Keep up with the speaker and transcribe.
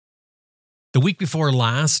The week before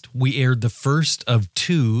last, we aired the first of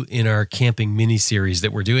two in our camping mini-series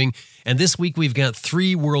that we're doing. And this week, we've got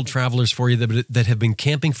three world travelers for you that have been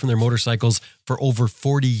camping from their motorcycles for over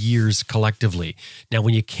 40 years collectively. Now,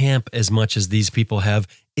 when you camp as much as these people have,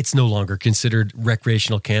 it's no longer considered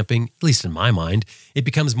recreational camping, at least in my mind. It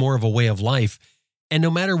becomes more of a way of life. And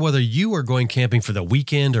no matter whether you are going camping for the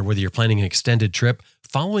weekend or whether you're planning an extended trip,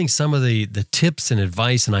 following some of the tips and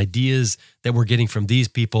advice and ideas that we're getting from these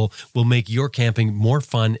people will make your camping more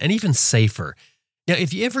fun and even safer. Now,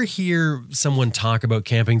 if you ever hear someone talk about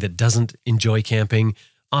camping that doesn't enjoy camping,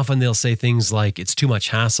 often they'll say things like, it's too much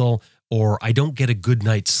hassle, or I don't get a good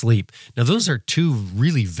night's sleep. Now, those are two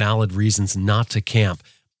really valid reasons not to camp,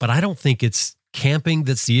 but I don't think it's camping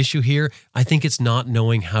that's the issue here. I think it's not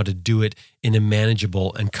knowing how to do it in a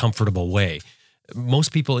manageable and comfortable way.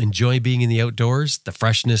 Most people enjoy being in the outdoors, the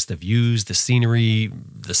freshness, the views, the scenery,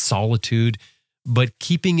 the solitude, but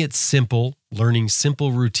keeping it simple, learning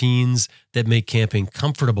simple routines that make camping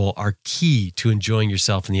comfortable are key to enjoying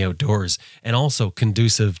yourself in the outdoors and also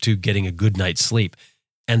conducive to getting a good night's sleep.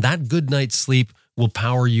 And that good night's sleep will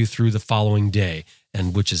power you through the following day,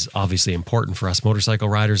 and which is obviously important for us motorcycle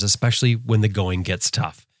riders, especially when the going gets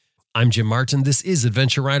tough. I'm Jim Martin. This is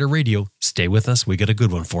Adventure Rider Radio. Stay with us. We got a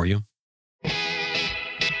good one for you.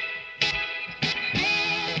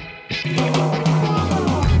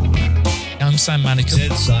 I'm Sam Manicum.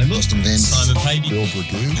 Ted Simon. Austin Vince. Simon Pavey. Bill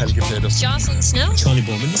Bergoo. Helga Pedersen. Jocelyn Snow. Tony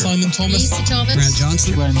Bowman. Simon Thomas. Lisa Thomas. Grant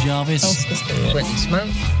Johnson. Graham Jarvis. Quentin Smoke,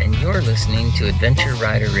 and you're listening to Adventure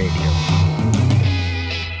Rider Radio.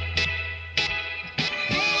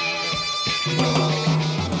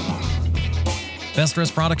 Best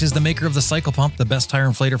Rest product is the maker of the Cycle Pump, the best tire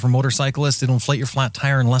inflator for motorcyclists. It'll inflate your flat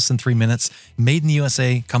tire in less than 3 minutes. Made in the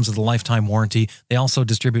USA, comes with a lifetime warranty. They also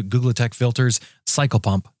distribute Googletech filters,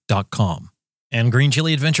 cyclepump.com. And Green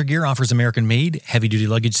Chili Adventure Gear offers American-made, heavy-duty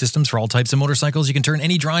luggage systems for all types of motorcycles. You can turn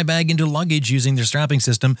any dry bag into luggage using their strapping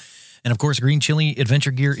system. And of course, Green Chili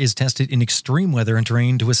Adventure Gear is tested in extreme weather and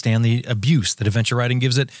terrain to withstand the abuse that adventure riding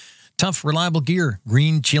gives it. Tough, reliable gear,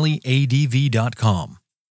 greenchiliadv.com.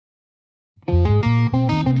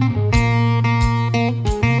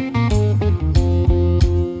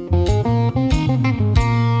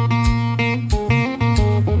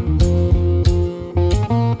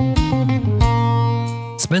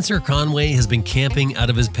 Spencer Conway has been camping out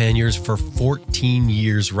of his panniers for 14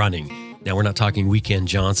 years running. Now, we're not talking weekend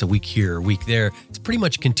jaunts, a week here, a week there. It's pretty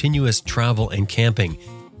much continuous travel and camping.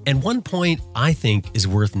 And one point I think is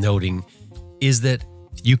worth noting is that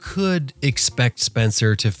you could expect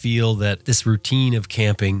Spencer to feel that this routine of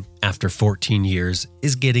camping after 14 years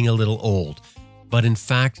is getting a little old. But in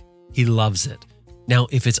fact, he loves it. Now,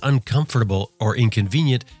 if it's uncomfortable or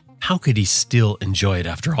inconvenient, how could he still enjoy it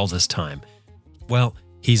after all this time? Well,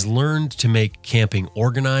 he's learned to make camping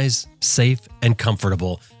organized, safe, and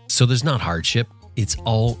comfortable, so there's not hardship, it's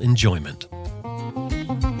all enjoyment.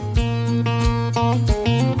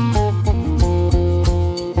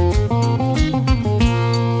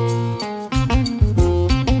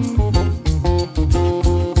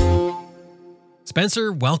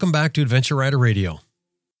 Spencer, welcome back to Adventure Rider Radio.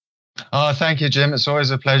 Oh, thank you, Jim. It's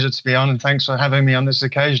always a pleasure to be on, and thanks for having me on this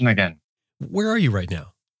occasion again. Where are you right now?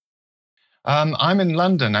 I'm in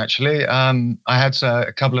London, actually. I had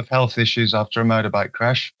a couple of health issues after a motorbike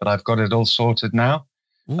crash, but I've got it all sorted now.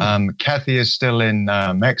 Kathy is still in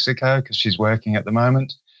Mexico because she's working at the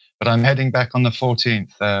moment, but I'm heading back on the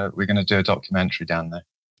 14th. We're going to do a documentary down there.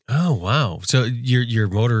 Oh, wow. So your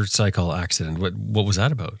motorcycle accident, what was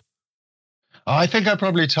that about? I think I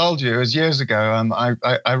probably told you. It was years ago.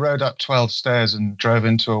 I rode up 12 stairs and drove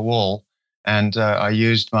into a wall, and I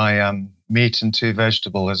used my meat and 2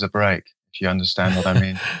 vegetable as a brake, if you understand what I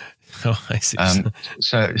mean. Oh, I see.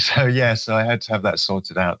 So I had to have that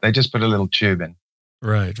sorted out. They just put a little tube in.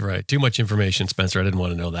 Right. Too much information, Spencer. I didn't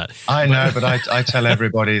want to know that. I know, but I tell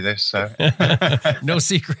everybody this. So no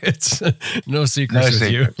secrets. No secrets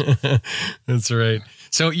with you. That's right.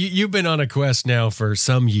 So you've been on a quest now for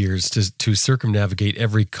some years to circumnavigate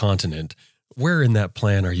every continent. Where in that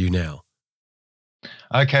plan are you now?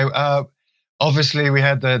 Okay. Obviously, we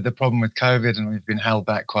had the problem with COVID and we've been held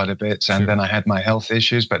back quite a bit. And then I had my health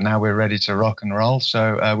issues, but now we're ready to rock and roll.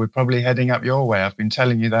 So we're probably heading up your way. I've been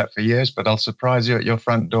telling you that for years, but I'll surprise you at your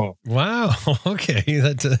front door. Wow. Okay.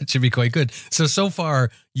 That should be quite good. So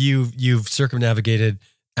far, you've circumnavigated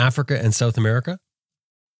Africa and South America?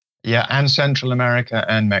 Yeah, and Central America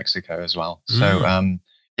and Mexico as well. So,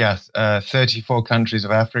 34 countries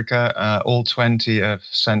of Africa, all 20 of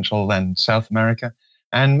Central and South America,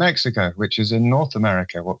 and Mexico, which is in North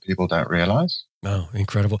America, what people don't realize. Oh,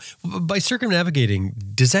 incredible. By circumnavigating,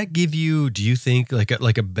 does that give you, do you think, like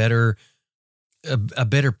a better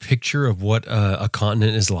picture of what a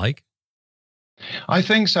continent is like? I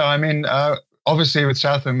think so. I mean, obviously with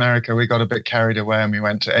South America, we got a bit carried away and we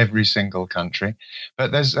went to every single country.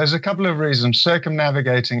 But there's a couple of reasons.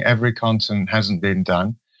 Circumnavigating every continent hasn't been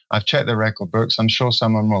done. I've checked the record books. I'm sure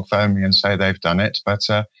someone will phone me and say they've done it. But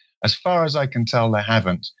as far as I can tell, they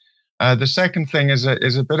haven't. The second thing is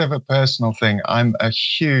a bit of a personal thing. I'm a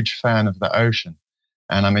huge fan of the ocean,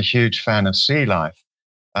 and I'm a huge fan of sea life.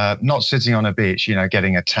 Not sitting on a beach,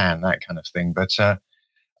 getting a tan, that kind of thing. But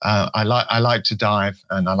I like to dive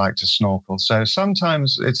and I like to snorkel. So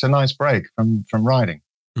sometimes it's a nice break from riding.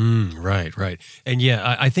 Right. And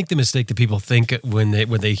yeah, I think the mistake that people think when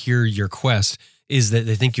they hear your quest is that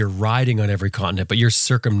they think you're riding on every continent, but you're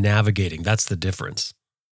circumnavigating. That's the difference.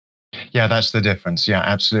 Yeah, that's the difference. Yeah,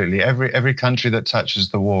 absolutely. Every country that touches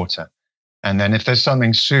the water. And then if there's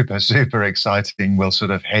something super, super exciting, we'll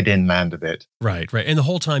sort of head inland a bit. Right. And the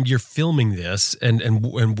whole time you're filming this, and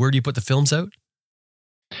where do you put the films out?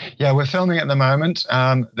 Yeah, we're filming at the moment.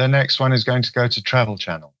 The next one is going to go to Travel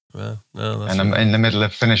Channel. Well, no, and I'm in the middle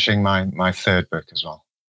of finishing my third book as well.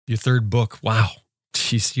 Your third book. Wow.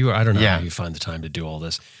 Jeez, I don't know how you find the time to do all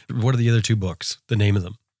this. What are the other two books? The name of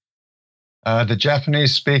them? The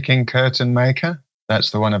Japanese-speaking curtain maker.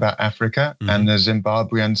 That's the one about Africa. Mm-hmm. And the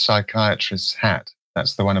Zimbabwean psychiatrist's hat.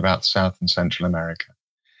 That's the one about South and Central America.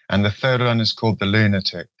 And the third one is called The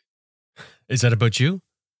Lunatic. Is that about you?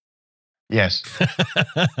 Yes.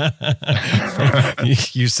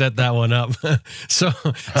 You set that one up.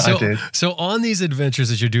 I did. So on these adventures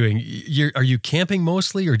that you're doing, are you camping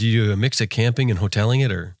mostly, or do you do a mix of camping and hoteling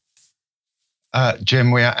it, or?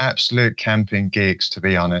 Jim, we are absolute camping geeks, to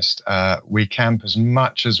be honest. We camp as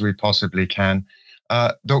much as we possibly can.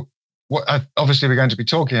 Obviously, we're going to be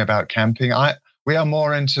talking about camping. We are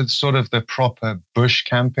more into sort of the proper bush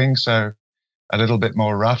camping, so a little bit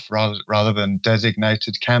more rough rather than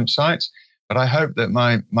designated campsites. But I hope that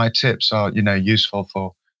my tips are useful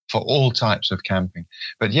for all types of camping.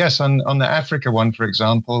 But yes, on the Africa one, for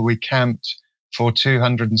example, we camped for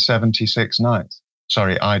 276 nights.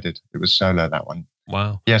 Sorry, I did. It was solo, that one.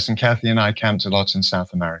 Wow. Yes, and Kathy and I camped a lot in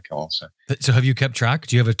South America also. So have you kept track?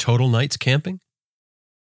 Do you have a total nights camping?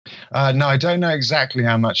 No, I don't know exactly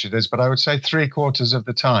how much it is, but I would say 3/4 of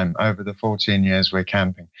the time over the 14 years we're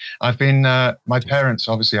camping. I've been, my parents,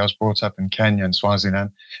 obviously I was brought up in Kenya and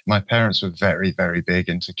Swaziland. My parents were very, very big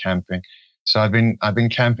into camping. So I've been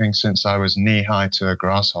camping since I was knee high to a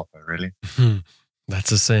grasshopper, really.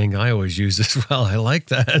 That's a saying I always use as well. I like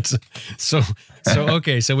that. So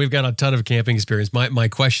okay. So we've got a ton of camping experience. My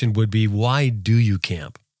question would be, why do you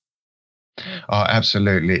camp? Oh,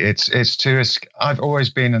 absolutely. I've always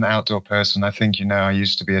been an outdoor person. I think, I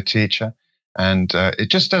used to be a teacher, and it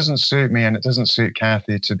just doesn't suit me, and it doesn't suit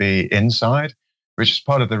Kathy to be inside, which is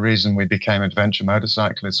part of the reason we became adventure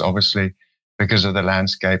motorcyclists, obviously, because of the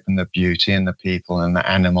landscape and the beauty and the people and the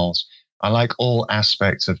animals. I like all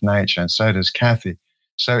aspects of nature, and so does Kathy.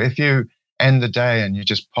 So if you end the day and you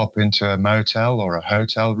just pop into a motel or a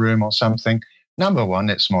hotel room or something, number one,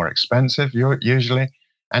 it's more expensive usually.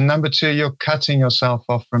 And number two, you're cutting yourself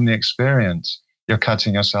off from the experience. You're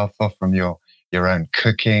cutting yourself off from your own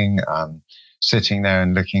cooking, sitting there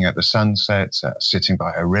and looking at the sunsets, sitting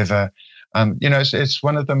by a river. It's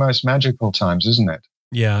one of the most magical times, isn't it?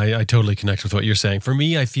 Yeah, I totally connect with what you're saying. For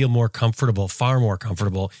me, I feel far more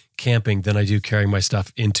comfortable camping than I do carrying my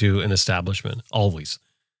stuff into an establishment, always.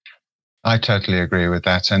 I totally agree with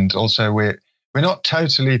that. And also, we're not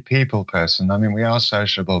totally people person. I mean, we are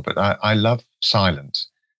sociable, but I love silence,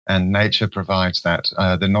 and nature provides that.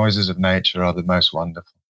 The noises of nature are the most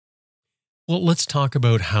wonderful. Well, let's talk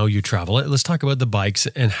about how you travel. Let's talk about the bikes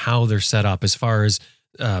and how they're set up as far as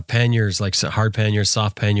panniers, like hard panniers,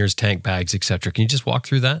 soft panniers, tank bags, etc. Can you just walk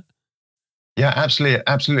through that? Yeah,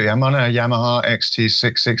 absolutely. I'm on a Yamaha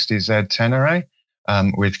XT660Z Tenere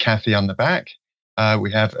with Kathy on the back.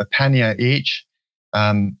 We have a pannier each.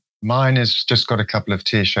 Mine has just got a couple of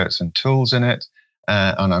T-shirts and tools in it.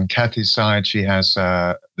 And on Kathy's side, she has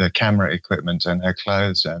the camera equipment and her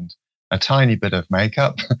clothes and a tiny bit of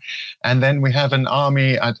makeup. And then we have an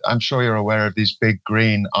army, I'm sure you're aware of these big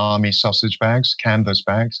green army sausage bags, canvas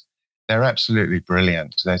bags. They're absolutely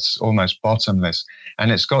brilliant. That's almost bottomless.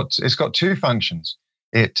 And it's got two functions.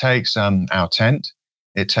 It takes our tent,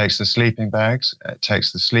 it takes the sleeping bags, it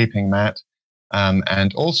takes the sleeping mat,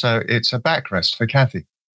 and also it's a backrest for Kathy.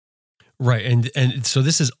 Right. And so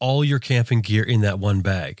this is all your camping gear in that one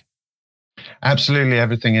bag? Absolutely,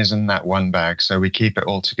 everything is in that one bag, so we keep it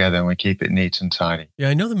all together and we keep it neat and tidy. Yeah,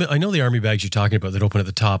 I know the army bags you're talking about that open at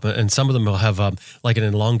the top, and some of them will have like an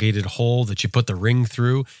elongated hole that you put the ring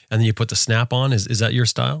through, and then you put the snap on. Is that your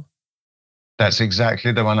style? That's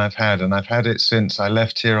exactly the one I've had, and I've had it since I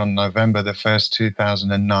left here on November the 1st,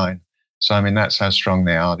 2009. So, I mean, that's how strong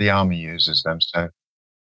they are. The army uses them. So,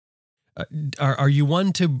 Are you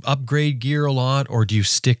one to upgrade gear a lot, or do you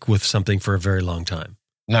stick with something for a very long time?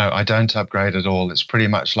 no, I don't upgrade at all. It's pretty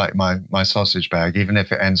much like my sausage bag, even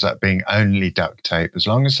if it ends up being only duct tape. As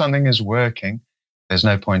long as something is working, there's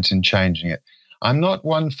no point in changing it. I'm not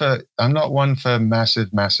one for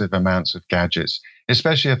massive amounts of gadgets,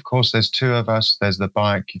 especially, of course, there's two of us. There's the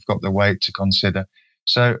bike. You've got the weight to consider.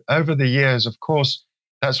 So over the years, of course,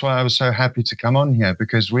 that's why I was so happy to come on here,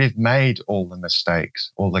 because we've made all the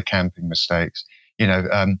mistakes, all the camping mistakes,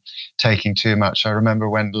 taking too much. I remember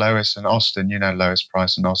when Lois and Austin, Lois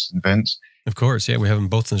Price and Austin Vince. Of course, yeah, we have them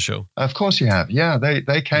both on the show. Of course you have. Yeah,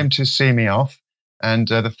 they came to see me off. And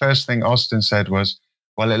the first thing Austin said was,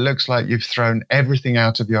 well, it looks like you've thrown everything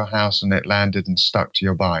out of your house and it landed and stuck to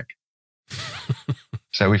your bike.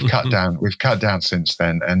 So we've cut down since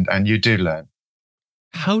then, and you do learn.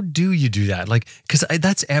 How do you do that? Like, because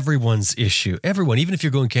that's everyone's issue. Everyone, even if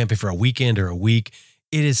you're going camping for a weekend or a week,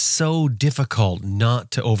 it is so difficult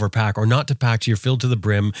not to overpack or not to pack till you're filled to the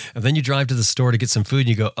brim. And then you drive to the store to get some food and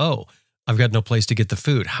you go, oh, I've got no place to get the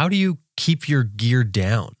food. How do you keep your gear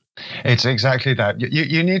down? It's exactly that.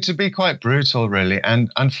 You need to be quite brutal, really.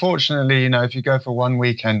 And unfortunately, if you go for one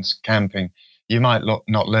weekend camping, you might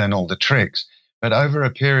not learn all the tricks. But over a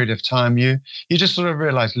period of time, you just sort of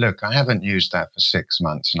realize, look, I haven't used that for 6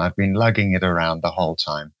 months and I've been lugging it around the whole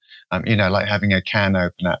time. Like having a can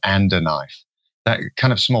opener and a knife, that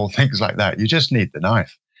kind of small things like that. You just need the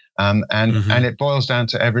knife. And it boils down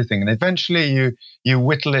to everything. And eventually you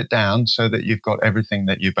whittle it down so that you've got everything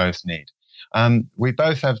that you both need. We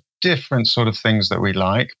both have different sort of things that we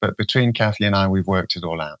like, but between Kathy and I, we've worked it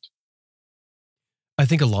all out. I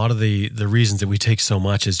think a lot of the reasons that we take so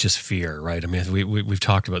much is just fear, right? I mean, we've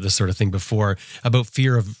talked about this sort of thing before, about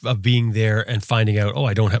fear of being there and finding out, oh,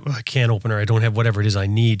 I don't have a can opener, I don't have whatever it is I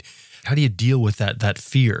need. How do you deal with that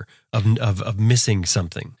fear of missing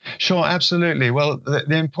something? Sure, absolutely. Well,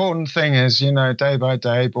 the important thing is, day by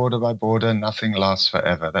day, border by border, nothing lasts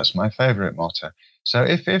forever. That's my favorite motto. So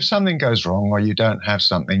if something goes wrong or you don't have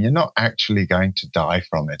something, you're not actually going to die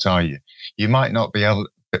from it, are you? You might not be able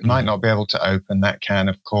to open that can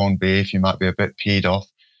of corned beef. You might be a bit peed off.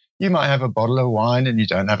 You might have a bottle of wine and you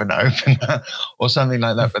don't have an opener or something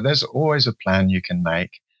like that. But there's always a plan you can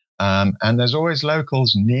make. And there's always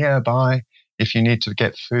locals nearby if you need to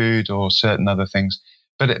get food or certain other things.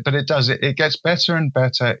 But it gets better and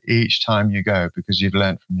better each time you go because you've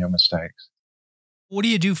learned from your mistakes. What do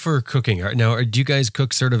you do for cooking? Now, do you guys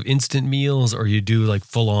cook sort of instant meals, or you do like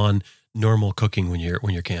full on normal cooking when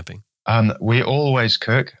you're camping? We always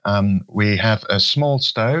cook. We have a small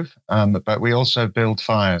stove, but we also build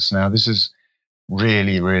fires. Now, this is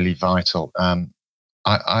really, really vital.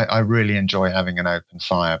 I really enjoy having an open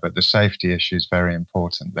fire, but the safety issue is very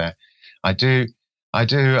important there. I do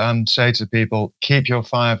say to people, keep your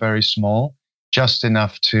fire very small, just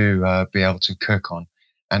enough to be able to cook on,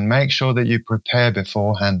 and make sure that you prepare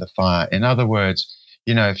beforehand the fire. In other words,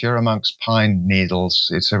 if you're amongst pine needles,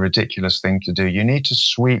 it's a ridiculous thing to do. You need to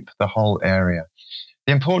sweep the whole area.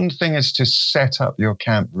 The important thing is to set up your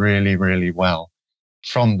camp really, really well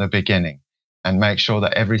from the beginning and make sure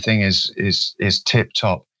that everything is tip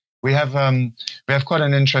top. We have quite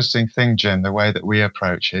an interesting thing, Jim, the way that we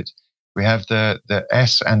approach it. We have the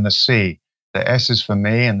S and the C. The S is for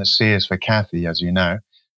me and the C is for Kathy, as you know.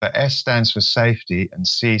 But S stands for safety and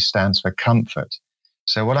C stands for comfort.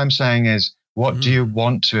 So what I'm saying is, what do you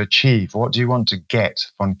want to achieve? What do you want to get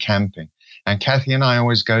from camping? And Kathy and I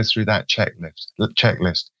always go through that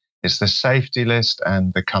checklist. It's the safety list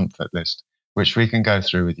and the comfort list, which we can go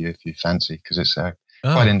through with you if you fancy, because it's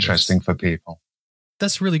quite interesting for people.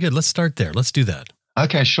 That's really good. Let's start there. Let's do that.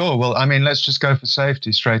 Okay, sure. Well, I mean, let's just go for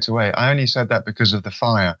safety straight away. I only said that because of the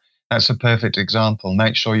fire. That's a perfect example.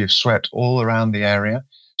 Make sure you've swept all around the area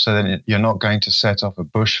so that you're not going to set off a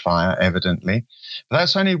bushfire, evidently. But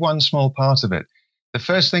that's only one small part of it. The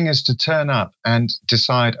first thing is to turn up and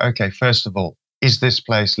decide, okay, first of all, is this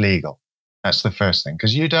place legal? That's the first thing,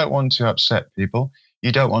 because you don't want to upset people.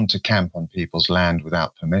 You don't want to camp on people's land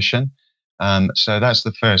without permission. So that's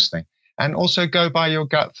the first thing. And also go by your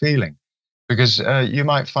gut feeling, because you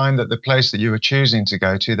might find that the place that you were choosing to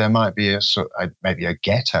go to, there might be maybe a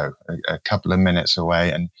ghetto a couple of minutes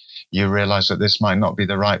away, and you realize that this might not be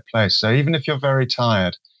the right place. So even if you're very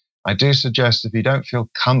tired, I do suggest if you don't feel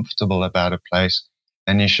comfortable about a place,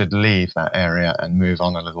 then you should leave that area and move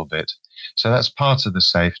on a little bit. So that's part of the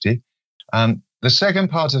safety. The second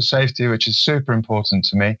part of safety, which is super important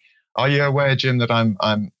to me, are you aware, Jim, that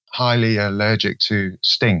I'm highly allergic to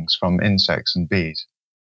stings from insects and bees?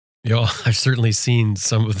 Yeah, I've certainly seen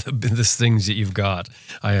some of the things that you've got.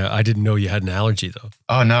 I didn't know you had an allergy though.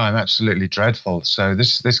 Oh no, I'm absolutely dreadful. So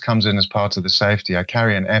this comes in as part of the safety. I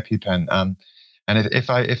carry an EpiPen, and if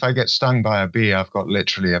I get stung by a bee, I've got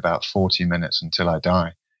literally about 40 minutes until I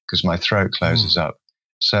die because my throat closes up.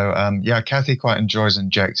 So yeah, Kathy quite enjoys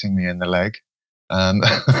injecting me in the leg,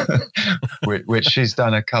 which she's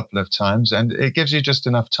done a couple of times, and it gives you just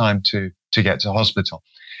enough time to get to hospital.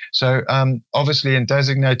 So obviously in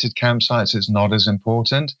designated campsites, it's not as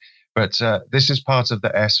important, but this is part of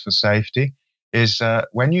the S for safety, is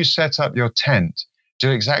when you set up your tent,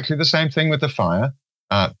 do exactly the same thing with the fire,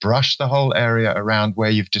 brush the whole area around where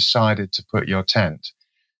you've decided to put your tent.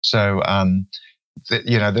 So,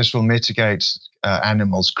 this will mitigate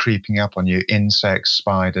animals creeping up on you, insects,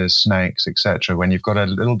 spiders, snakes, etc., when you've got a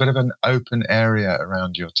little bit of an open area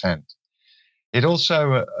around your tent. It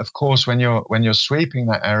also, of course, when you're sweeping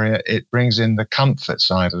that area, it brings in the comfort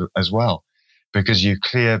side as well, because you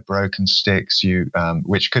clear broken sticks,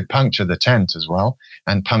 which could puncture the tent as well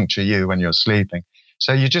and puncture you when you're sleeping.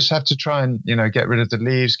 So you just have to try and get rid of the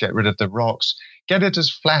leaves, get rid of the rocks, get it as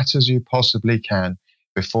flat as you possibly can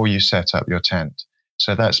before you set up your tent.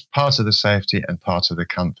 So that's part of the safety and part of the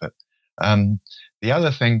comfort. The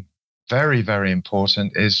other thing, very, very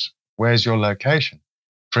important, is where's your location?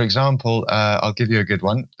 For example, I'll give you a good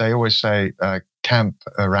one. They always say camp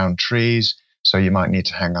around trees. So you might need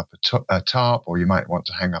to hang up a tarp, or you might want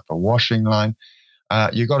to hang up a washing line.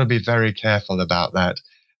 You've got to be very careful about that.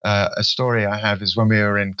 A story I have is when we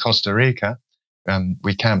were in Costa Rica,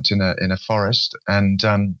 we camped in a forest, and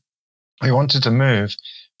we wanted to move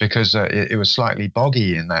because it was slightly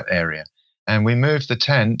boggy in that area. And we moved the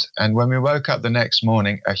tent, and when we woke up the next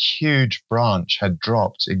morning, a huge branch had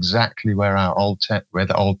dropped exactly where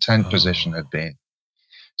the old tent position had been.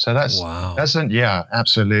 So yeah,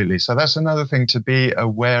 absolutely. So that's another thing, to be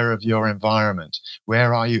aware of your environment.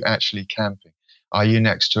 Where are you actually camping? Are you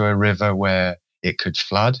next to a river where it could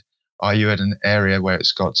flood? Are you at an area where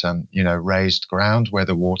it's got raised ground where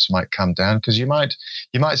the water might come down? Because you might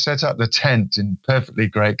set up the tent in perfectly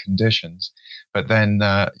great conditions, but then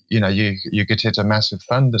you could hit a massive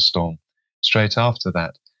thunderstorm straight after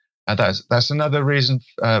that. And that's another reason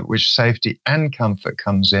which safety and comfort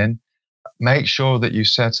comes in. Make sure that you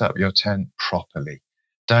set up your tent properly.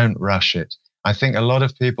 Don't rush it. I think a lot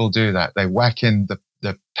of people do that. They whack in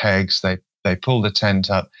the pegs, they pull the tent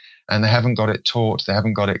up, and they haven't got it taut, they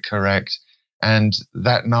haven't got it correct. And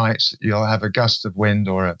that night you'll have a gust of wind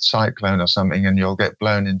or a cyclone or something, and you'll get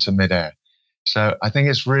blown into midair. So I think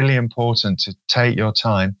it's really important to take your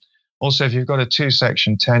time. Also, if you've got a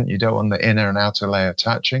 2-section tent, you don't want the inner and outer layer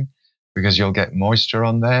touching because you'll get moisture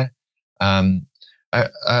on there.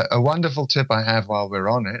 A wonderful tip I have while we're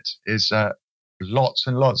on it is lots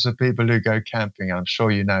and lots of people who go camping, I'm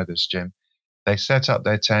sure you know this, Jim, they set up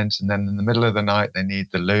their tent, and then in the middle of the night, they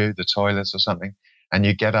need the loo, the toilets or something, and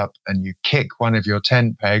you get up and you kick one of your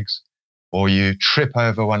tent pegs, or you trip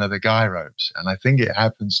over one of the guy ropes. And I think it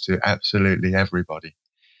happens to absolutely everybody.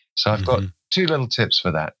 So I've got 2 little tips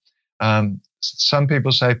for that. Some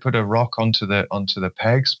people say put a rock onto the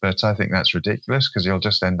pegs, but I think that's ridiculous because you'll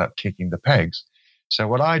just end up kicking the pegs. So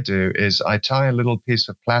what I do is I tie a little piece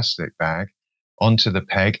of plastic bag onto the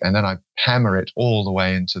peg, and then I hammer it all the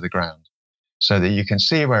way into the ground so that you can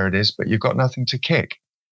see where it is, but you've got nothing to kick.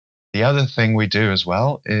 The other thing we do as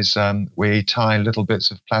well is we tie little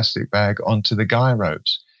bits of plastic bag onto the guy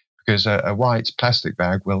ropes, because a white plastic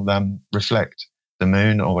bag will reflect the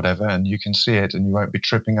moon or whatever, and you can see it and you won't be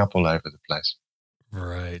tripping up all over the place.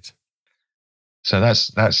 Right. So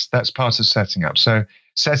that's part of setting up. So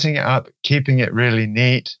setting it up, keeping it really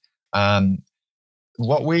neat.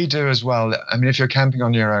 What we do as well, I mean, if you're camping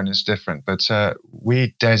on your own, it's different, but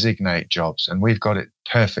we designate jobs, and we've got it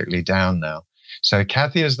perfectly down now. So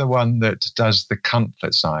Kathy is the one that does the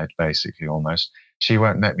comfort side, basically, almost. She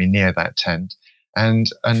won't let me near that tent. And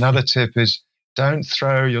another tip is don't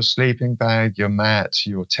throw your sleeping bag, your mat,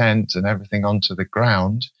 your tent, and everything onto the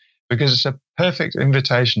ground, because it's a perfect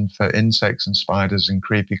invitation for insects and spiders and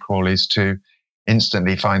creepy crawlies to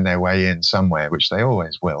instantly find their way in somewhere, which they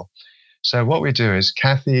always will. So what we do is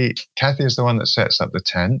Kathy is the one that sets up the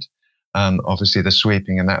tent. Obviously the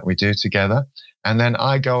sweeping and that we do together. And then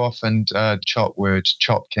I go off and chop wood,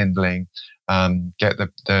 chop kindling, get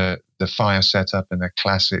the fire set up in a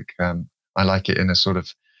classic, I like it in a sort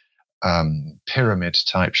of pyramid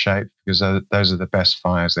type shape, because those are the best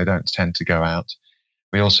fires. They don't tend to go out.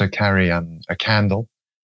 We also carry a candle,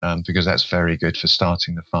 because that's very good for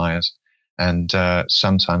starting the fires, and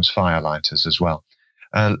sometimes fire lighters as well.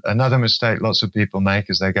 Another mistake lots of people make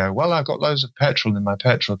is they go, well, I've got loads of petrol in my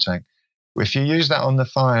petrol tank. If you use that on the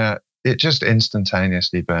fire, it just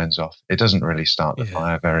instantaneously burns off. It doesn't really start the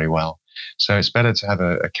fire very well. So it's better to have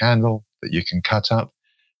a candle that you can cut up,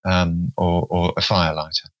 or a fire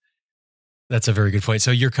lighter. That's a very good point.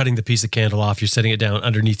 So you're cutting the piece of candle off, you're setting it down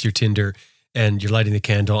underneath your tinder, and you're lighting the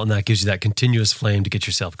candle, and that gives you that continuous flame to get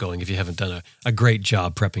yourself going if you haven't done a great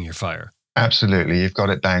job prepping your fire. Absolutely. You've got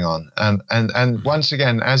it bang on. And once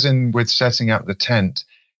again, as in with setting up the tent,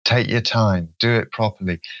 take your time, do it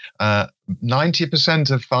properly.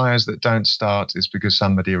 90% of fires that don't start is because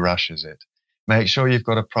somebody rushes it. Make sure you've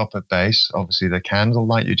got a proper base. Obviously, the candle,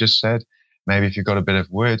 like you just said. Maybe if you've got a bit of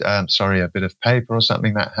wood, a bit of paper or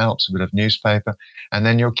something, that helps, a bit of newspaper. And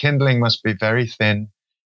then your kindling must be very thin,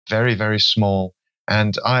 very, very small.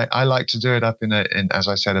 And I like to do it up in as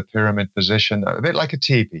I said, a pyramid position, a bit like a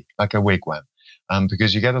teepee, like a wigwam,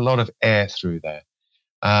 because you get a lot of air through there.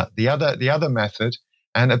 The other method,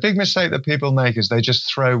 and a big mistake that people make, is they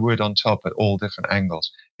just throw wood on top at all different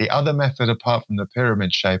angles. The other method, apart from the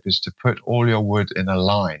pyramid shape, is to put all your wood in a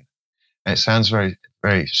line. And it sounds very,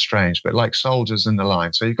 very strange, but like soldiers in the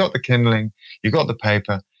line. So you've got the kindling, you've got the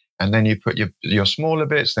paper, and then you put your smaller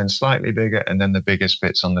bits, then slightly bigger, and then the biggest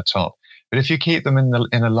bits on the top. But if you keep them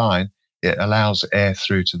in a line, it allows air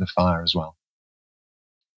through to the fire as well.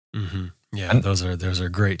 Mm-hmm. Yeah, and those are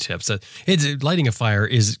great tips. Lighting a fire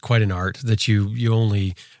is quite an art that you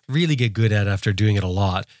only really get good at after doing it a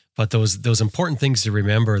lot. But those important things to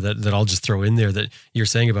remember that I'll just throw in there that you're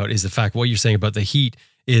saying about is the fact what you're saying about the heat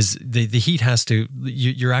is the heat has to,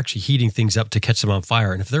 you're actually heating things up to catch them on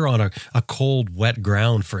fire. And if they're on a cold, wet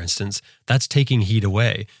ground, for instance, that's taking heat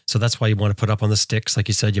away. So that's why you want to put up on the sticks. Like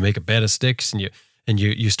you said, you make a bed of sticks and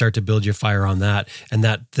you start to build your fire on that. And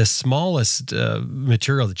that the smallest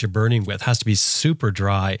material that you're burning with has to be super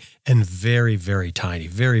dry and very, very tiny,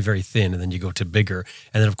 very, very thin. And then you go to bigger.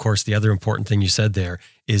 And then, of course, the other important thing you said there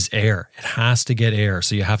is air. It has to get air.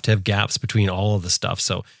 So you have to have gaps between all of the stuff.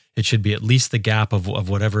 So it should be at least the gap of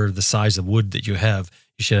whatever the size of wood that you have.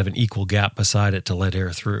 You should have an equal gap beside it to let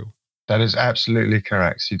air through. That is absolutely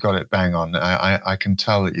correct. You've got it bang on. I can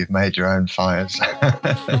tell that you've made your own fires.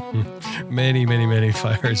 Many, many, many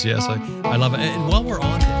fires. Yes, I love it. And while we're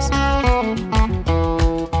on this,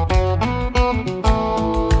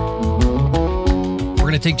 we're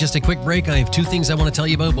going to take just a quick break. I have two things I want to tell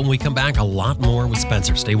you about. When we come back, a lot more with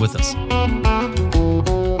Spencer. Stay with us.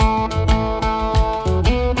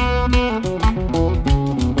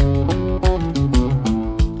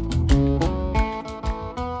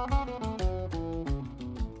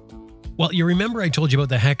 Well, you remember I told you about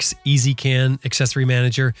the Hex EasyCan accessory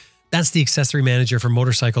manager? That's the accessory manager for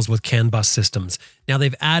motorcycles with CAN bus systems. Now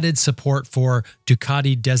they've added support for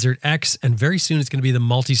Ducati Desert X, and very soon it's going to be the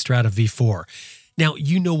Multistrada V4. Now,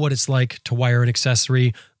 you know what it's like to wire an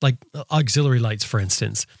accessory, like auxiliary lights, for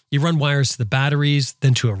instance. You run wires to the batteries,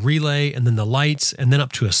 then to a relay, and then the lights, and then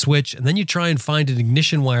up to a switch. And then you try and find an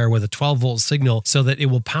ignition wire with a 12-volt signal so that it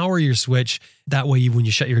will power your switch. That way, when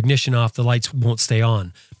you shut your ignition off, the lights won't stay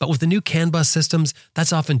on. But with the new CAN bus systems,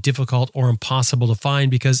 that's often difficult or impossible to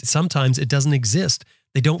find because sometimes it doesn't exist.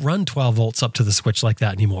 They don't run 12 volts up to the switch like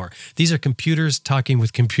that anymore. These are computers talking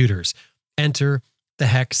with computers. Enter the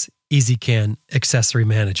Hex EasyCan accessory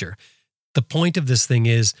manager. The point of this thing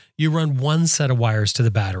is you run one set of wires to the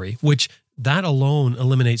battery, which that alone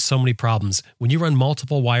eliminates so many problems. When you run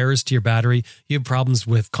multiple wires to your battery, you have problems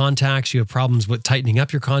with contacts, you have problems with tightening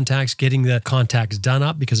up your contacts, getting the contacts done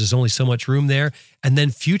up because there's only so much room there. And then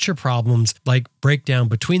future problems like breakdown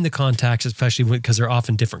between the contacts, especially because they're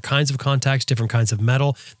often different kinds of contacts, different kinds of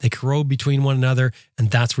metal. They corrode between one another, and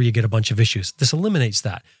that's where you get a bunch of issues. This eliminates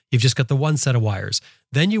that. You've just got the one set of wires.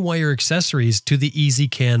 Then you wire accessories to the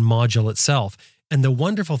EasyCan module itself. And the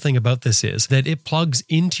wonderful thing about this is that it plugs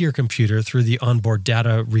into your computer through the onboard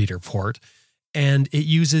data reader port, and it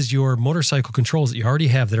uses your motorcycle controls that you already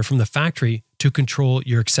have that are from the factory to control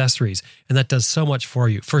your accessories. And that does so much for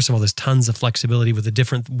you. First of all, there's tons of flexibility with the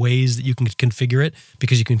different ways that you can configure it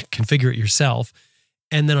because you can configure it yourself.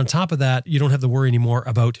 And then on top of that, you don't have to worry anymore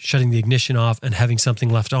about shutting the ignition off and having something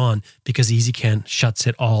left on because EasyCan shuts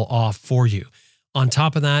it all off for you. On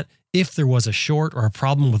top of that, if there was a short or a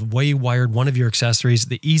problem with way you wired one of your accessories,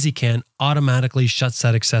 the EasyCan automatically shuts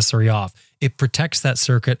that accessory off. It protects that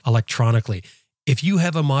circuit electronically. If you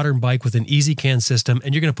have a modern bike with an EasyCan system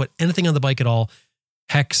and you're going to put anything on the bike at all,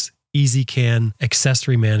 Hex EasyCan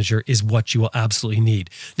accessory manager is what you will absolutely need.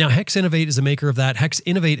 Now, Hex Innovate is a maker of that. Hex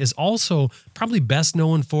Innovate is also probably best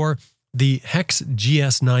known for the Hex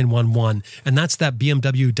GS911, and that's that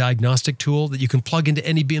BMW diagnostic tool that you can plug into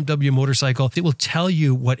any BMW motorcycle. It will tell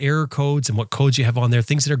you what error codes and what codes you have on there,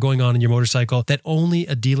 things that are going on in your motorcycle that only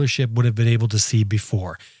a dealership would have been able to see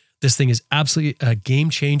before. This thing is absolutely a game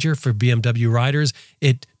changer for BMW riders.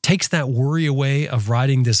 It takes that worry away of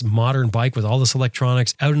riding this modern bike with all this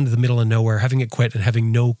electronics out into the middle of nowhere, having it quit and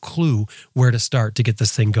having no clue where to start to get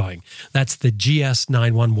this thing going. That's the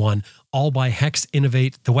GS911, all by Hex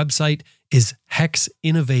Innovate. The website is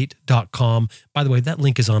hexinnovate.com. By the way, that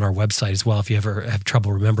link is on our website as well. If you ever have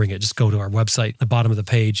trouble remembering it, just go to our website, the bottom of the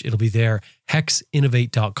page. It'll be there,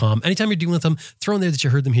 hexinnovate.com. Anytime you're dealing with them, throw in there that you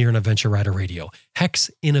heard them here on Adventure Rider Radio,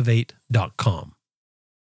 hexinnovate.com.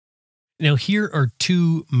 Now, here are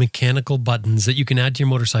two mechanical buttons that you can add to your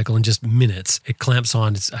motorcycle in just minutes. It clamps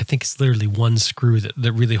on. I think it's literally one screw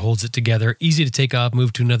that really holds it together. Easy to take off,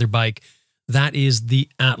 move to another bike. That is the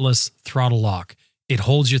Atlas throttle lock. It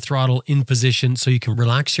holds your throttle in position so you can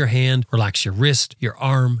relax your hand, relax your wrist, your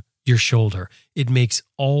arm, your shoulder. It makes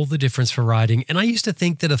all the difference for riding. And I used to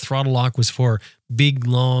think that a throttle lock was for big,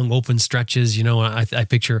 long, open stretches. You know, I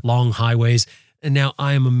picture long highways. And now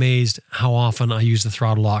I am amazed how often I use the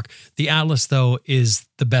throttle lock. The Atlas, though, is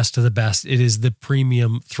the best of the best. It is the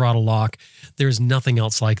premium throttle lock. There's nothing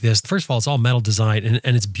else like this. First of all, it's all metal design,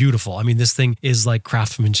 and it's beautiful. I mean, this thing is like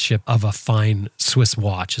craftsmanship of a fine Swiss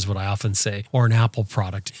watch, is what I often say, or an Apple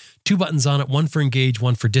product. Two buttons on it, one for engage,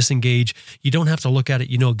 one for disengage. You don't have to look at it.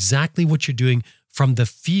 You know exactly what you're doing from the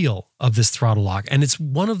feel of this throttle lock. And it's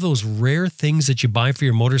one of those rare things that you buy for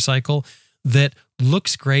your motorcycle that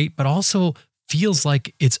looks great, but also feels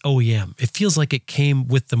like it's OEM. It feels like it came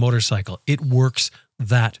with the motorcycle. It works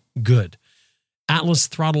that good.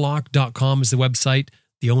 AtlasThrottleLock.com is the website.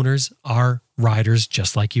 The owners are riders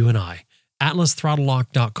just like you and I.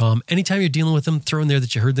 AtlasThrottleLock.com. Anytime you're dealing with them, throw in there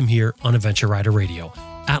that you heard them here on Adventure Rider Radio.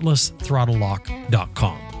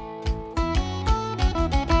 AtlasThrottleLock.com.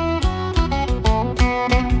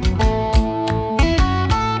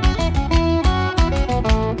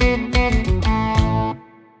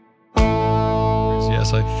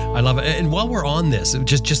 I love it. And while we're on this,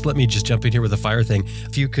 just let me just jump in here with the fire thing.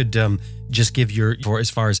 If you could just give as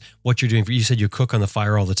far as what you're doing. You said you cook on the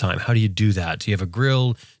fire all the time. How do you do that? Do you have a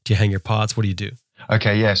grill? Do you hang your pots? What do you do?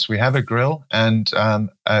 Okay, yes, we have a grill. And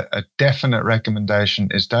a definite recommendation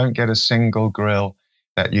is don't get a single grill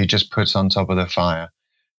that you just put on top of the fire,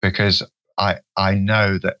 because I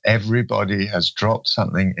know that everybody has dropped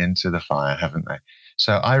something into the fire, haven't they?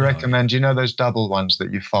 So I recommend, you know, those double ones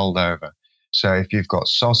that you fold over. So if you've got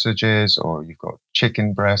sausages or you've got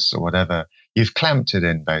chicken breasts or whatever, you've clamped it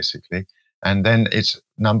in basically. And then it's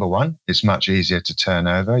number one, it's much easier to turn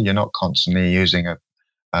over. You're not constantly using a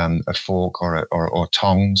fork or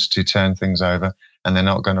tongs to turn things over, and they're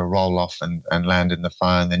not going to roll off and land in the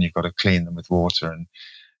fire. And then you've got to clean them with water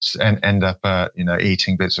and end up,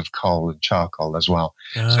 eating bits of coal and charcoal as well.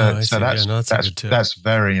 So that's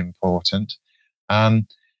very important.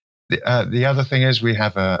 The other thing is we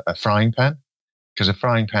have a frying pan, because a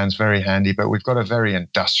frying pan's very handy, but we've got a very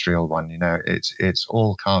industrial one. You know, it's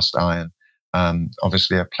all cast iron.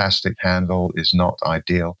 Obviously, a plastic handle is not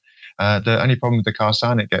ideal. The only problem with the cast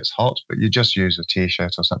iron, it gets hot, but you just use a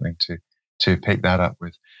T-shirt or something to pick that up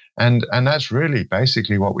with. And that's really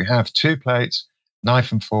basically what we have. 2 plates,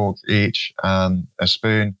 knife and fork each, a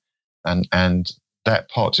spoon, and that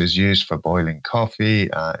pot is used for boiling coffee.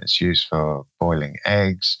 It's used for boiling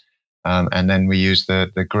eggs. And then we use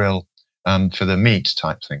the grill for the meat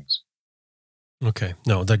type things. Okay.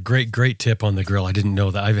 No, the great tip on the grill. I didn't know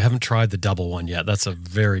that. I haven't tried the double one yet. That's a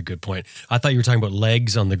very good point. I thought you were talking about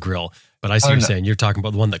legs on the grill, but I see what you're saying. You're talking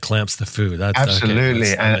about the one that clamps the food. That's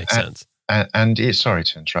absolutely. Okay. That makes sense. And sorry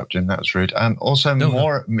to interrupt, Jim. That was rude.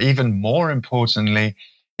 Even more importantly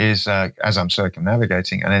is, as I'm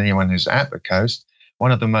circumnavigating, and anyone who's at the coast,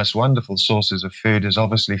 one of the most wonderful sources of food is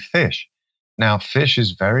obviously fish. Now, fish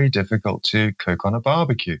is very difficult to cook on a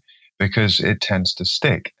barbecue because it tends to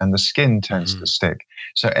stick and the skin tends to stick.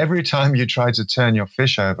 So every time you try to turn your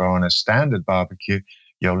fish over on a standard barbecue,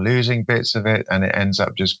 you're losing bits of it and it ends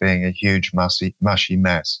up just being a huge mushy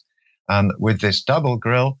mess. With this double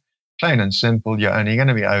grill, plain and simple, you're only going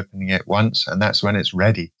to be opening it once, and that's when it's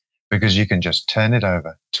ready, because you can just turn it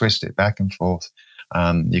over, twist it back and forth.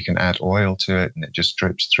 You can add oil to it and it just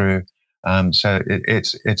drips through. So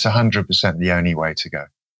it's 100% the only way to go.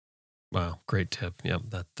 Wow, great tip. Yeah,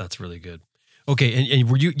 that's really good. Okay, and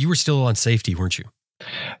were you were still on safety, weren't you?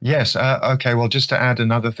 Yes. Okay. Well, just to add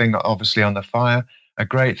another thing, obviously on the fire, a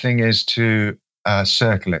great thing is to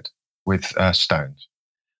circle it. with stones.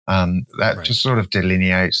 That Right. just sort of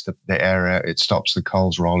delineates the area. It stops the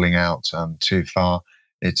coals rolling out too far.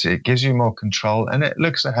 It gives you more control, and it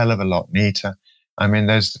looks a hell of a lot neater. I mean,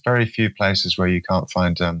 there's very few places where you can't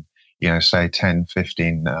find, say 10,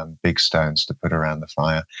 15 big stones to put around the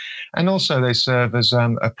fire. And also they serve as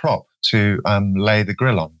a prop to lay the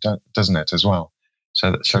grill on, doesn't it, as well?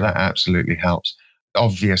 So Sure. that absolutely helps.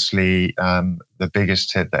 Obviously, the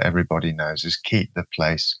biggest tip that everybody knows is keep the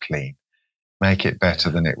place clean. Make it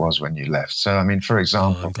better than it was when you left. So, I mean, for I'm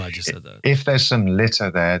example, glad you said that. if there's some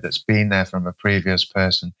litter there that's been there from a previous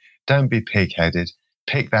person, don't be pig-headed.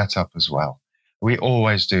 Pick that up as well. We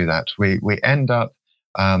always do that. We end up,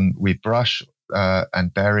 we brush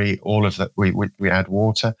and bury all of that. We add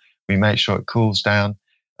water. We make sure it cools down.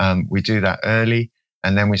 We do that early,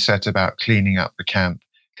 and then we set about cleaning up the camp,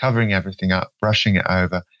 covering everything up, brushing it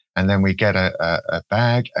over, and then we get a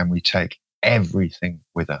bag and we take everything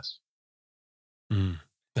with us.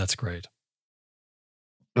 That's great.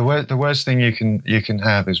 The worst thing you can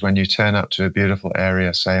have is when you turn up to a beautiful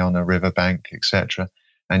area, say on a riverbank, etc.,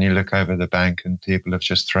 and you look over the bank and people have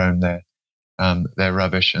just thrown their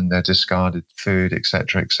rubbish and their discarded food,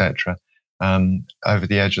 etc., etc., over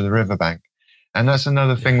the edge of the riverbank. And that's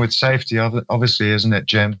another thing with safety, obviously, isn't it,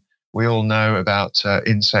 Jim? We all know about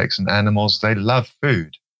insects and animals. They love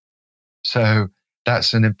food. So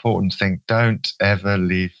that's an important thing. Don't ever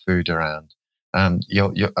leave food around.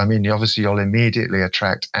 You'll immediately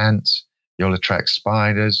attract ants, you'll attract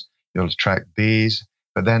spiders, you'll attract bees.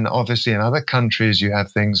 But then obviously in other countries, you have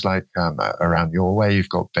things like around your way, you've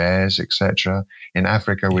got bears, etc. In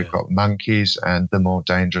Africa, we've got monkeys and the more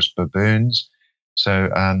dangerous baboons. So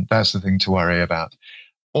that's the thing to worry about.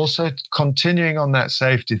 Also, continuing on that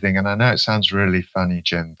safety thing, and I know it sounds really funny,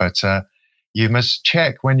 Jim, but you must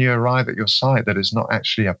check when you arrive at your site that it's not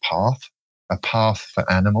actually a path for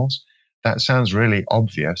animals. That sounds really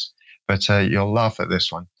obvious, but you'll laugh at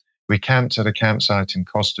this one. We camped at a campsite in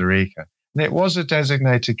Costa Rica, and it was a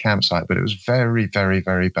designated campsite, but it was very, very,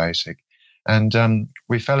 very basic. And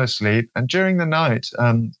we fell asleep, and during the night,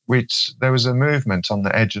 there was a movement on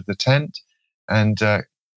the edge of the tent, and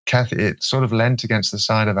Kathy, it sort of leant against the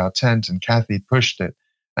side of our tent, and Kathy pushed it,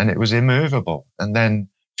 and it was immovable. And then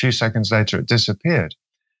a few seconds later, it disappeared.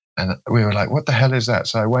 And we were like, what the hell is that?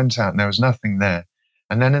 So I went out, and there was nothing there.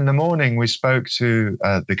 And then in the morning, we spoke to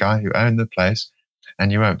the guy who owned the place,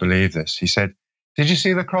 and you won't believe this. He said, "Did you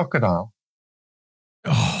see the crocodile?"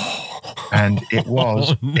 Oh. And it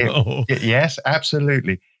was, no. yes,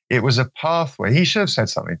 absolutely. It was a pathway. He should have said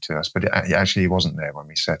something to us, but actually he wasn't there when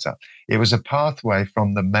we set up. It was a pathway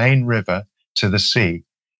from the main river to the sea,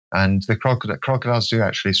 and the crocodiles do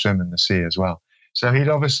actually swim in the sea as well. So he'd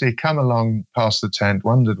obviously come along past the tent,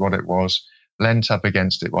 wondered what it was, leant up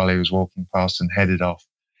against it while he was walking past and headed off.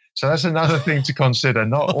 So that's another thing to consider.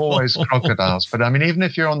 Not always crocodiles, but I mean, even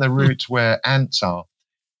if you're on the route where ants are,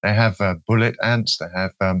 they have bullet ants. They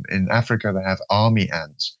have in Africa, they have army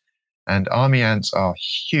ants. And army ants are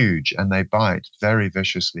huge and they bite very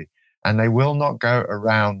viciously. And they will not go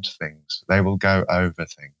around things. They will go over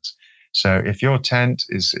things. So if your tent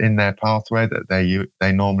is in their pathway that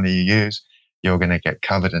they normally use, you're going to get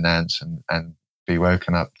covered in ants and be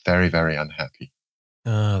woken up very, very unhappy.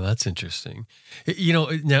 Oh, that's interesting. Now,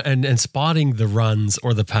 and spotting the runs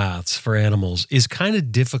or the paths for animals is kind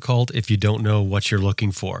of difficult if you don't know what you're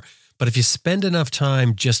looking for. But if you spend enough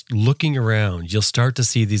time just looking around, you'll start to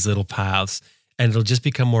see these little paths and it'll just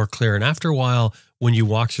become more clear. And after a while, when you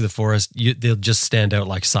walk through the forest, they'll just stand out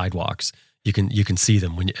like sidewalks. You can see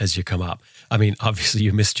them as you come up. I mean, obviously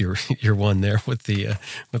you missed your one there with the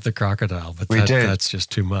crocodile, but that's just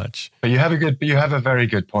too much. But you have a very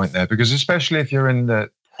good point there, because especially if you're in the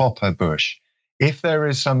proper bush, if there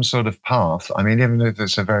is some sort of path, I mean, even if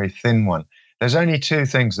it's a very thin one, there's only two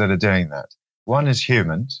things that are doing that. One is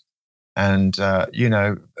humans, and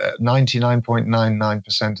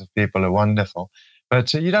 99.99% of people are wonderful.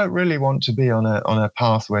 But you don't really want to be on a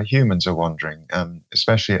path where humans are wandering,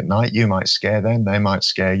 especially at night. You might scare them, they might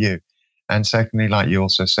scare you. And secondly, like you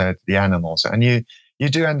also said, the animals. And you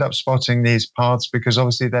do end up spotting these paths because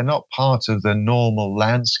obviously they're not part of the normal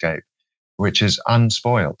landscape, which is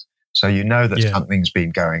unspoiled. So you know that something's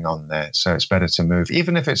been going on there. So it's better to move,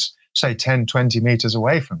 even if it's, say, 10, 20 meters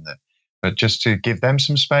away from them, but just to give them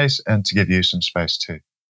some space and to give you some space too.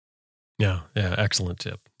 Yeah, excellent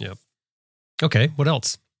tip. Yep. Okay, what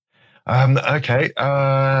else? Well,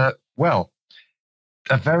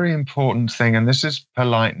 a very important thing, and this is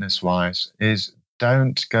politeness-wise, is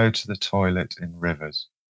don't go to the toilet in rivers.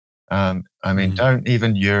 Don't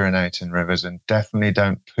even urinate in rivers, and definitely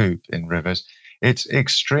don't poop in rivers. It's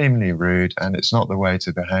extremely rude, and it's not the way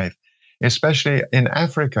to behave. especially in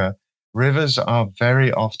Africa, rivers are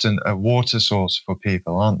very often a water source for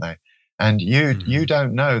people, aren't they? And you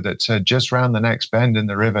don't know that just round the next bend in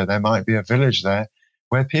the river, there might be a village there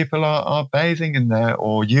where people are bathing in there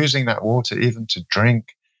or using that water even to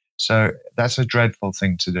drink. So that's a dreadful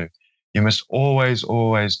thing to do. You must always,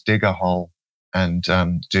 always dig a hole and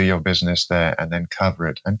do your business there and then cover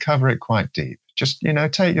it quite deep. Just,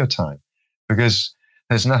 take your time, because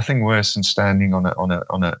there's nothing worse than standing on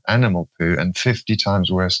an animal poo, and 50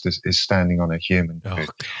 times worse is standing on a human poo. God.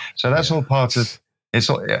 So that's all part of it's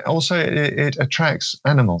also it attracts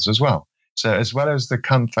animals as well. So as well as the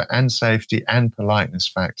comfort and safety and politeness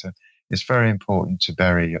factor, it's very important to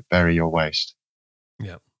bury your waste.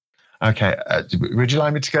 Yeah. Okay. Would you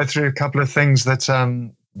like me to go through a couple of things that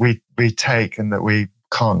we take and that we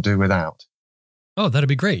can't do without? Oh, that'd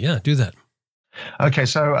be great. Yeah, do that. Okay.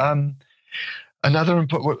 So a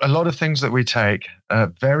lot of things that we take, a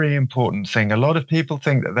very important thing. A lot of people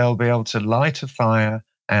think that they'll be able to light a fire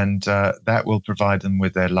and that will provide them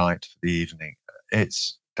with their light for the evening.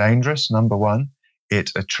 It's dangerous, number one.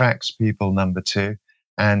 It attracts people, number two.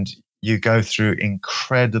 And you go through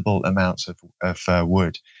incredible amounts of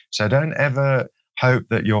wood. So don't ever hope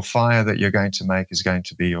that your fire that you're going to make is going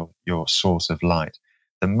to be your source of light.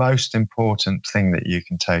 The most important thing that you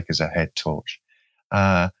can take is a head torch.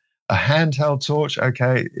 A handheld torch,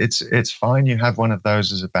 okay, it's fine. You have one of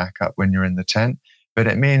those as a backup when you're in the tent, but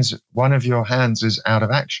it means one of your hands is out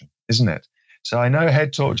of action, isn't it? So I know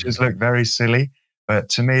head torches look very silly, but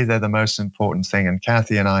to me, they're the most important thing. And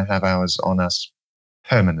Kathy and I have ours on us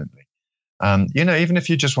permanently. Even if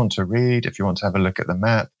you just want to read, if you want to have a look at the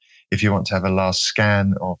map, if you want to have a last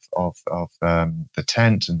scan of the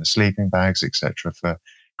tent and the sleeping bags, etc., for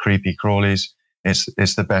creepy crawlies,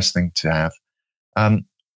 it's the best thing to have.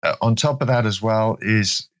 On top of that as well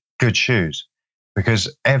is good shoes,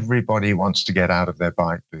 because everybody wants to get out of their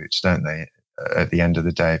bike boots, don't they? At the end of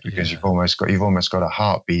the day, because you've almost got a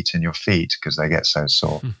heartbeat in your feet because they get so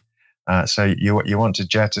sore. So you want to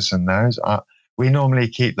jettison those. We normally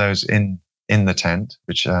keep those in the tent,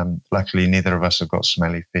 which luckily neither of us have got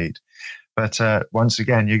smelly feet. But once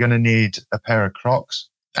again, you're going to need a pair of Crocs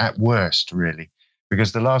at worst, really,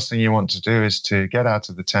 because the last thing you want to do is to get out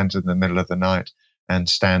of the tent in the middle of the night and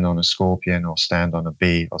stand on a scorpion or stand on a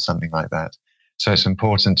bee or something like that. So it's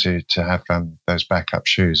important to have those backup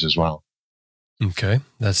shoes as well. Okay,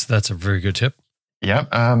 that's a very good tip. Yeah.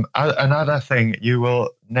 Another thing, you will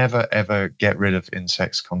never, ever get rid of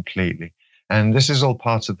insects completely. And this is all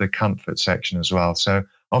part of the comfort section as well. So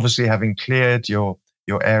obviously having cleared your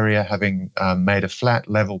area, having made a flat,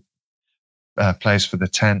 level place for the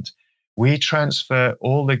tent, we transfer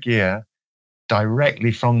all the gear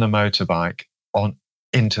directly from the motorbike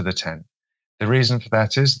into the tent. The reason for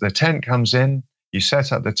that is the tent comes in, you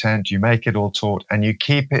set up the tent, you make it all taut, and you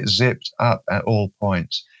keep it zipped up at all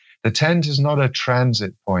points. The tent is not a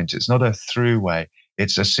transit point. It's not a throughway.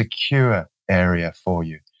 It's a secure area for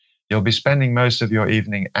you. You'll be spending most of your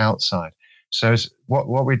evening outside. So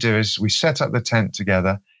what we do is we set up the tent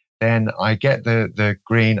together. Then I get the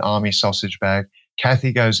green army sausage bag.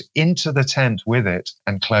 Kathy goes into the tent with it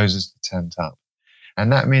and closes the tent up.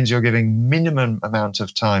 And that means you're giving minimum amount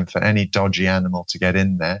of time for any dodgy animal to get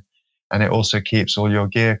in there. And it also keeps all your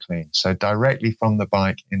gear clean. So directly from the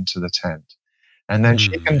bike into the tent. And then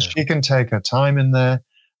she can take her time in there,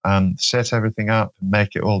 set everything up and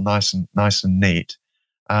make it all nice and neat.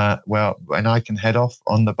 When I can head off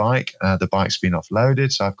on the bike's been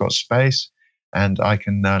offloaded, so I've got space, and I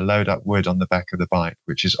can load up wood on the back of the bike,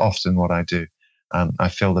 which is often what I do. I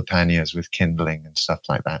fill the panniers with kindling and stuff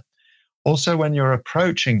like that. Also, when you're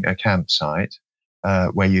approaching a campsite,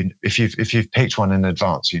 if you've picked one in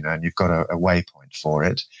advance, and you've got a waypoint for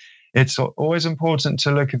it, it's always important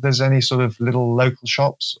to look if there's any sort of little local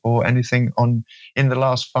shops or anything in the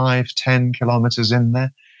last 5-10 kilometers in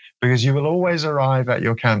there, because you will always arrive at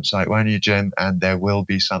your campsite, won't you, Jim? And there will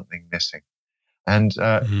be something missing. And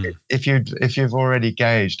if you've already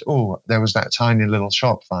gauged, there was that tiny little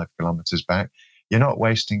shop 5 kilometers back, you're not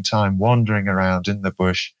wasting time wandering around in the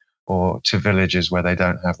bush or to villages where they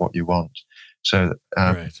don't have what you want. So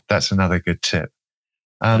that's another good tip.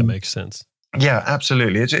 That makes sense. Yeah,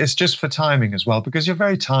 absolutely. It's just for timing as well, because you're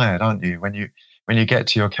very tired, aren't you, when you get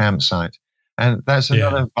to your campsite? And that's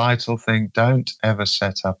another vital thing. Don't ever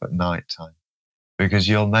set up at night time, because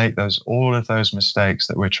you'll make all of those mistakes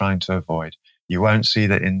that we're trying to avoid. You won't see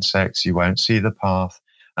the insects. You won't see the path.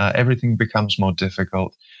 Everything becomes more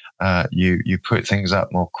difficult. You put things up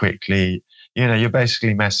more quickly. You're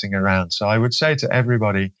basically messing around. So I would say to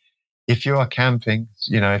everybody, if you are camping,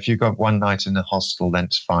 if you've got one night in a hostel, then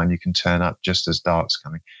it's fine. You can turn up just as dark's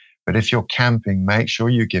coming. But if you're camping, make sure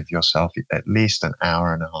you give yourself at least an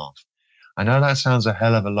hour and a half. I know that sounds a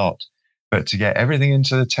hell of a lot, but to get everything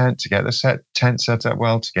into the tent, to get the tent set up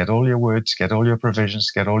well, to get all your wood, to get all your provisions,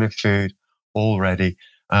 to get all your food all ready.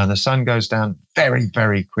 The sun goes down very,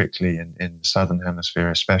 very quickly in the Southern Hemisphere,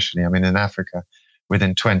 especially. I mean, in Africa,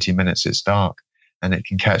 within 20 minutes, it's dark and it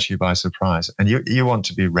can catch you by surprise. And you want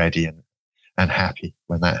to be ready and happy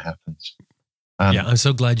when that happens. Yeah, I'm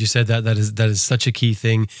so glad you said that. That is such a key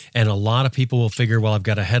thing. And a lot of people will figure, well, I've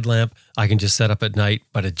got a headlamp, I can just set up at night,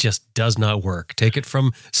 but it just does not work. Take it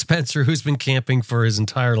from Spencer, who's been camping for his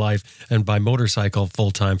entire life and by motorcycle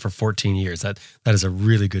full-time for 14 years. That is a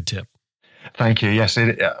really good tip. Thank you. Yes,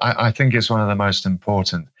 I think it's one of the most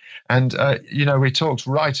important. And, we talked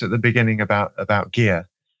right at the beginning about gear.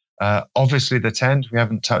 Obviously, the tent, we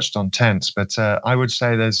haven't touched on tents, but I would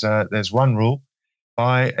say there's one rule.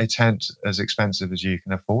 Buy a tent as expensive as you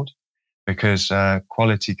can afford, because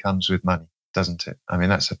quality comes with money, doesn't it? I mean,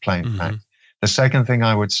 that's a plain fact. The second thing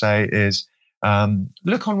I would say is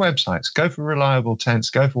look on websites. Go for reliable tents.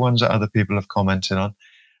 Go for ones that other people have commented on.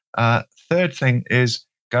 Third thing is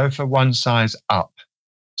go for one size up.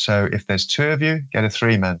 So if there's 2 of you, get a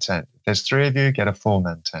 3-man tent. If there's 3 of you, get a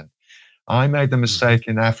 4-man tent. I made the mistake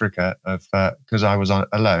in Africa of, because I was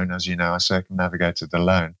alone, as you know, I circumnavigated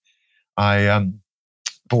alone. I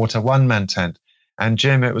bought a 1-man tent, and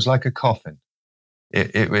Jim, it was like a coffin.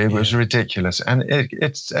 It was ridiculous, and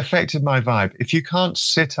it's affected my vibe. If you can't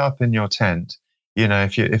sit up in your tent,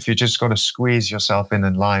 if you just got to squeeze yourself in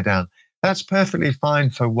and lie down, that's perfectly fine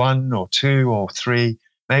for 1 or 2 or 3,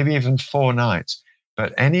 maybe even 4 nights.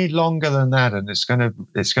 But any longer than that, and it's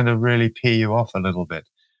gonna really pee you off a little bit,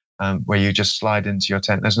 where you just slide into your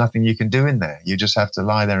tent. There's nothing you can do in there. You just have to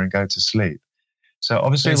lie there and go to sleep. So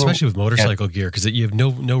obviously, especially with motorcycle gear, because you have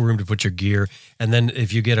no room to put your gear. And then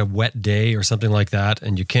if you get a wet day or something like that,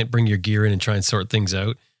 and you can't bring your gear in and try and sort things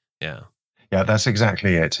out, yeah, that's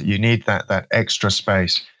exactly it. You need that extra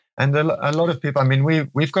space. And a lot of people, I mean,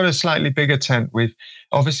 we've got a slightly bigger tent.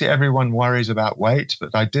 Obviously everyone worries about weight,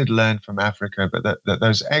 but I did learn from Africa, but that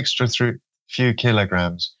those extra few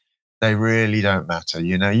kilograms, they really don't matter.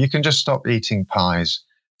 You can just stop eating pies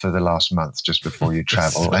for the last month just before you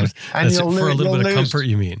travel, and you'll for a little bit of comfort.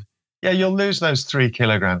 You mean? Yeah, you'll lose those 3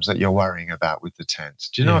 kilograms that you're worrying about with the tent.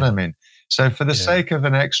 Do you know what I mean? So for the sake of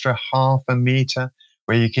an extra half a meter,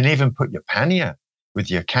 where you can even put your pannier with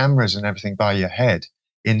your cameras and everything by your head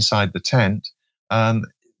inside the tent,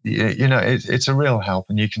 it's a real help,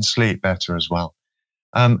 and you can sleep better as well.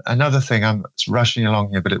 Another thing, I'm rushing along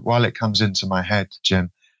here, but while it comes into my head, Jim,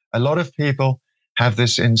 a lot of people have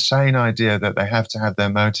this insane idea that they have to have their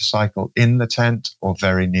motorcycle in the tent or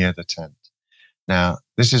very near the tent. Now,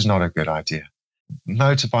 this is not a good idea.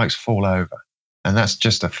 Motorbikes fall over, and that's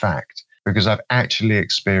just a fact, because I've actually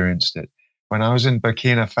experienced it. When I was in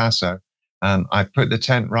Burkina Faso, I put the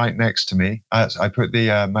tent right next to me. I put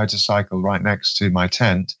the motorcycle right next to my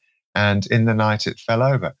tent, and in the night it fell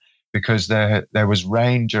over because there was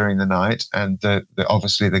rain during the night, and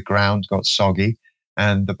obviously the ground got soggy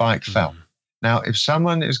and the bike fell. Now, if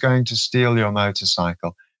someone is going to steal your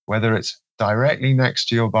motorcycle, whether it's directly next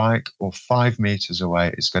to your bike or 5 meters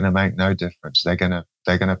away, it's going to make no difference. They're going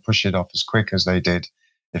to push it off as quick as they did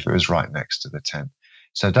if it was right next to the tent.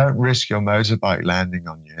 So don't risk your motorbike landing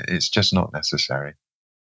on you. It's just not necessary.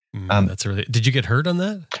 That's really. Did you get hurt on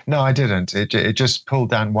that? No, I didn't. It just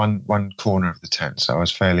pulled down one corner of the tent, so I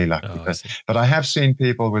was fairly lucky. But I have seen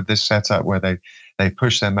people with this setup where they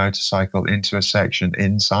push their motorcycle into a section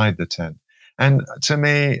inside the tent. And to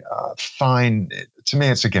me, fine. To me,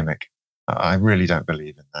 it's a gimmick. I really don't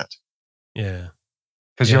believe in that. Yeah.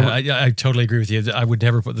 Because I totally agree with you. I would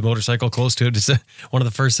never put the motorcycle close to it. It's one of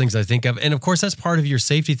the first things I think of. And of course, that's part of your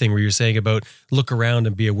safety thing where you're saying about look around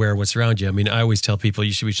and be aware of what's around you. I mean, I always tell people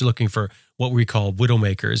you should be looking for what we call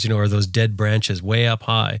widowmakers, or those dead branches way up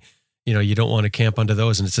high. You don't want to camp under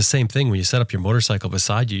those. And it's the same thing when you set up your motorcycle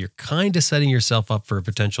beside you, you're kind of setting yourself up for a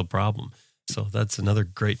potential problem. So that's another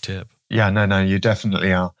great tip. Yeah, no, you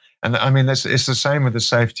definitely are. And I mean, it's the same with the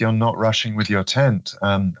safety on not rushing with your tent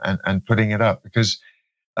and putting it up, because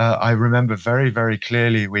I remember very, very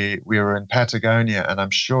clearly we were in Patagonia, and I'm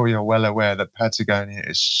sure you're well aware that Patagonia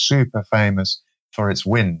is super famous for its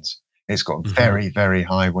winds. It's got very, very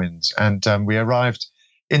high winds. And we arrived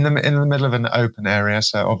in the middle of an open area,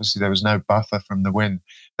 so obviously there was no buffer from the wind,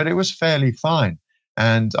 but it was fairly fine.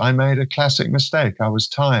 And I made a classic mistake. I was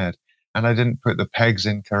tired, and I didn't put the pegs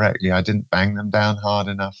in correctly. I didn't bang them down hard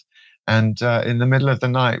enough. And in the middle of the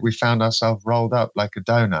night, we found ourselves rolled up like a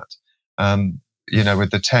donut,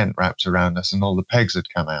 with the tent wrapped around us, and all the pegs had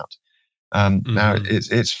come out. Now,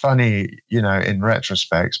 it's funny, in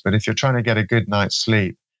retrospect, but if you're trying to get a good night's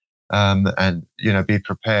sleep, and be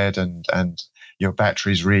prepared and your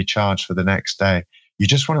batteries recharged for the next day, you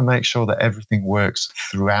just want to make sure that everything works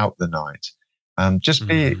throughout the night. Just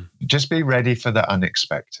be ready for the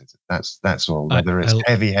unexpected. That's all. Whether it's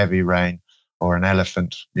heavy rain or an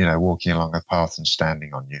elephant, walking along a path and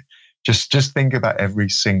standing on you. Just think about every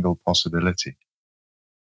single possibility.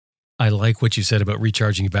 I like what you said about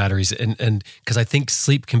recharging batteries, and because I think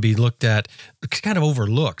sleep can be looked at, kind of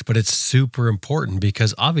overlooked, but it's super important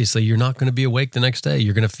because obviously you're not going to be awake the next day.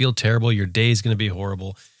 You're going to feel terrible. Your day is going to be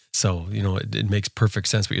horrible. So, it makes perfect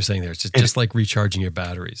sense what you're saying there. It's just like recharging your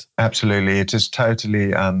batteries. Absolutely. It is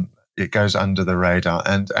totally, it goes under the radar.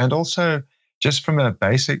 And also, just from a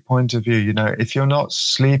basic point of view, if you're not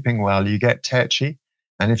sleeping well, you get tetchy.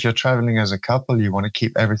 And if you're traveling as a couple, you want to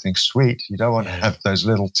keep everything sweet. You don't want to have those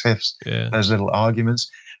little tiffs, those little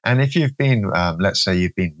arguments. And if you've been, let's say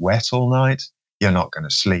you've been wet all night, you're not going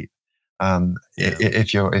to sleep.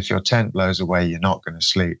 If your tent blows away, you're not going to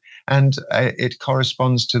sleep. And it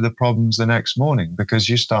corresponds to the problems the next morning because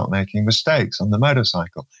you start making mistakes on the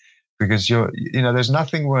motorcycle. Because there's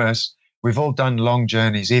nothing worse. We've all done long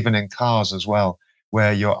journeys, even in cars as well,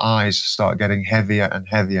 where your eyes start getting heavier and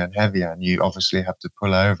heavier and heavier, and you obviously have to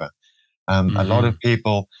pull over. A lot of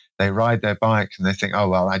people, they ride their bike and they think, oh,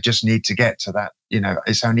 well, I just need to get to that.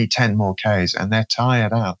 It's only 10 more Ks, and they're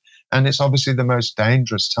tired out. And it's obviously the most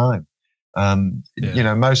dangerous time.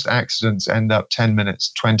 Most accidents end up 10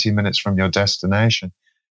 minutes, 20 minutes from your destination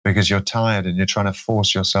because you're tired and you're trying to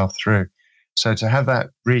force yourself through. So to have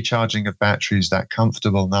that recharging of batteries, that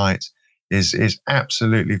comfortable night is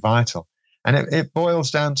absolutely vital. And it boils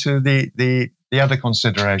down to the other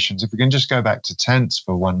considerations. If we can just go back to tents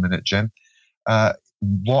for 1 minute, Jim,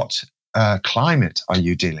 what climate are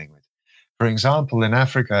you dealing with? For example, in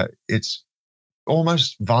Africa, it's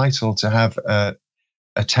almost vital to have a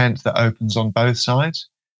tent that opens on both sides.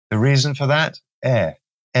 The reason for that,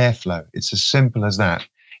 airflow. It's as simple as that.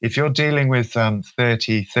 If you're dealing with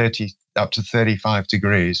 30 up to 35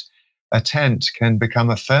 degrees, a tent can become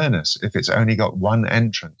a furnace if it's only got one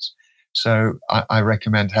entrance. So I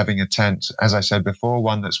recommend having a tent, as I said before,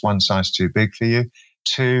 one that's one size too big for you.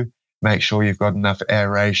 Two, make sure you've got enough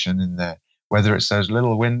aeration in there, whether it's those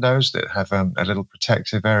little windows that have a little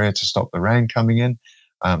protective area to stop the rain coming in.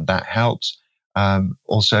 That helps.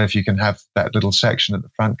 Also, if you can have that little section at the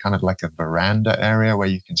front, kind of like a veranda area where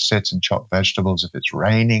you can sit and chop vegetables if it's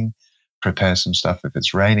raining, prepare some stuff if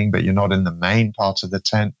it's raining, but you're not in the main part of the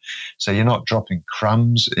tent. So you're not dropping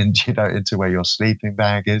crumbs into where your sleeping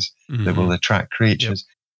bag is that will attract creatures.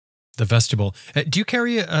 Yep. The vestibule. Do you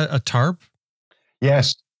carry a tarp?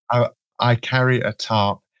 Yes, I carry a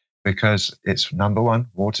tarp because it's number one,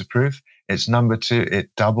 waterproof. It's number two,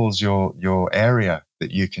 it doubles your area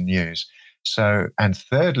that you can use. So, and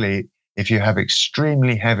thirdly, if you have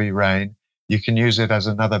extremely heavy rain, you can use it as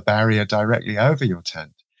another barrier directly over your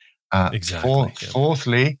tent. Exactly.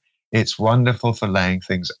 Fourthly, it's wonderful for laying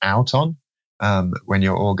things out on when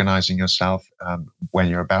you're organizing yourself, when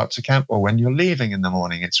you're about to camp or when you're leaving in the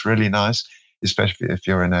morning. It's really nice, especially if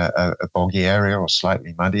you're in a boggy area or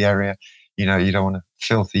slightly muddy area. You don't want to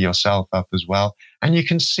filthy yourself up as well. And you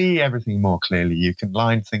can see everything more clearly. You can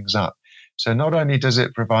line things up. So not only does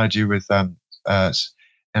it provide you with an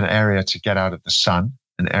area to get out of the sun,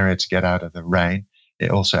 an area to get out of the rain, it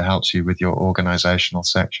also helps you with your organizational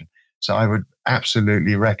section. So I would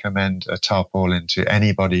absolutely recommend a tarpaulin to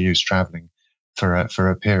anybody who's traveling for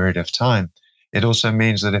a period of time. It also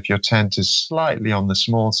means that if your tent is slightly on the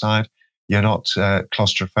small side, you're not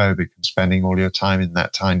claustrophobic and spending all your time in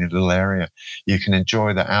that tiny little area. You can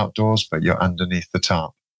enjoy the outdoors, but you're underneath the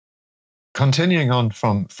tarp. Continuing on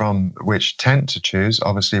from which tent to choose,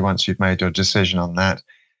 obviously once you've made your decision on that,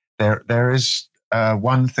 there is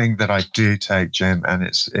one thing that I do take, Jim, and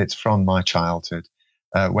it's from my childhood.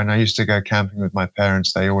 When I used to go camping with my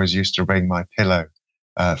parents, they always used to bring my pillow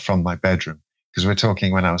from my bedroom, because we're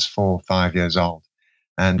talking when I was 4 or 5 years old.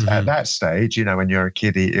 And at that stage, when you're a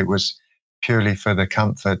kiddie, it was purely for the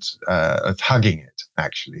comfort of hugging it,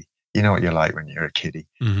 actually. You know what you're like when you're a kiddie.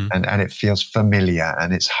 And it feels familiar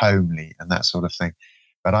and it's homely and that sort of thing.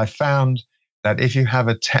 But I found that if you have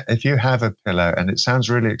a pillow, and it sounds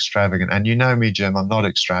really extravagant, and you know me, Jim, I'm not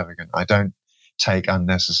extravagant. I don't take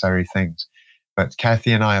unnecessary things. But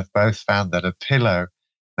Kathy and I have both found that a pillow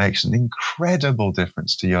makes an incredible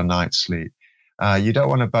difference to your night's sleep. You don't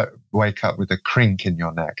want to wake up with a crink in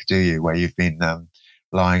your neck, do you, where you've been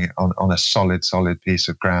lying on a solid piece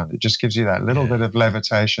of ground. It just gives you that little bit of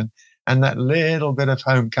levitation and that little bit of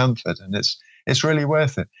home comfort, and it's really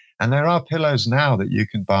worth it. And there are pillows now that you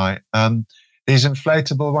can buy. These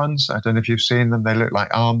inflatable ones, I don't know if you've seen them. They look like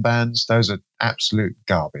armbands. Those are absolute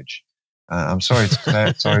garbage. I'm sorry to say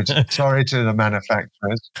it. Sorry to the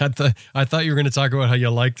manufacturers. I thought you were going to talk about how you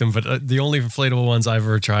like them, but the only inflatable ones I've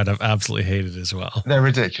ever tried, I've absolutely hated as well. They're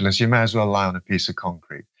ridiculous. You may as well lie on a piece of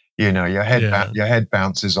concrete. You know, your head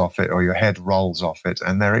bounces off it or your head rolls off it,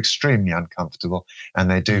 and they're extremely uncomfortable, and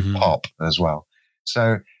they do pop as well.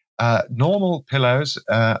 So normal pillows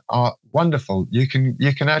are wonderful. You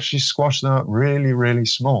can actually squash them up really, really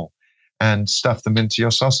small and stuff them into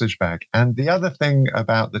your sausage bag. And the other thing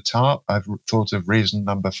about the tarp, I've thought of reason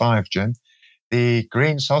number 5, Jim. The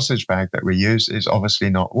green sausage bag that we use is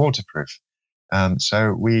obviously not waterproof.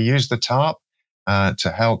 So we use the tarp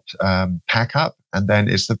to help pack up. And then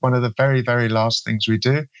it's one of the very, very last things we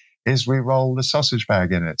do is we roll the sausage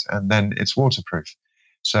bag in it, and then it's waterproof.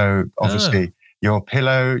 So obviously your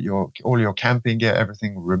pillow, all your camping gear,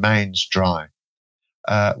 everything remains dry.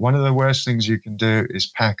 One of the worst things you can do is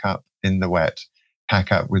pack up in the wet,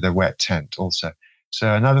 pack up with a wet tent also.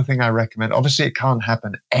 So another thing I recommend, obviously it can't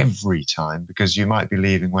happen every time because you might be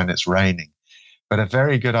leaving when it's raining, but a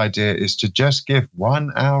very good idea is to just give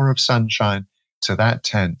 1 hour of sunshine to that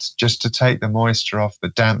tent, just to take the moisture off, the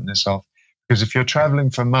dampness off, because if you're traveling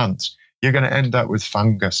for months, you're going to end up with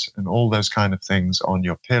fungus and all those kind of things on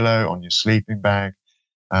your pillow, on your sleeping bag,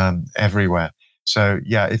 everywhere. So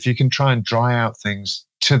yeah, if you can try and dry out things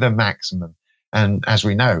to the maximum. And as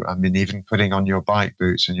we know, I mean, even putting on your bike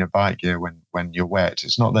boots and your bike gear when you're wet,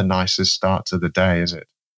 it's not the nicest start to the day, is it?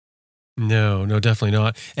 No, definitely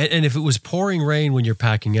not. And if it was pouring rain when you're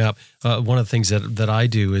packing up, one of the things that I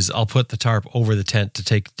do is I'll put the tarp over the tent to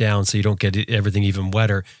take down so you don't get everything even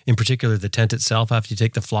wetter. In particular, the tent itself after you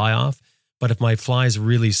take the fly off. But if my fly is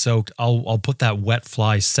really soaked, I'll put that wet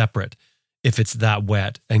fly separate if it's that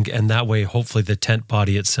wet. And that way, hopefully the tent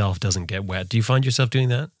body itself doesn't get wet. Do you find yourself doing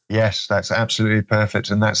that? Yes, that's absolutely perfect.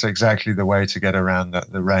 And that's exactly the way to get around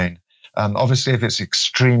the rain. Obviously, if it's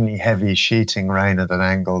extremely heavy sheeting rain at an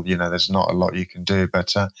angle, there's not a lot you can do. But,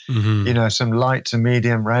 some light to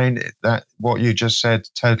medium rain, that what you just said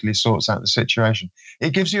totally sorts out the situation.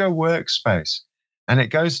 It gives you a workspace. And it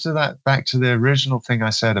goes back to the original thing I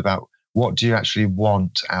said about what do you actually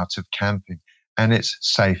want out of camping? And it's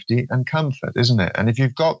safety and comfort, isn't it? And if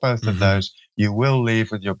you've got both of those, you will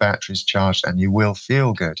leave with your batteries charged and you will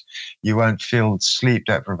feel good. You won't feel sleep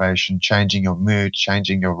deprivation, changing your mood,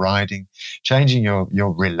 changing your riding, changing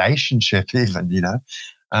your relationship even,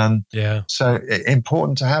 So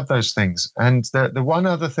important to have those things. And the one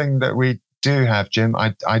other thing that we do have, Jim,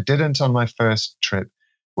 I didn't on my first trip,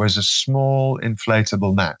 was a small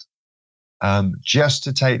inflatable mat, just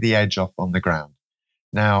to take the edge off on the ground.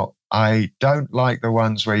 Now, I don't like the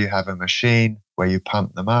ones where you have a machine where you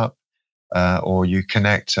pump them up, or you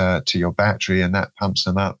connect to your battery and that pumps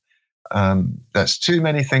them up. That's too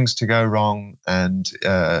many things to go wrong, and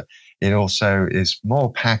it also is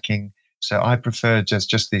more packing. So I prefer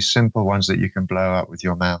just these simple ones that you can blow up with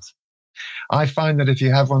your mouth. I find that if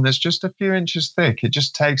you have one that's just a few inches thick, it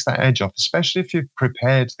just takes that edge off, especially if you've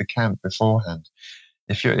prepared the camp beforehand.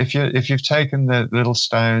 If you've taken the little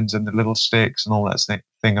stones and the little sticks and all that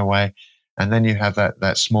thing away, and then you have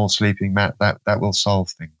that small sleeping mat, that will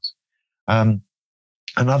solve things.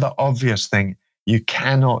 Another obvious thing, you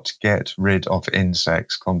cannot get rid of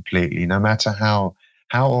insects completely, no matter how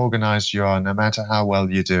organized you are, no matter how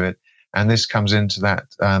well you do it. And this comes into that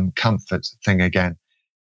comfort thing again.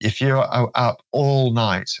 If you're up all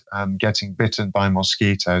night getting bitten by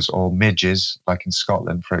mosquitoes or midges, like in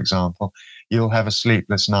Scotland, for example, you'll have a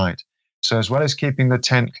sleepless night. So as well as keeping the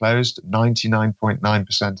tent closed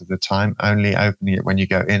 99.9% of the time, only opening it when you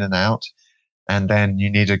go in and out, and then you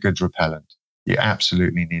need a good repellent. You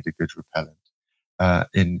absolutely need a good repellent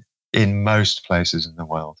in most places in the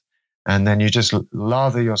world. And then you just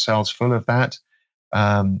lather yourselves full of that.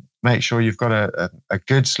 Make sure you've got a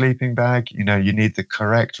good sleeping bag. You need the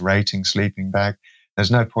correct rating sleeping bag.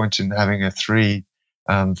 There's no point in having a 3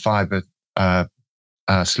 fiber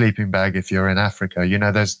sleeping bag if you're in Africa.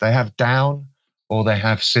 They have down or they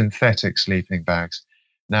have synthetic sleeping bags.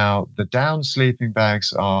 Now, the down sleeping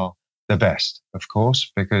bags are the best, of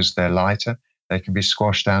course, because they're lighter. They can be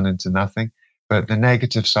squashed down into nothing. But the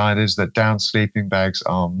negative side is that down sleeping bags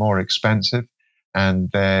are more expensive,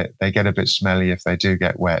 and they get a bit smelly if they do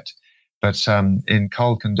get wet. But in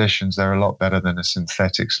cold conditions, they're a lot better than a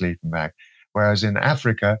synthetic sleeping bag. Whereas in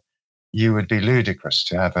Africa, you would be ludicrous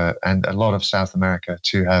to have and a lot of South America,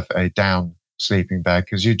 to have a down sleeping bag,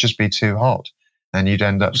 because you'd just be too hot and you'd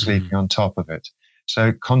end up sleeping on top of it.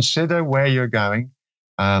 So consider where you're going,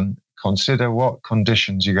 consider what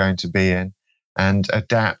conditions you're going to be in, and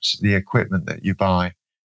adapt the equipment that you buy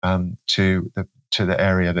to the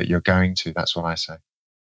area that you're going to. That's what I say.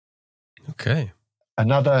 Okay.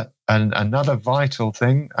 Another vital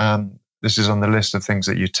thing, this is on the list of things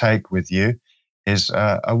that you take with you, is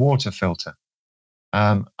a water filter.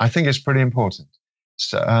 I think it's pretty important.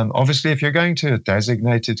 So, obviously, if you're going to a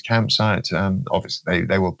designated campsite, obviously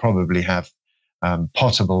they will probably have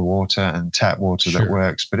potable water and tap water that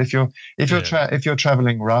works. But if you're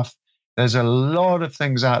traveling rough, there's a lot of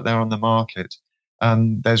things out there on the market.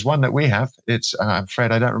 There's one that we have. It's I'm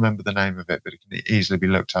afraid I don't remember the name of it, but it can easily be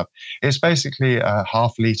looked up. It's basically a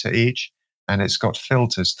half liter each, and it's got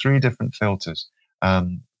filters, 3 different filters.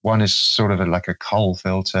 One is sort of like a coal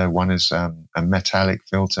filter. One is a metallic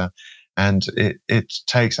filter. And it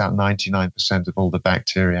takes out 99% of all the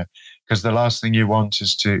bacteria, because the last thing you want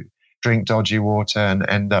is to drink dodgy water and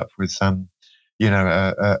end up with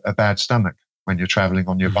a bad stomach when you're traveling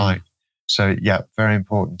on your bike. So yeah, very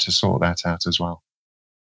important to sort that out as well.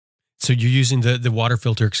 So you're using the water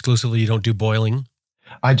filter exclusively. You don't do boiling?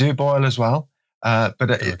 I do boil as well.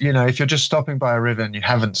 But if you're just stopping by a river and you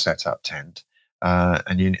haven't set up tent,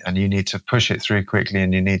 and you need to push it through quickly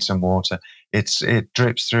and you need some water, it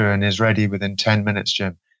drips through and is ready within 10 minutes,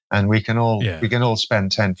 Jim. And we can all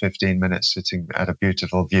spend 10, 15 minutes sitting at a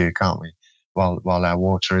beautiful view, can't we? While our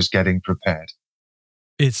water is getting prepared.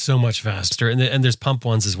 It's so much faster. And there's pump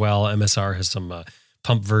ones as well. MSR has some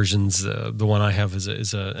pump versions. The one I have is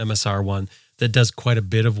a MSR one that does quite a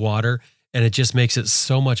bit of water. And it just makes it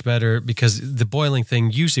so much better, because the boiling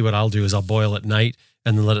thing, usually what I'll do is I'll boil at night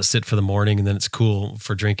and then let it sit for the morning, and then it's cool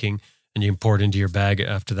for drinking, and you can pour it into your bag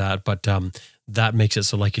after that. But that makes it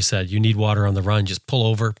so, like you said, you need water on the run, just pull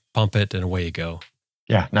over, pump it, and away you go.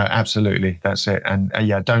 Yeah, no, absolutely. That's it. And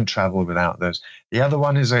don't travel without those. The other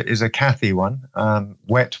one is a Cathy one,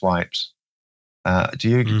 wet wipes. Do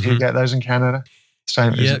you get those in Canada?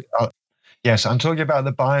 Same. Yeah. Yes, I'm talking about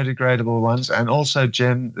the biodegradable ones. And also,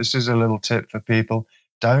 Jim, this is a little tip for people.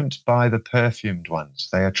 Don't buy the perfumed ones.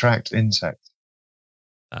 They attract insects.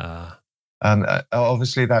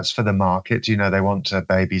 Obviously, that's for the market. They want a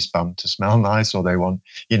baby's bum to smell nice, or they want,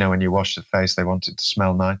 when you wash the face, they want it to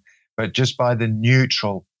smell nice. But just buy the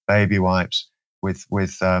neutral baby wipes with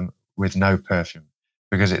no perfume,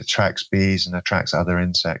 because it attracts bees and attracts other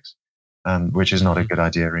insects, which is not a good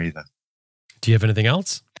idea either. Do you have anything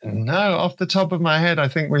else? No, off the top of my head, I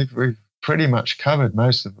think we've pretty much covered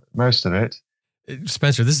most of it.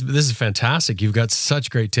 Spencer, this is fantastic. You've got such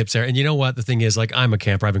great tips there. And you know what? The thing is, like, I'm a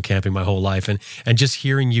camper. I've been camping my whole life. And just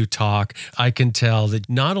hearing you talk, I can tell that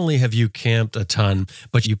not only have you camped a ton,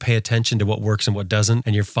 but you pay attention to what works and what doesn't,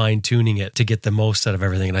 and you're fine-tuning it to get the most out of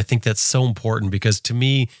everything. And I think that's so important, because to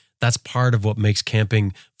me, that's part of what makes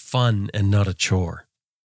camping fun and not a chore.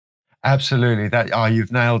 Absolutely.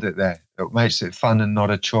 You've nailed it there. It makes it fun and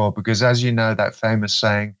not a chore, because, as you know, that famous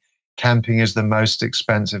saying, camping is the most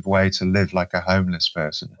expensive way to live like a homeless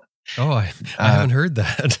person. Oh, I haven't heard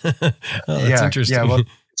that. That's interesting. Yeah, well,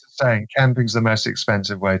 it's a saying, camping's the most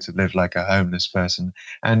expensive way to live like a homeless person.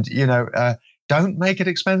 And, don't make it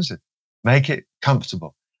expensive. Make it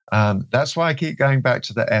comfortable. That's why I keep going back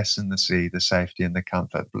to the S and the C, the safety and the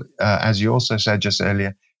comfort. As you also said just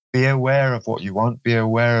earlier, be aware of what you want. Be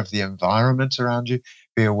aware of the environment around you.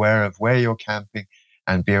 Be aware of where you're camping.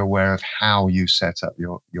 And be aware of how you set up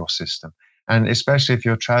your system. And especially if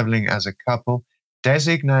you're traveling as a couple,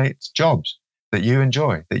 designate jobs that you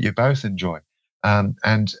enjoy, that you both enjoy.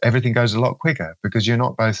 And everything goes a lot quicker, because you're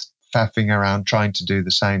not both faffing around trying to do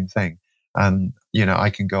the same thing. I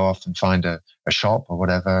can go off and find a shop or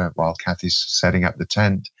whatever while Cathy's setting up the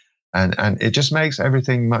tent. And it just makes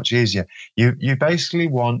everything much easier. You basically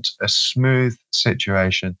want a smooth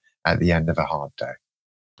situation at the end of a hard day.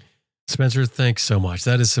 Spencer, thanks so much.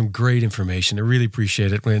 That is some great information. I really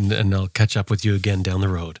appreciate it. And I'll catch up with you again down the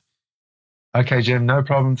road. Okay, Jim, no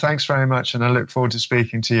problem. Thanks very much. And I look forward to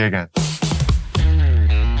speaking to you again.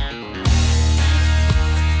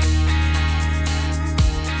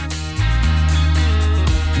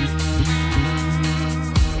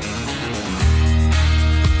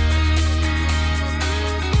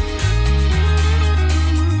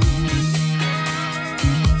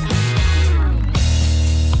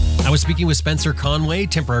 I was speaking with Spencer Conway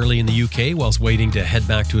temporarily in the UK whilst waiting to head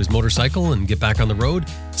back to his motorcycle and get back on the road.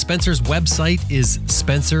 Spencer's website is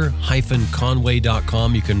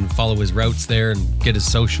spencer-conway.com. You can follow his routes there and get his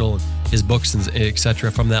social, his books, and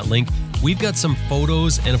etc. from that link. We've got some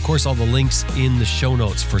photos and, of course, all the links in the show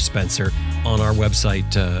notes for Spencer on our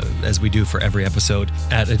website, as we do for every episode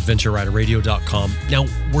at adventureriderradio.com. Now,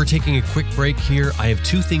 we're taking a quick break here. I have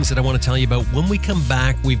two things that I want to tell you about. When we come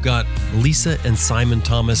back, we've got Lisa and Simon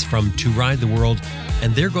Thomas from To Ride the World,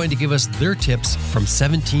 and they're going to give us their tips from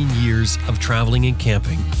 17 years of traveling and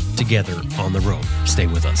camping together on the road. Stay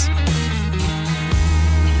with us.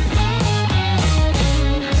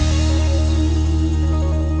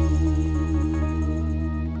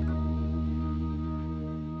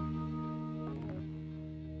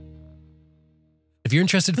 If you're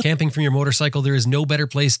interested in camping from your motorcycle, there is no better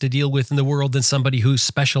place to deal with in the world than somebody who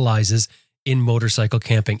specializes in motorcycle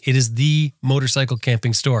camping. It is the motorcycle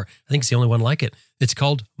camping store. I think it's the only one like it. It's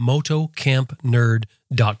called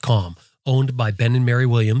motocampnerd.com, owned by Ben and Mary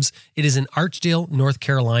Williams. It is in Archdale, North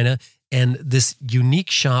Carolina, and this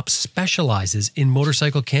unique shop specializes in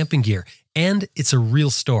motorcycle camping gear. And it's a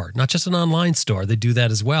real store, not just an online store. They do that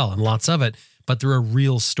as well, and lots of it, but they're a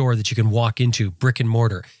real store that you can walk into, brick and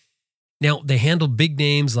mortar. Now, they handle big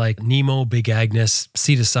names like Nemo, Big Agnes,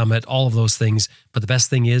 Sea to Summit, all of those things. But the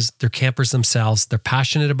best thing is they're campers themselves. They're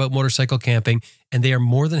passionate about motorcycle camping, and they are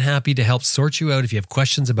more than happy to help sort you out if you have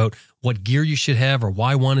questions about what gear you should have or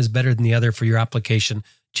why one is better than the other for your application.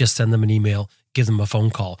 Just send them an email, give them a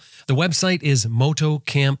phone call. The website is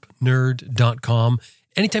motocampnerd.com.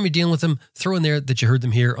 Anytime you're dealing with them, throw in there that you heard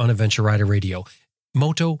them here on Adventure Rider Radio.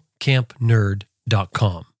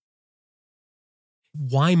 motocampnerd.com.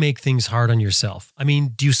 Why make things hard on yourself? I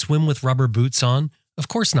mean, do you swim with rubber boots on? Of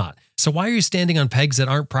course not. So why are you standing on pegs that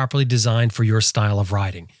aren't properly designed for your style of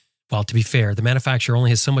riding? Well, to be fair, the manufacturer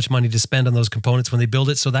only has so much money to spend on those components when they build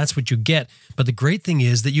it, so that's what you get. But the great thing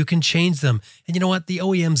is that you can change them. And you know what? The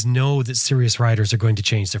OEMs know that serious riders are going to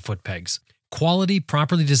change their foot pegs. Quality,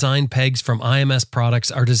 properly designed pegs from IMS products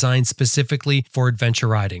are designed specifically for adventure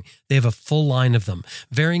riding. They have a full line of them,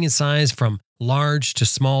 varying in size from large to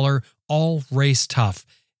smaller, all race tough.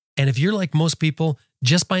 And if you're like most people,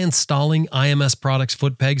 just by installing IMS products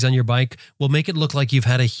foot pegs on your bike will make it look like you've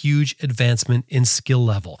had a huge advancement in skill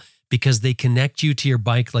level because they connect you to your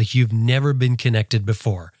bike like you've never been connected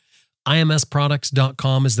before.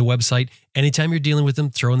 IMSproducts.com is the website. Anytime you're dealing with them,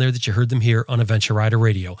 throw in there that you heard them here on Adventure Rider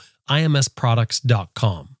Radio.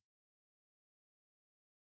 IMSproducts.com.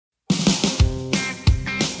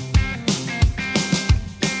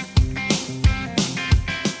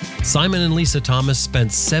 Simon and Lisa Thomas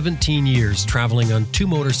spent 17 years traveling on two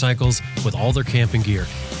motorcycles with all their camping gear.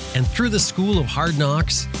 And through the school of hard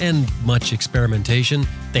knocks and much experimentation,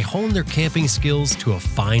 they honed their camping skills to a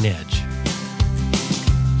fine edge.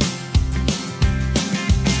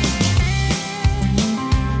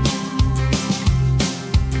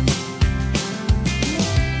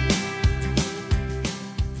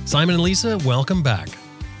 Simon and Lisa, welcome back.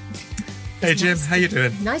 Hey Jim, how you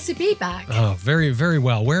doing? Nice to be back. Oh, very, very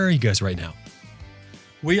well. Where are you guys right now?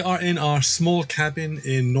 We are in our small cabin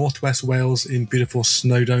in northwest Wales in beautiful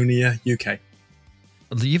Snowdonia, UK.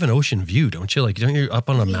 You have an ocean view, don't you? Like, don't you up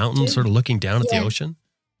on a mountain sort of looking down at the ocean?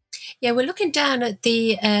 Yeah, we're looking down at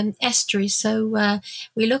the estuary. So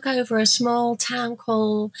we look over a small town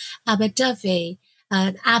called Aberdyfi.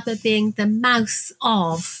 Aber being the mouth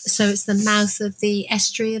of, so it's the mouth of the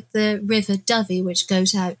estuary of the River Dyfi, which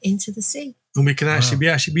goes out into the sea. And we can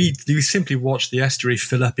we simply watch the estuary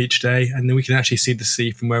fill up each day, and then we can actually see the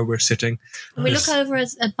sea from where we're sitting. And we look over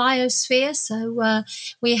a biosphere, so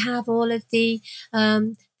we have all of the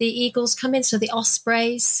eagles come in, so the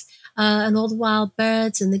ospreys. And all the wild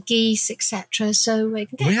birds and the geese, etc. So it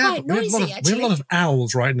can get quite noisy, actually. We have a lot of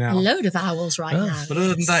owls right now. A load of owls right now. But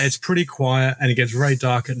other than that, it's pretty quiet, and it gets very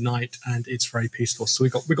dark at night, and it's very peaceful. So we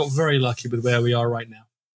got very lucky with where we are right now.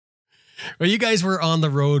 Well, you guys were on the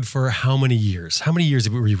road for how many years? How many years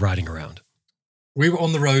were you riding around? We were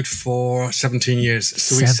on the road for 17 years.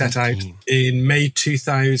 So we set out in May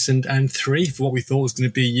 2003 for what we thought was going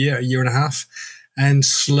to be a year and a half. And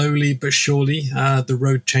slowly but surely, the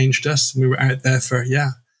road changed us. We were out there for,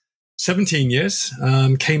 17 years.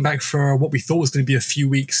 Came back for what we thought was going to be a few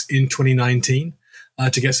weeks in 2019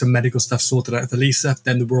 to get some medical stuff sorted out for Lisa.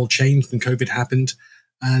 Then the world changed and COVID happened.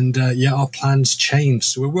 And our plans changed.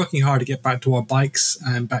 So we're working hard to get back to our bikes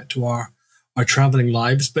and back to our traveling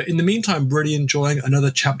lives. But in the meantime, really enjoying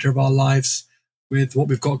another chapter of our lives with what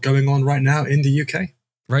we've got going on right now in the UK.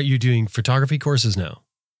 Right, you're doing photography courses now.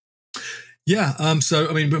 Yeah. So,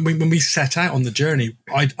 I mean, when we set out on the journey,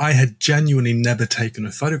 I had genuinely never taken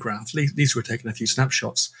a photograph. At least we were taking a few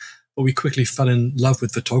snapshots. But we quickly fell in love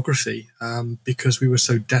with photography because we were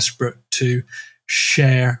so desperate to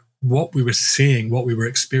share what we were seeing, what we were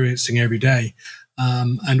experiencing every day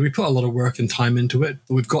And we put a lot of work and time into it.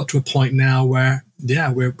 But we've got to a point now where,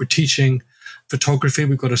 we're teaching photography.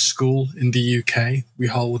 We've got a school in the UK. We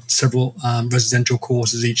hold several residential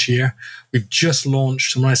courses each year. We've just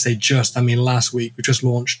launched, and when I say just, I mean last week, we just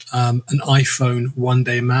launched an iPhone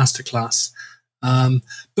one-day masterclass. But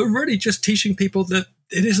really just teaching people that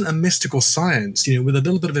it isn't a mystical science, with a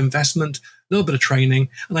little bit of investment, a little bit of training,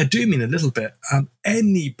 and I do mean a little bit,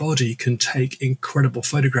 anybody can take incredible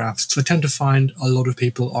photographs. So I tend to find a lot of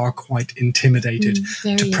people are quite intimidated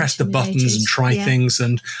to press the buttons and try things,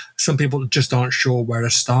 and some people just aren't sure where to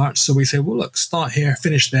start. So we say, well, look, start here,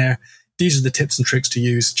 finish there. These are the tips and tricks to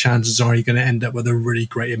use. Chances are you're going to end up with a really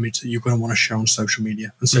great image that you're going to want to share on social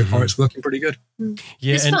media. And so far, it's working pretty good.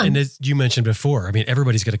 Yeah, and as you mentioned before, I mean,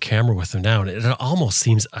 everybody's got a camera with them now, and it almost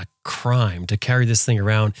seems a crime to carry this thing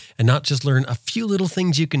around and not just learn a few little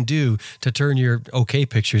things you can do to turn your okay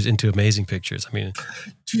pictures into amazing pictures. I mean,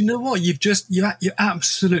 do you know what? You're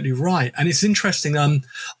absolutely right, and it's interesting.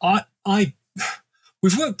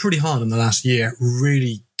 We've worked pretty hard in the last year,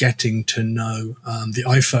 really getting to know the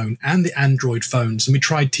iPhone and the Android phones. And we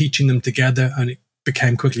tried teaching them together, and it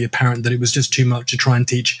became quickly apparent that it was just too much to try and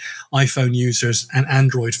teach iPhone users and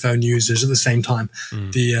Android phone users at the same time.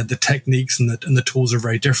 The techniques and the tools are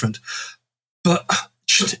very different. But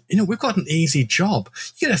we've got an easy job.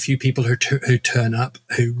 You get a few people who turn up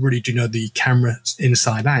who really do know the camera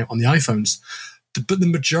inside out on the iPhones. But the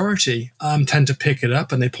majority tend to pick it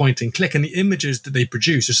up and they point and click, and the images that they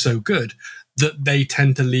produce are so good that they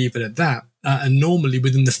tend to leave it at that. And normally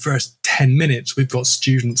within the first 10 minutes, we've got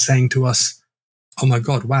students saying to us, oh my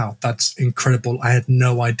God, wow, that's incredible. I had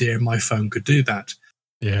no idea my phone could do that.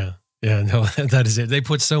 Yeah. Yeah, no, that is it. They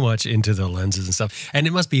put so much into the lenses and stuff. And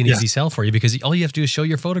it must be an easy sell for you because all you have to do is show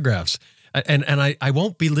your photographs. And I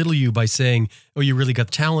won't belittle you by saying, oh, you really got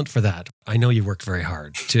talent for that. I know you worked very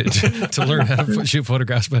hard to learn how to shoot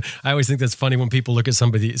photographs, but I always think that's funny when people look at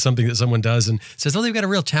something that someone does and says, oh, they've got a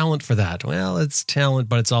real talent for that. Well, it's talent,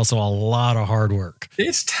 but it's also a lot of hard work.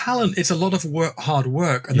 It's talent. It's a lot of hard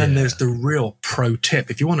work. And then there's the real pro tip.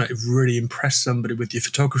 If you want to really impress somebody with your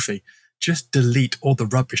photography, just delete all the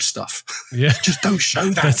rubbish stuff. Yeah. Just don't show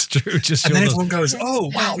that. That's true. And then everyone goes,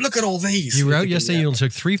 oh, wow, look at all these. You were out yesterday, you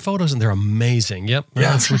took 3 photos and they're amazing. Yep.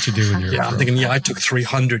 Well, that's what you do when you're I'm thinking, I took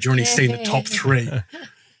 300. You're only seeing the top 3.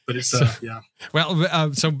 But it's,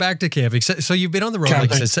 Well, so back to camping. So you've been on the road,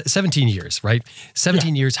 like I said, 17 years, right?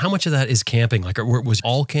 17 years. How much of that is camping? Like, was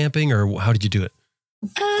all camping or how did you do it?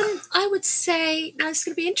 I would say, now it's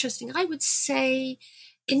going to be interesting. I would say,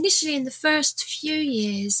 initially, in the first few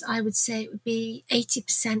years, I would say it would be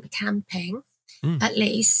 80% camping, at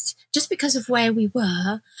least, just because of where we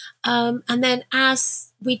were. And then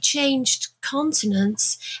as we changed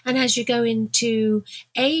continents and as you go into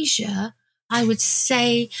Asia, I would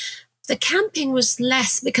say the camping was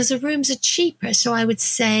less because the rooms are cheaper. So I would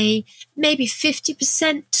say maybe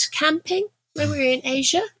 50% camping when we were in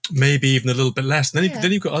Asia. Maybe even a little bit less. And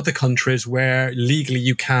then you've got other countries where legally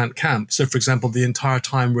you can't camp. So, for example, the entire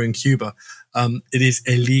time we're in Cuba, it is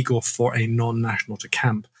illegal for a non-national to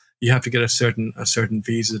camp. You have to get a certain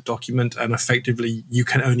visa document, and effectively you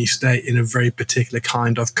can only stay in a very particular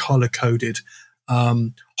kind of color-coded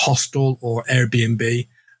hostel or Airbnb.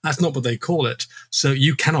 That's not what they call it. So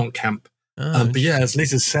you cannot camp. But as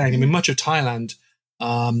Lisa's saying, I mean, much of Thailand,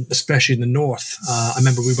 especially in the north. I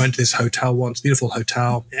remember we went to this hotel once, beautiful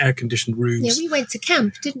hotel, air-conditioned rooms. Yeah, we went to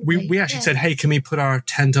camp, didn't we? We actually said, hey, can we put our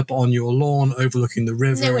tent up on your lawn overlooking the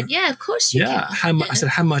river? And they went, yeah, of course you can. I said,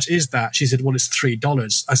 how much is that? She said, well, it's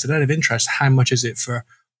 $3. I said, out of interest, how much is it for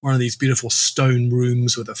one of these beautiful stone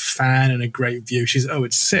rooms with a fan and a great view? She said, oh,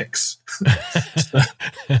 it's $6.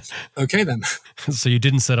 Okay, then. So you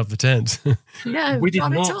didn't set up the tent. No, we did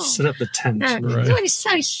not set up the tent. No. Right. When it's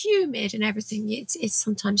so humid and everything, it's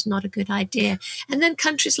sometimes not a good idea. And then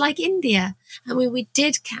countries like India, I mean, we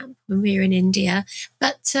did camp when we were in India,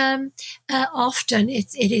 but often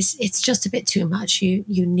it's just a bit too much. You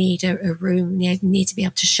need a room. You need to be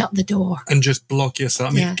able to shut the door and just block yourself.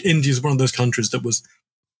 I mean, India is one of those countries that was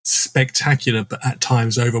spectacular, but at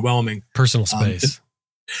times overwhelming. Personal space.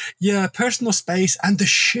 Personal space and the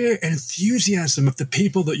sheer enthusiasm of the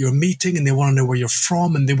people that you're meeting, and they want to know where you're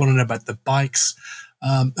from and they want to know about the bikes.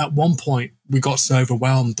 At one point, we got so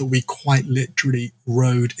overwhelmed that we quite literally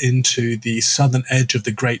rode into the southern edge of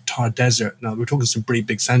the Great Thar Desert. Now, we're talking some pretty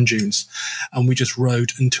big sand dunes, and we just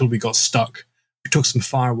rode until we got stuck. We took some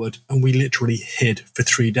firewood and we literally hid for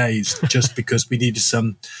 3 days just because we needed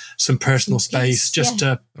some personal space just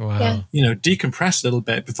to, decompress a little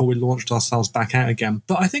bit before we launched ourselves back out again.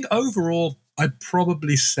 But I think overall, I'd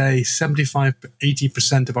probably say 75,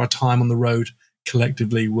 80% of our time on the road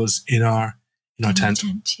collectively was in our No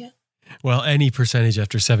tent. Yeah. Well, any percentage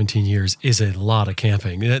after 17 years is a lot of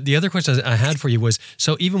camping. The other question I had for you was,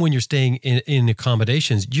 so even when you're staying in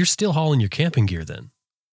accommodations, you're still hauling your camping gear then?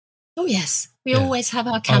 Oh, yes. We Yeah. always have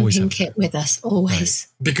our Always camping have kit with us, always.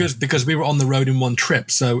 Because we were on the road in one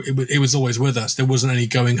trip, so it was always with us. There wasn't any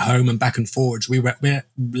going home and back and forwards. We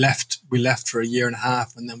left for a year and a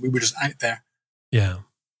half, and then we were just out there. Yeah.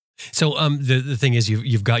 So the thing is,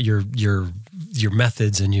 you've got your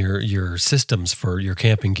methods and your systems for your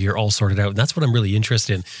camping gear all sorted out, and that's what I'm really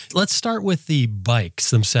interested in. Let's start with the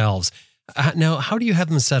bikes themselves. Now, how do you have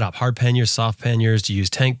them set up? Hard panniers, soft panniers? Do you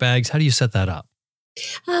use tank bags? How do you set that up?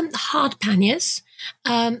 Hard panniers,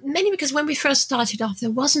 mainly because when we first started off,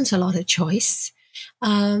 there wasn't a lot of choice,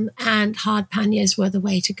 and hard panniers were the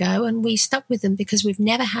way to go, and we stuck with them because we've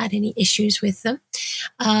never had any issues with them.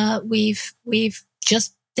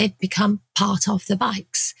 They've become part of the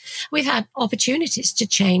bikes. We've had opportunities to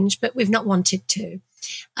change, but we've not wanted to.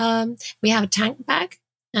 We have a tank bag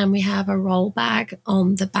and we have a roll bag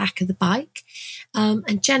on the back of the bike.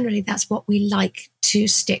 And generally that's what we like to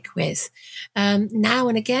stick with. Now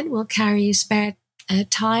and again, we'll carry a spare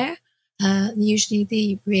tire, usually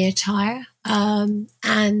the rear tire,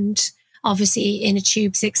 and obviously inner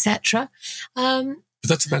tubes, etc.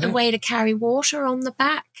 That's about a it. way to carry water on the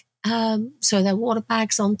back. So there are water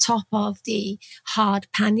bags on top of the hard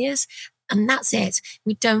panniers, and that's it.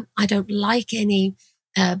 I don't like any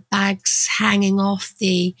bags hanging off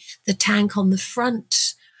the tank on the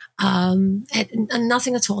front, and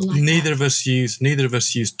nothing at all like that. Neither of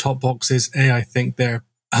us use top boxes. I think they're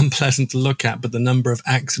unpleasant to look at, but the number of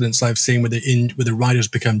accidents I've seen where the riders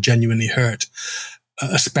become genuinely hurt,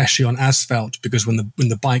 especially on asphalt, because when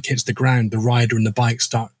the bike hits the ground, the rider and the bike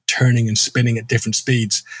start turning and spinning at different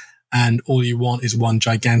speeds. And all you want is one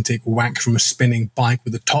gigantic whack from a spinning bike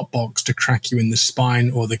with a top box to crack you in the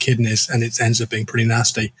spine or the kidneys, and it ends up being pretty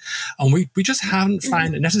nasty. And we just haven't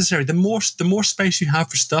found it necessary. The more space you have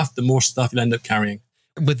for stuff, the more stuff you'll end up carrying.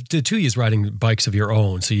 With the two of you riding bikes of your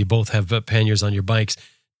own, so you both have panniers on your bikes,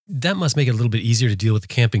 that must make it a little bit easier to deal with the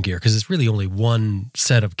camping gear, because it's really only one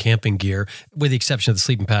set of camping gear, with the exception of the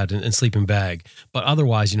sleeping pad and sleeping bag. But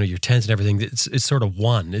otherwise, your tent and everything, it's sort of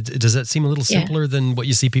one. Does that seem a little simpler than what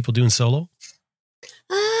you see people doing solo?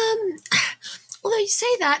 Although you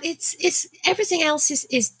say that, it's everything else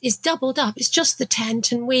is doubled up. It's just the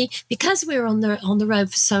tent, and because we were on the road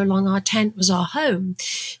for so long, our tent was our home.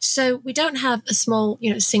 So we don't have a small,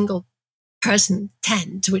 single person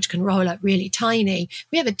tent which can roll up really tiny.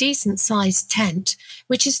 We have a decent sized tent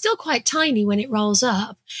which is still quite tiny when it rolls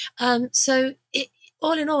up. So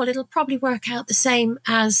all in all, it'll probably work out the same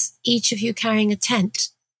as each of you carrying a tent.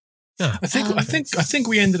 Yeah. I think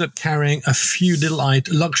we ended up carrying a few little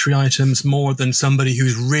luxury items more than somebody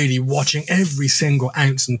who's really watching every single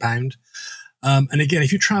ounce and pound. And again,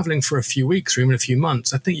 if you're traveling for a few weeks or even a few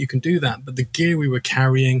months, I think you can do that. But the gear we were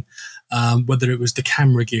carrying, whether it was the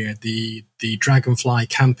camera gear, the Dragonfly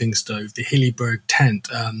camping stove, the Hilleberg tent,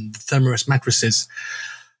 the Thermarest mattresses,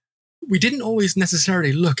 we didn't always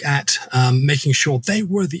necessarily look at making sure they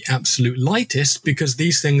were the absolute lightest, because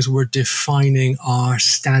these things were defining our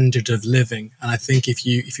standard of living. And I think if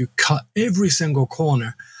you cut every single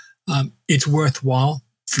corner, it's worthwhile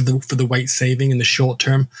for the weight saving in the short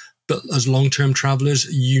term. But as long-term travelers,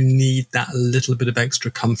 you need that little bit of extra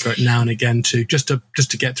comfort now and again to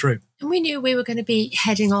get through. And we knew we were going to be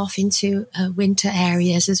heading off into winter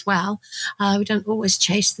areas as well. We don't always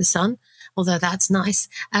chase the sun, although that's nice.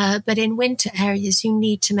 But in winter areas, you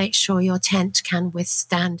need to make sure your tent can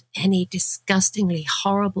withstand any disgustingly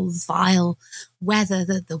horrible, vile weather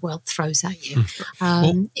that the world throws at you.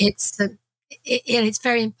 It's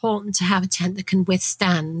very important to have a tent that can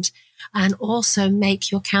withstand and also make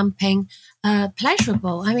your camping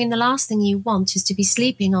pleasurable. I mean, the last thing you want is to be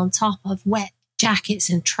sleeping on top of wet jackets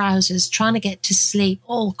and trousers, trying to get to sleep,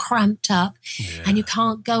 all cramped up, and you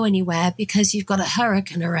can't go anywhere because you've got a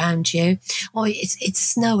hurricane around you, or it's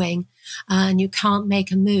snowing, and you can't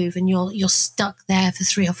make a move, and you're stuck there for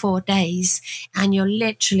 3 or 4 days, and you're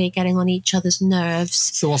literally getting on each other's nerves.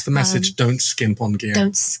 So what's the message? Don't skimp on gear.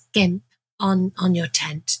 Don't skimp on your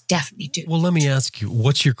tent. Definitely do. Well, let me ask you,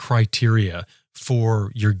 what's your criteria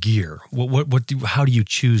for your gear? How do you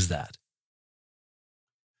choose that?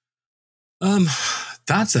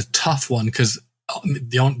 That's a tough one, because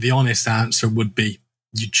the honest answer would be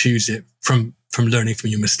you choose it from learning from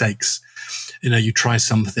your mistakes. You try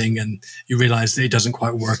something and you realize that it doesn't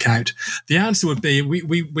quite work out. The answer would be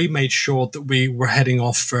we made sure that we were heading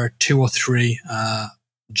off for 2 or 3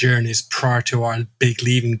 journeys prior to our big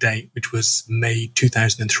leaving date, which was May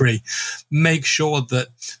 2003, make sure that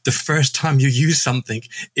the first time you use something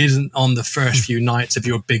isn't on the first few nights of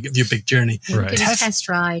your big journey. Right. Test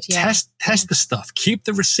ride, yeah. Test the stuff. Keep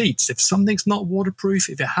the receipts. If something's not waterproof,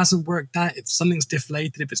 if it hasn't worked out, if something's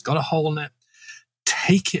deflated, if it's got a hole in it,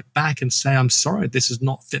 take it back and say, I'm sorry, this is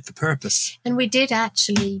not fit for purpose. And we did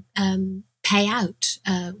actually pay out.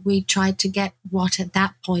 We tried to get what at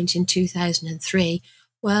that point in 2003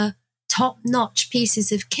 were top-notch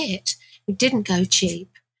pieces of kit. We didn't go cheap.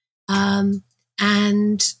 And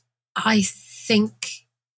I think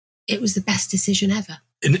it was the best decision ever.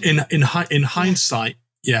 In hindsight,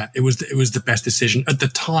 yeah, it was the best decision. At the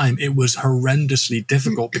time, it was horrendously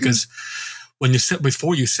difficult because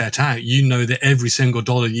before you set out, you know that every single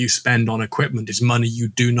dollar you spend on equipment is money you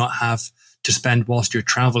do not have to spend whilst you're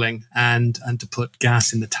traveling and to put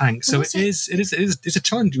gas in the tank. So it's a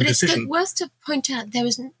challenging decision. It's worth to point out there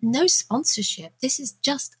was no sponsorship. This is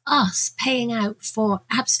just us paying out for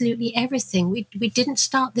absolutely everything. We didn't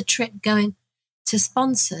start the trip going to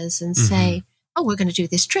sponsors and say, oh, we're going to do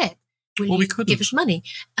this trip. Will you give us money?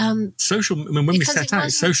 When we set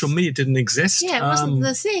out, social media didn't exist. Yeah, it wasn't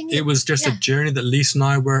the thing. It was just a journey that Lisa and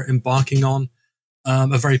I were embarking on.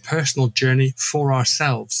 A very personal journey for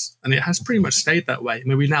ourselves, and it has pretty much stayed that way. I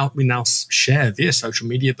mean, we now share via social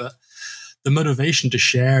media, but the motivation to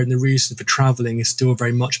share and the reason for traveling is still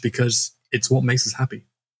very much because it's what makes us happy.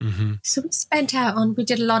 Mm-hmm. So we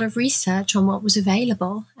did a lot of research on what was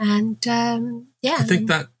available, and I think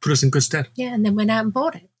that put us in good stead. Yeah, and then went out and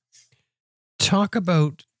bought it. Talk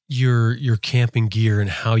about your camping gear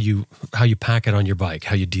and how you pack it on your bike,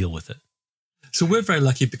 how you deal with it. So we're very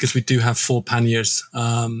lucky because we do have full panniers,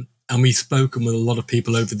 and we've spoken with a lot of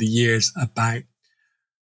people over the years about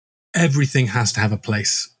everything has to have a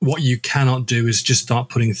place. What you cannot do is just start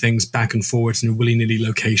putting things back and forwards in willy-nilly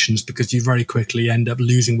locations because you very quickly end up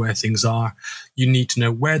losing where things are. You need to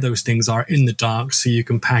know where those things are in the dark so you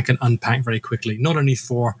can pack and unpack very quickly, not only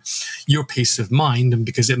for your peace of mind and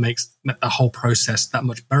because it makes the whole process that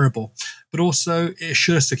much bearable, but also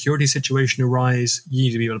should a security situation arise, you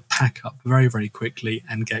need to be able to pack up very, very quickly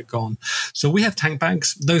and get gone. So we have tank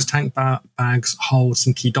bags. Those tank bags hold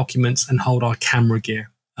some key documents and hold our camera gear.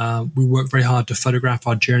 We work very hard to photograph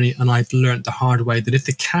our journey, and I've learned the hard way that if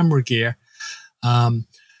the camera gear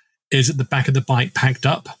is at the back of the bike packed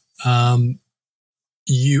up,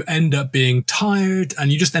 you end up being tired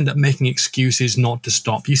and you just end up making excuses not to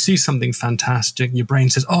stop. You see something fantastic, your brain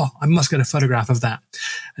says, oh, I must get a photograph of that.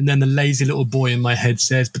 And then the lazy little boy in my head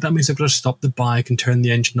says, but that means I've got to stop the bike and turn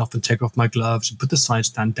the engine off and take off my gloves and put the side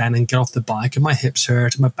stand down and get off the bike, and my hips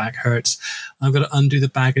hurt and my back hurts. I've got to undo the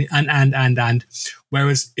bag and.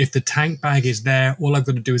 Whereas if the tank bag is there, all I've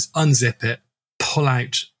got to do is unzip it, pull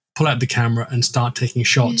out the camera and start taking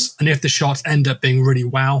shots. Mm. And if the shots end up being really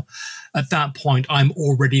wow, at that point, I'm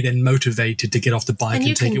already then motivated to get off the bike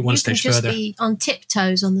and take it one stage further. You can just be on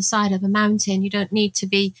tiptoes on the side of a mountain. You don't need to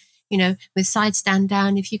be, with side stand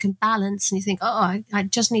down. If you can balance and you think, oh, I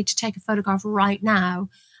just need to take a photograph right now,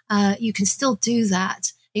 you can still do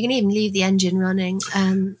that. You can even leave the engine running.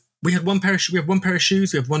 We have one pair of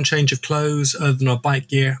shoes. We have one change of clothes. Other than our bike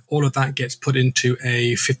gear, all of that gets put into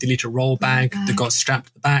a 50-litre roll bag that got strapped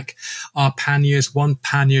at the back. Our panniers, one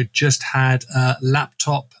pannier just had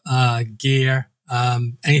laptop gear,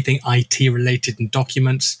 anything IT related and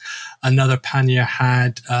documents. Another pannier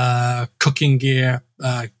had cooking gear,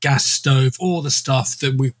 gas stove, all the stuff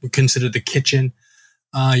that we would consider the kitchen.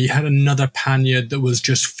 You had another pannier that was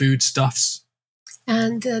just foodstuffs.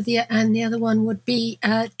 And the other one would be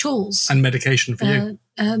tools. And medication for you.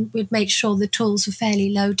 We'd make sure the tools were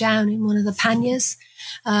fairly low down in one of the panniers.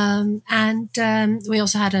 And we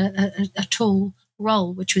also had a tool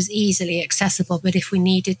roll, which was easily accessible. But if we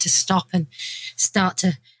needed to stop and start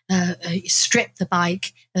to strip the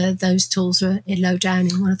bike, those tools were low down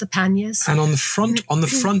in one of the panniers. And on the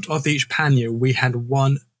front of each pannier, we had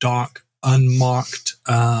one dark, unmarked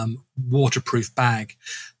waterproof bag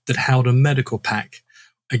that held a medical pack.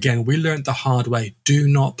 Again, we learned the hard way. Do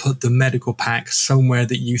not put the medical pack somewhere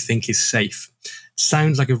that you think is safe.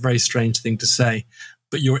 Sounds like a very strange thing to say,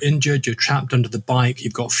 but you're injured, you're trapped under the bike,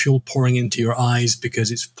 you've got fuel pouring into your eyes because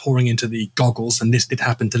it's pouring into the goggles, and this did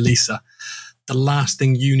happen to Lisa. The last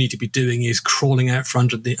thing you need to be doing is crawling out from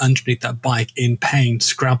underneath that bike in pain,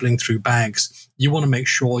 scrabbling through bags. You want to make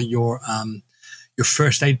sure your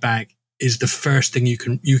first aid bag is the first thing you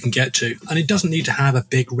can get to. And it doesn't need to have a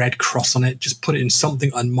big red cross on it. Just put it in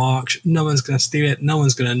something unmarked. No one's going to steal it. No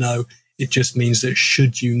one's going to know. It just means that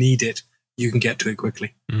should you need it, you can get to it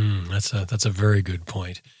quickly. That's a very good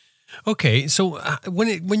point. Okay, so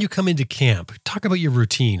when you come into camp, talk about your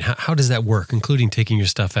routine. How does that work, including taking your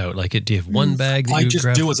stuff out? Like, do you have one bag that I you just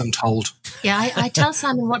grab? do as I'm told. Yeah, I tell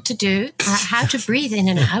Simon what to do, how to breathe in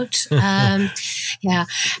and out. Yeah,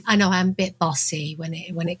 I know I'm a bit bossy when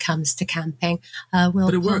it comes to camping.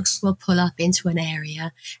 But it works. We'll pull up into an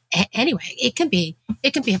area. Anyway, it can be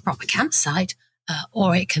a proper campsite,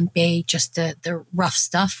 or it can be just the rough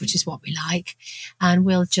stuff, which is what we like, and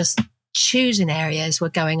we'll just choose an area as we're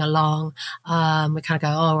going along. We kind of go,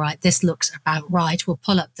 all right, this looks about right. We'll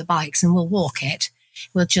pull up the bikes and we'll walk it.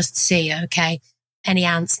 We'll just see, okay, any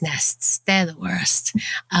ants' nests, they're the worst.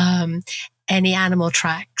 Any animal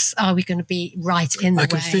tracks, are we going to be right in the way?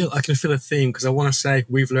 I can feel a theme, because I want to say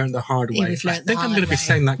we've learned the hard way. I think I'm going to be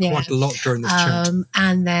saying that quite a lot during this chat.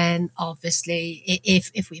 And then obviously,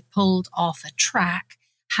 if we pulled off a track,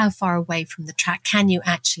 how far away from the track can you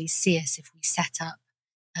actually see us if we set up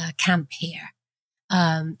camp here?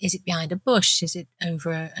 Is it behind a bush? Is it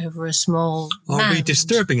over a small mound? Are we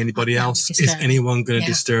disturbing anybody else? Is anyone going to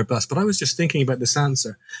disturb us? But I was just thinking about this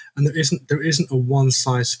answer, and there isn't a one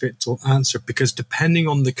size fits all answer, because depending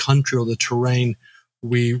on the country or the terrain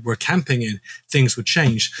we were camping in, things would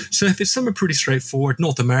change. So if it's somewhere pretty straightforward,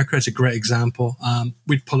 North America is a great example.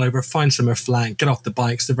 We'd pull over, find somewhere flat, get off the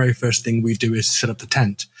bikes. The very first thing we do is set up the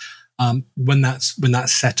tent. When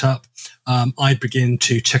that's set up, I begin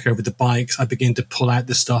to check over the bikes. I begin to pull out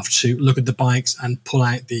the stuff, to look at the bikes and pull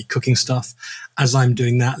out the cooking stuff. As I'm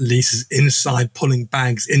doing that, Lisa's inside pulling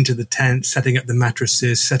bags into the tent, setting up the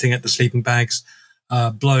mattresses, setting up the sleeping bags,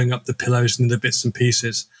 blowing up the pillows and the bits and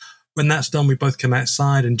pieces. When that's done, we both come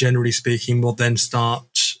outside, and generally speaking, we'll then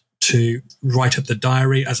start to write up the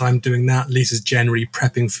diary. As I'm doing that, Lisa's generally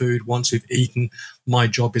prepping food. Once we've eaten, my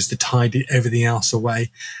job is to tidy everything else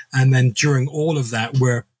away. And then during all of that,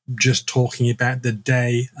 we're just talking about the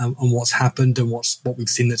day and what's happened and what we've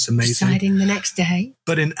seen that's amazing. Deciding the next day.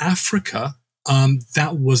 But in Africa,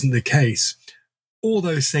 that wasn't the case. All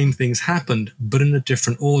those same things happened, but in a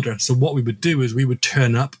different order. So what we would do is we would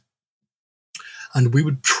turn up, and we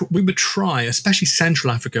would try, especially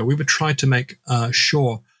Central Africa, we would try to make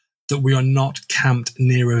sure that we are not camped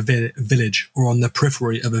near a village or on the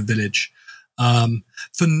periphery of a village,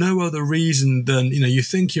 for no other reason than, you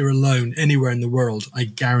think you're alone anywhere in the world. I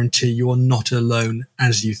guarantee you're not alone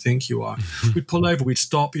as you think you are. We'd pull over, we'd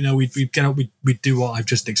stop, we'd get up, we'd do what I've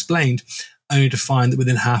just explained, only to find that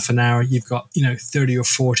within half an hour, you've got, 30 or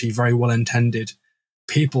 40 very well-intended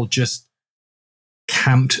people just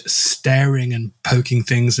camped, staring and poking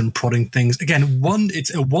things and prodding things. Again,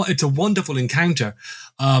 it's a wonderful encounter.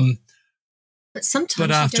 But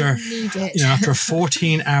sometimes you don't need it. After a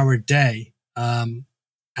 14-hour day, where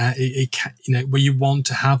you want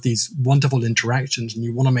to have these wonderful interactions, and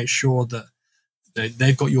you want to make sure that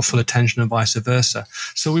they've got your full attention and vice versa.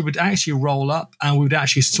 So we would actually roll up, and we would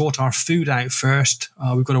actually sort our food out first.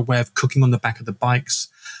 We've got a way of cooking on the back of the bikes.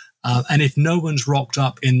 And if no one's rocked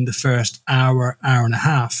up in the first hour and a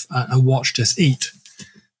half and watched us eat,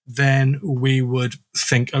 then we would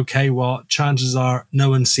think, okay, well, chances are no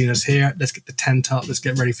one's seen us here. Let's get the tent up. Let's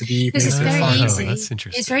get ready for the evening. It's very easy. That's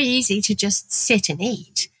interesting. It's very easy to just sit and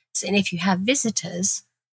eat. And if you have visitors,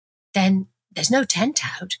 then there's no tent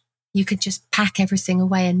out. You could just pack everything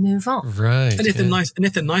away and move on. Right. And if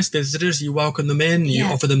they're nice visitors, you welcome them in, you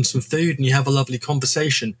offer them some food, and you have a lovely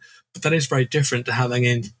conversation. But that is very different to having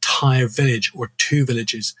an entire village or two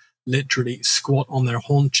villages literally squat on their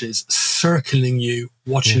haunches, circling you,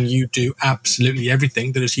 watching you do absolutely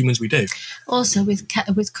everything that as humans we do. Also,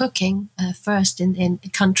 with cooking, first in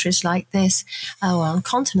countries like this, or on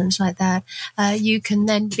continents like that, you can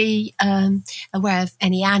then be aware of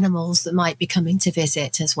any animals that might be coming to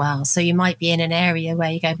visit as well. So you might be in an area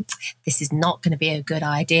where you go, this is not going to be a good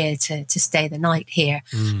idea to stay the night here,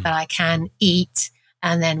 but I can eat,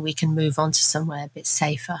 and then we can move on to somewhere a bit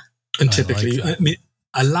safer. And typically,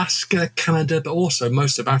 Alaska, Canada, but also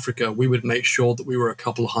most of Africa, we would make sure that we were a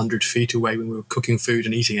couple of 100 feet away when we were cooking food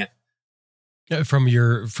and eating it. From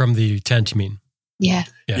the tent, you mean? Yeah.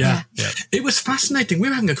 It was fascinating. We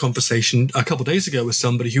were having a conversation a couple of days ago with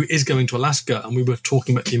somebody who is going to Alaska, and we were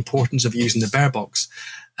talking about the importance of using the bear box.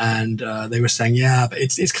 And they were saying, but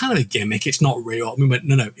it's kind of a gimmick. It's not real. And we went,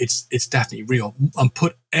 no, it's definitely real. And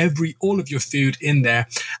put all of your food in there,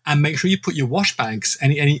 and make sure you put your wash bags,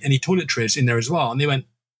 any toiletries in there as well. And they went,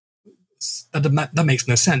 that makes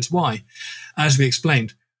no sense. Why? As we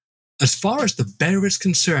explained, as far as the bear is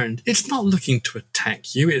concerned, it's not looking to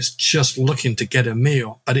attack you. It's just looking to get a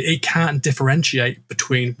meal. But it can't differentiate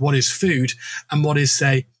between what is food and what is,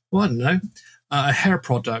 say, I don't know, a hair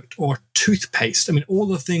product or toothpaste. I mean, all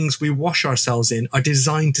the things we wash ourselves in are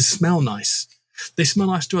designed to smell nice. They smell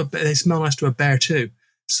nice to a bear too.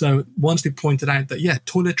 So once we pointed out that,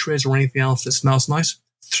 toiletries or anything else that smells nice,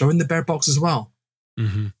 throw in the bear box as well.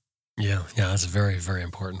 Mm-hmm. Yeah, that's very, very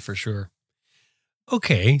important for sure.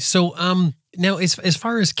 Okay, so now as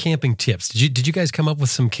far as camping tips, did you guys come up with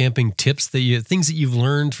some camping tips things that you've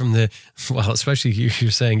learned from especially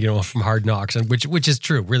you're saying from Hard Knocks, and which is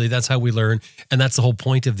true, really, that's how we learn, and that's the whole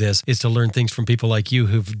point of this, is to learn things from people like you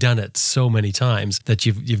who've done it so many times that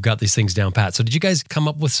you've got these things down pat. So did you guys come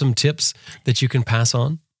up with some tips that you can pass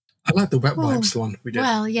on? I like the wet wipes one we did.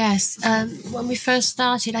 Well, yes. When we first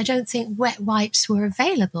started, I don't think wet wipes were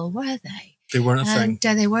available, were they? They weren't a thing.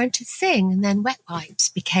 They weren't a thing. And then wet wipes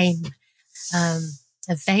became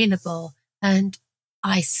available. And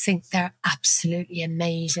I think they're absolutely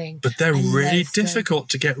amazing. But they're really difficult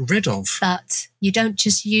to get rid of. But you don't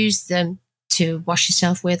just use them to wash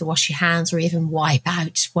yourself with or wash your hands or even wipe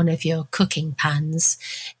out one of your cooking pans.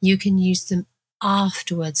 You can use them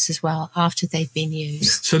afterwards as well, after they've been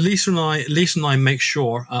used. So Lisa and I make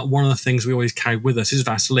sure one of the things we always carry with us is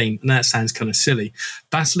Vaseline, and that sounds kind of silly.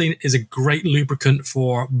 Vaseline is a great lubricant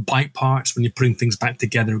for bike parts when you're putting things back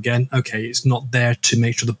together again. Okay, it's not there to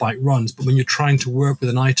make sure the bike runs, but when you're trying to work with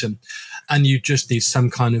an item and you just need some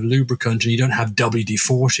kind of lubricant and you don't have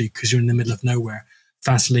WD-40 because you're in the middle of nowhere,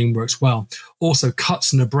 Vaseline works well. Also,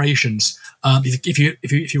 cuts and abrasions.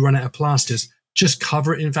 If you run out of plasters, just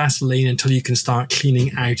cover it in Vaseline until you can start cleaning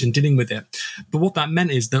out and dealing with it. But what that meant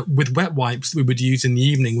is that with wet wipes we would use in the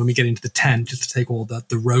evening when we get into the tent, just to take all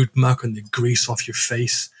the road muck and the grease off your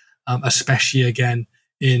face, especially again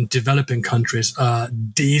in developing countries,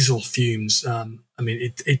 diesel fumes.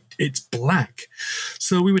 It's black.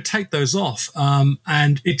 So we would take those off,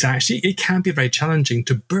 and it can be very challenging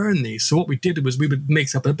to burn these. So what we did was we would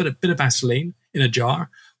mix up a bit of Vaseline in a jar.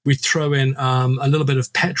 We'd throw in a little bit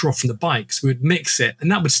of petrol from the bikes. We'd mix it, and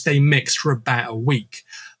that would stay mixed for about a week.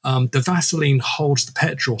 The Vaseline holds the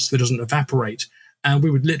petrol so it doesn't evaporate. And we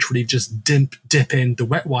would literally just dip in the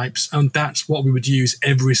wet wipes, and that's what we would use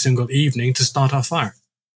every single evening to start our fire.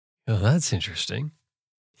 Oh, that's interesting.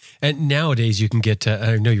 And nowadays you can get,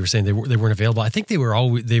 I know you were saying they weren't available. I think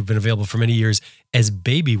they've been available for many years as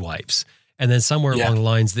baby wipes. And then somewhere along the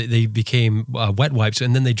lines, they became wet wipes,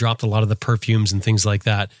 and then they dropped a lot of the perfumes and things like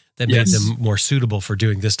that made them more suitable for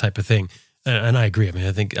doing this type of thing. And I agree. I mean,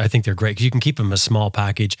 I think they're great because you can keep them in a small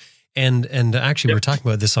package. And actually, we were talking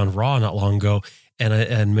about this on Raw not long ago,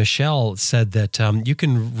 and Michelle said that you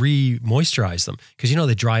can re-moisturize them because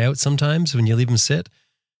they dry out sometimes when you leave them sit.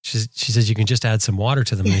 She says you can just add some water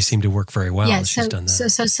to them, and they seem to work very well. Yeah, she's done that.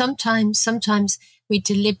 So sometimes we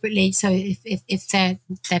deliberately, so if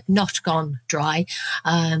they've not gone dry,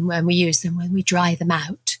 when we use them, when we dry them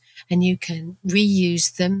out, and you can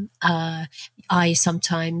reuse them. I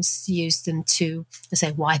sometimes use them to, let's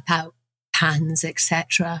say, wipe out pans,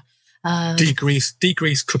 etc.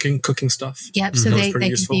 Degrease cooking stuff. Yep, so they can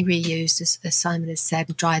be reused, as Simon has said,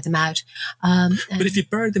 and dry them out. But if you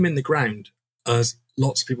bury them in the ground, as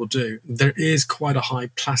lots of people do, there is quite a high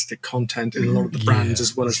plastic content in a lot of the brands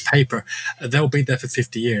as well as paper. They'll be there for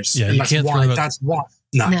 50 years. Yeah, and that's why.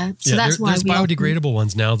 No. So that's why there's biodegradable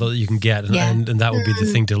ones now that you can get, and that would be the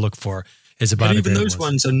thing to look for. But even those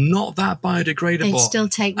ones are not that biodegradable. They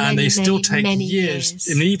still take many years.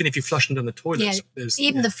 And even if you flush them down the toilet,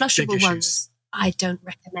 even the flushable ones, I don't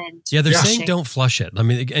recommend. Yeah, they're saying don't flush it. I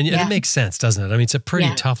mean, and it makes sense, doesn't it? I mean, it's a pretty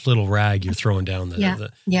tough little rag you're throwing down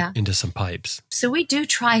into some pipes. So we do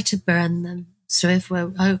try to burn them. So if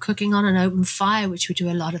we're cooking on an open fire, which we do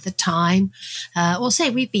a lot of the time, or say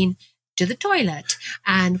we've been to the toilet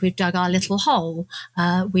and we've dug our little hole,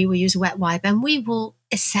 we will use a wet wipe and we will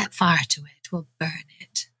set fire to it. We'll burn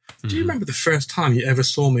it. Do you remember the first time you ever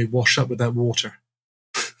saw me wash up with that water?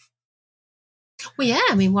 Well, yeah,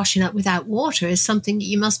 I mean, washing up without water is something that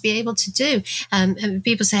you must be able to do. And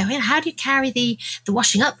people say, well, how do you carry the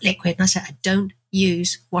washing up liquid? And I say, I don't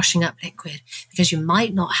use washing up liquid because you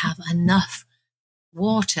might not have enough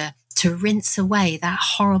water to rinse away that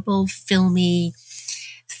horrible filmy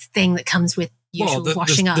thing that comes with usual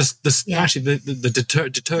washing up. Actually, the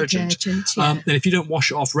detergent. And if you don't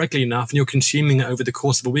wash it off regularly enough and you're consuming it over the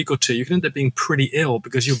course of a week or two, you can end up being pretty ill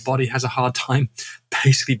because your body has a hard time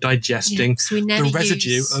basically digesting the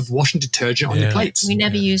residue of washing detergent on your plates. We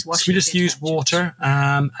never use washing detergent. So we just use water,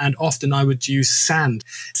 and often I would use sand.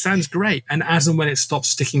 Sand's great. And as and when it stops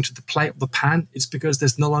sticking to the plate or the pan, it's because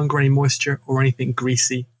there's no longer any moisture or anything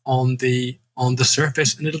greasy on the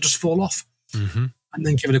surface, and it'll just fall off. Mm-hmm. And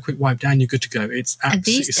then give it a quick wipe down, you're good to go. It's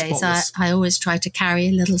absolutely these days, spotless. I always try to carry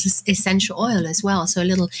a little essential oil as well. So a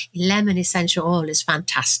little lemon essential oil is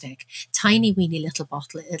fantastic. Tiny, weeny little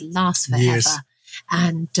bottle. It'll last forever.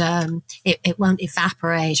 and it won't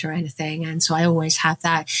evaporate or anything. And so I always have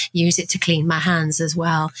that, use it to clean my hands as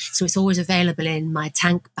well. So it's always available in my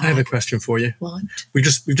tank bag. I have a question for you. What? We've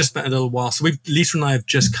just spent a little while. So Lisa and I have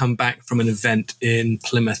just come back from an event in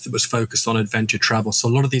Plymouth that was focused on adventure travel. So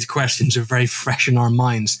a lot of these questions are very fresh in our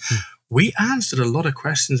minds. We answered a lot of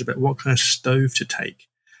questions about what kind of stove to take,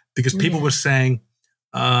 because people were saying,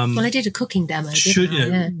 well, I did a cooking demo.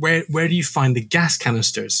 Where do you find the gas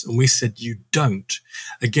canisters? And we said you don't.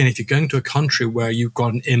 Again, if you're going to a country where you've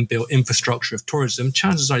got an inbuilt infrastructure of tourism,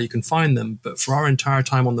 chances are you can find them. But for our entire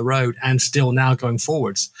time on the road, and still now going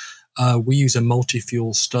forwards, we use a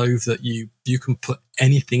multi-fuel stove that you can put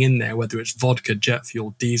anything in there, whether it's vodka, jet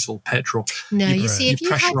fuel, diesel, petrol. No, you see, if you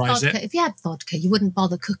had vodka, you wouldn't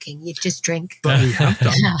bother cooking; you'd just drink. But we have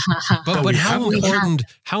done. but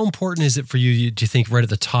how important is it for you? Do you think right at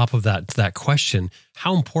the top of that question?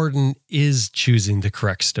 How important is choosing the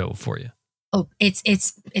correct stove for you? Oh, it's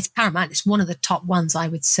paramount. It's one of the top ones, I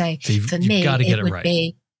would say. So for me,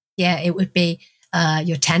 it would be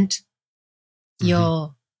your tent,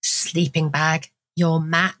 your sleeping bag, your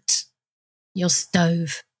mat, your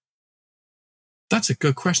stove. That's a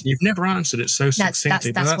good question. You've never answered it so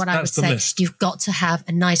succinctly. That's what I would say. List. You've got to have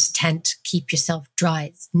a nice tent. Keep yourself dry.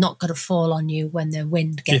 It's not going to fall on you when the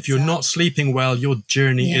wind gets If you're not sleeping well, your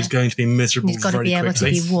journey is going to be miserable very quickly. You've got to be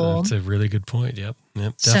able to be warm. That's a really good point. Yep,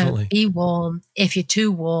 definitely. So be warm. If you're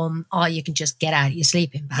too warm, you can just get out of your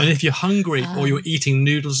sleeping bag. And if you're hungry or you're eating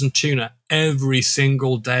noodles and tuna every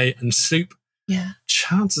single day and soup,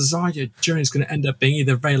 chances are your journey is going to end up being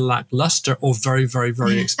either very lackluster or very, very,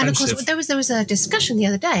 very expensive. And of course, there was a discussion the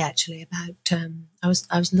other day actually about. I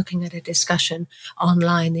was looking at a discussion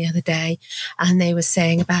online the other day, and they were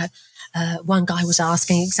saying about one guy was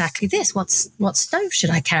asking exactly this: what stove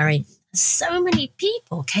should I carry? So many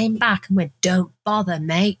people came back and went, "Don't bother,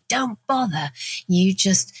 mate. Don't bother. You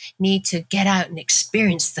just need to get out and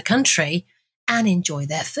experience the country and enjoy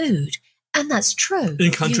their food." And that's true.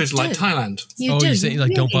 In countries like Thailand. You're saying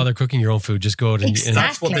don't bother cooking your own food, just go out and... Exactly.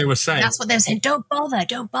 That's what they were saying. That's what they were saying. Don't bother.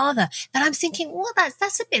 But I'm thinking, well,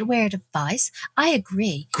 that's a bit weird advice. I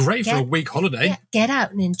agree. Great for a week holiday. Get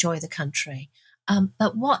out and enjoy the country.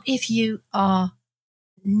 But what if you are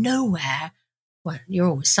nowhere, well, you're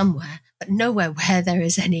always somewhere, but nowhere where there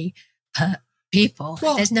is any people.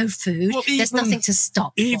 Well, there's no food. There's nothing to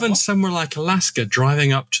stop Even somewhere like Alaska,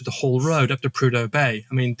 driving up to the Hall Road, up to Prudhoe Bay.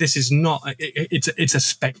 I mean, this is not... It's a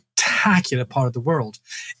spectacular part of the world.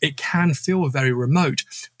 It can feel very remote,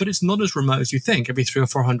 but it's not as remote as you think. Every 300 or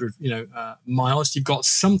 400 miles, you've got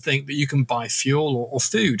something that you can buy fuel or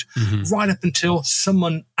food, right up until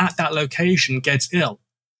someone at that location gets ill.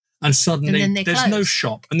 And suddenly there's no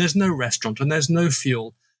shop and there's no restaurant and there's no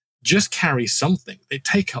fuel. Just carry something. They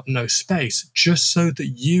take up no space just so that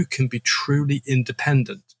you can be truly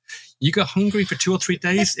independent. You go hungry for 2 or 3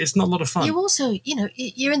 days, it's not a lot of fun. You also,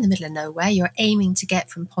 you're in the middle of nowhere. You're aiming to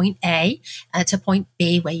get from point A to point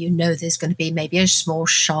B, where there's going to be maybe a small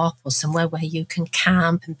shop or somewhere where you can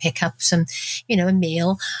camp and pick up some, a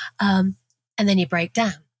meal. And then you break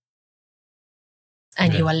down.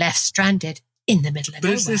 And you are left stranded in the middle of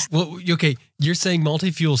nowhere. You're saying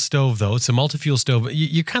multi-fuel stove, though. It's a multi-fuel stove.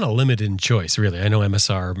 You're kind of limited in choice, really. I know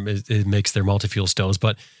MSR it makes their multi-fuel stoves,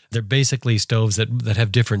 but they're basically stoves that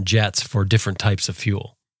have different jets for different types of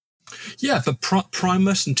fuel. Yeah, but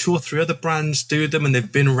Primus and 2 or 3 other brands do them, and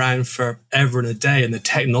they've been around forever and a day, and the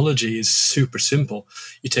technology is super simple.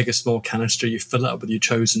 You take a small canister, you fill it up with your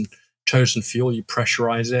chosen fuel, you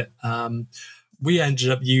pressurize it. We ended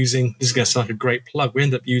up using, this is going to sound like a great plug, we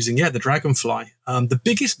ended up using, the Dragonfly.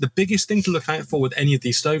 The biggest thing to look out for with any of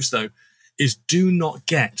these stoves, though, is do not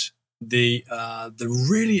get the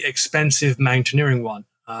really expensive mountaineering one.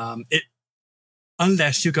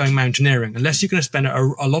 Unless you're going mountaineering, unless you're going to spend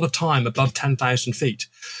a lot of time above 10,000 feet.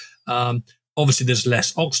 Obviously, there's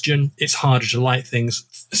less oxygen. It's harder to light things.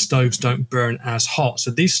 Stoves don't burn as hot. So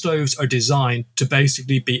these stoves are designed to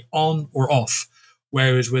basically be on or off.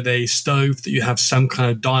 Whereas with a stove that you have some kind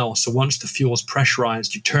of dial, so once the fuel's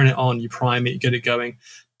pressurized, you turn it on, you prime it, you get it going,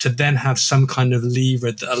 to then have some kind of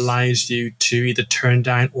lever that allows you to either turn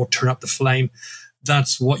down or turn up the flame.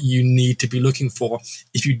 That's what you need to be looking for.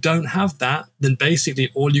 If you don't have that, then basically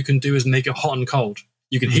all you can do is make it hot and cold.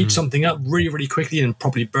 You can heat something up really, really quickly and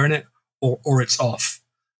probably burn it, or it's off.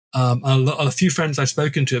 A few friends I've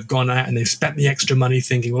spoken to have gone out and they've spent the extra money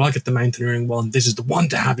thinking, well, I'll get the mountaineering one. This is the one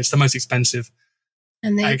to have. It's the most expensive.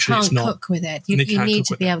 And they can't cook with it. You need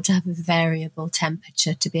to be able to have a variable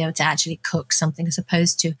temperature to be able to actually cook something, as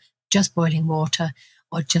opposed to just boiling water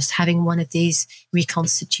or just having one of these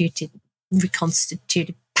reconstituted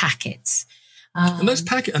packets. And those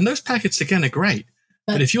packets again are great.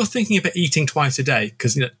 But if you're thinking about eating twice a day,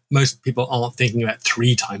 because most people aren't thinking about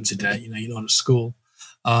 3 times a day, you're not at school,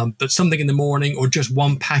 but something in the morning or just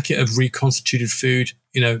one packet of reconstituted food,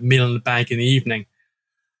 meal in the bag in the evening,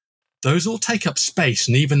 those all take up space.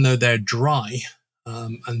 And even though they're dry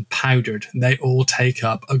and powdered, they all take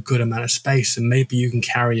up a good amount of space. And maybe you can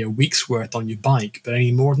carry a week's worth on your bike, but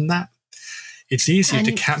any more than that, it's easier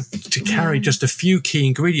to carry just a few key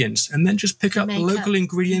ingredients and then just pick up local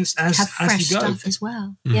ingredients as you go. Fresh stuff as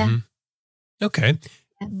well. Mm-hmm. Yeah. Okay.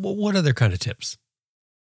 What other kind of tips?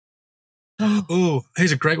 Oh,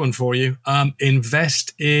 here's a great one for you.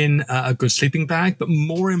 Invest in a good sleeping bag, but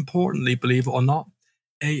more importantly, believe it or not,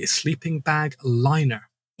 a sleeping bag liner.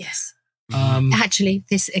 Yes. Actually,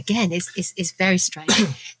 this again is very strange.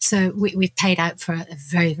 So we've paid out for a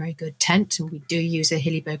very, very good tent, and we do use a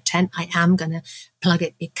Hilleberg tent. I am going to plug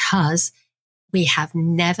it because we have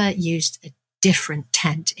never used a different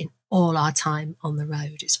tent in all our time on the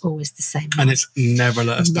road. It's always the same one. And it's never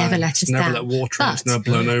let us down. Never let water in. It's never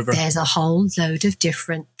blown over. There's a whole load of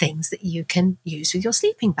different things that you can use with your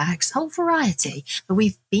sleeping bags, a whole variety. But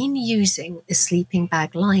we've been using a sleeping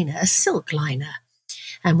bag liner, a silk liner.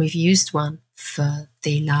 And we've used one for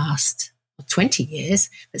the last 20 years,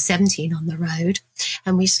 but 17 on the road.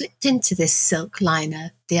 And we slipped into this silk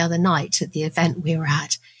liner the other night at the event we were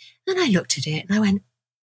at. And I looked at it and I went,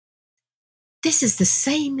 this is the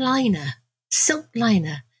same liner, silk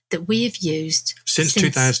liner, that we have used since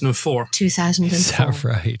 2004. 2004. Is that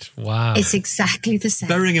right? Wow. It's exactly the same.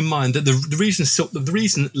 Bearing in mind that the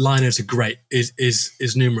reason liners are great is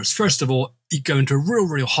numerous. First of all, you go into a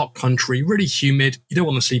real hot country, really humid. You don't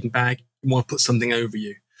want a sleeping bag. You want to put something over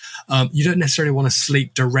you. You don't necessarily want to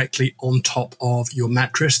sleep directly on top of your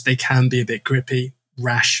mattress. They can be a bit grippy,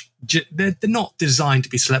 rash. They're not designed to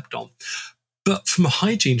be slept on. But from a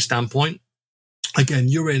hygiene standpoint, again,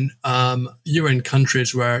 you're in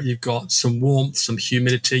countries where you've got some warmth, some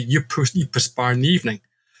humidity. You perspire in the evening.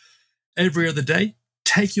 Every other day,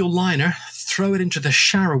 take your liner, throw it into the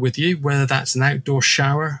shower with you, whether that's an outdoor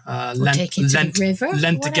shower, lent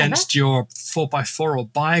against your 4x4 or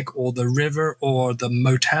bike, or the river, or the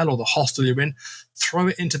motel, or the hostel you're in. Throw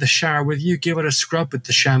it into the shower with you. Give it a scrub with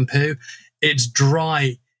the shampoo. It's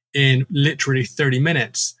dry in literally 30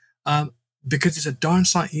 minutes. Because it's a darn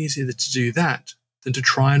sight easier to do that than to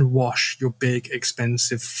try and wash your big,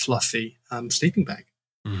 expensive, fluffy sleeping bag.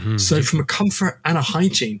 Mm-hmm. So from a comfort and a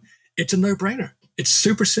hygiene, it's a no-brainer. It's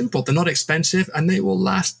super simple. They're not expensive, and they will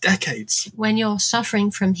last decades. When you're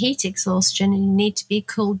suffering from heat exhaustion and you need to be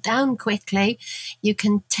cooled down quickly, you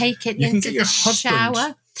can take it into the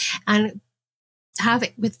shower and have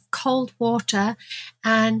it with cold water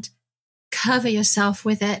and cover yourself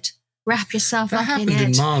with it. Wrap yourself up in it.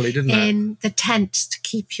 In Mali, didn't it? In the tent to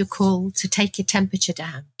keep you cool, to take your temperature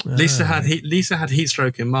down. Lisa had heat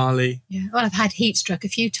stroke in Mali. Yeah, well, I've had heat stroke a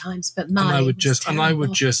few times, but Mali I would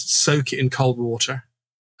just soak it in cold water,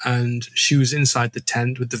 and she was inside the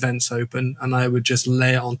tent with the vents open, and I would just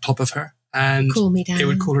lay it on top of her, and cool me down. It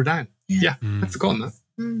would cool her down. Yeah. I'd forgotten that.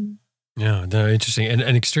 Mm. Yeah, no, interesting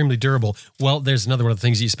and extremely durable. Well, there's another one of the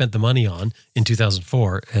things you spent the money on in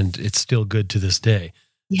 2004, and it's still good to this day.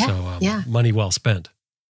 Yeah, so money well spent.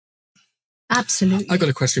 Absolutely. I got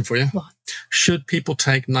a question for you. What? Should people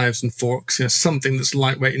take knives and forks, something that's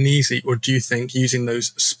lightweight and easy, or do you think using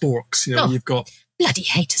those sporks, you've got... Bloody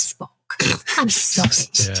hate a spork. I'm sorry.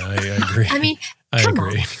 Yeah, I agree. I mean, come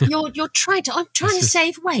on. You're trying to... I'm trying to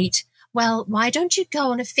save weight. Well, why don't you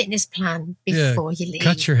go on a fitness plan before you leave?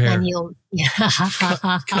 Cut your hair. And you'll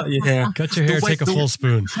cut your hair. Cut your hair. Take a full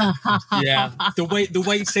spoon. Yeah, the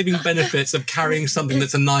weight saving benefits of carrying something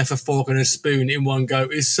that's a knife, a fork, and a spoon in one go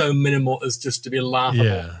is so minimal as just to be laughable.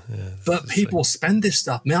 Yeah. But people spend this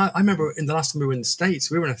stuff. I mean, I remember in the last time we were in the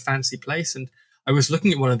States, we were in a fancy place, and I was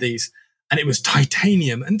looking at one of these, and it was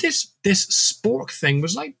titanium, and this spork thing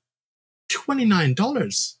was like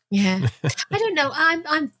 $29. Yeah, I don't know.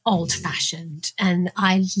 I'm old-fashioned, and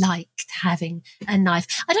I like having a knife.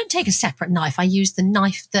 I don't take a separate knife. I use the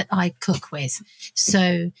knife that I cook with.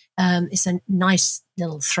 So it's a nice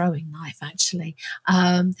little throwing knife, actually.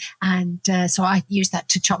 So I use that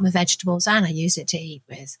to chop my vegetables, and I use it to eat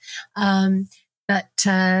with. But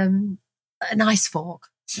a nice fork.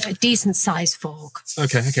 A decent size fork.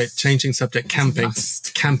 Okay. Changing subject. Camping.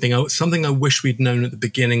 Something I wish we'd known at the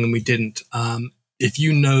beginning and we didn't. If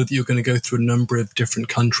you know that you're going to go through a number of different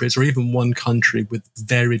countries, or even one country with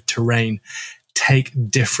varied terrain,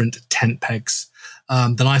 take different tent pegs.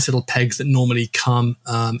 The nice little pegs that normally come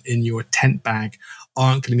in your tent bag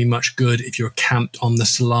aren't going to be much good if you're camped on the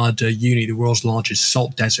Salar de Uyuni, the world's largest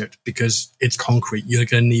salt desert, because it's concrete. You're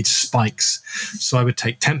going to need spikes. So I would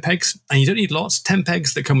take tent pegs, and you don't need lots. Tent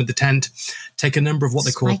pegs that come with the tent. Take a number of what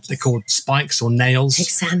they're called spikes or nails. Take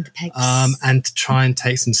sand pegs. And try and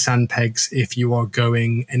take some sand pegs if you are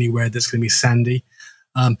going anywhere that's going to be sandy.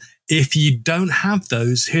 If you don't have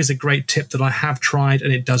those, here's a great tip that I have tried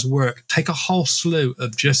and it does work. Take a whole slew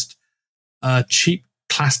of just cheap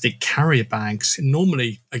plastic carrier bags.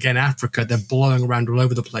 Normally, again, Africa, they're blowing around all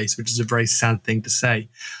over the place, which is a very sad thing to say.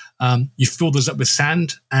 You fill those up with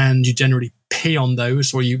sand and you generally pee on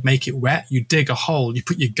those, or you make it wet. You dig a hole. You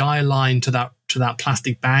put your guy line to that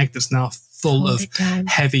plastic bag that's now full of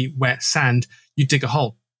heavy, wet sand. You dig a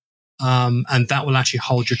hole. And that will actually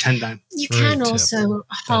hold your tent down. You can also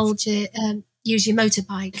use your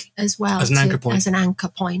motorbike as well as an anchor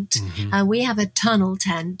point. Mm-hmm. We have a tunnel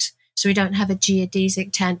tent, so we don't have a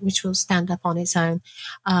geodesic tent which will stand up on its own.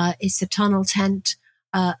 It's a tunnel tent,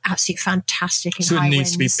 absolutely fantastic in high winds.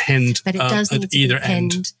 So it needs to be pinned, but it does need at to either be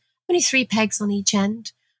pinned. End. Only 3 pegs on each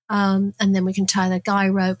end. And then we can tie the guy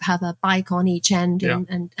rope, have a bike on each end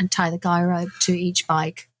and tie the guy rope to each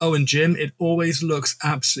bike. Oh, and Jim, it always looks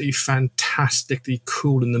absolutely fantastically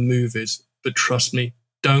cool in the movies. But trust me,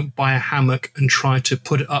 don't buy a hammock and try to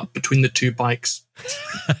put it up between the 2 bikes.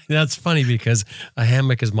 That's funny because a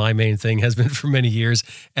hammock is my main thing, has been for many years.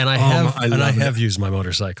 And I have used my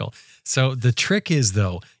motorcycle. So the trick is,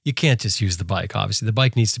 though, you can't just use the bike. Obviously, the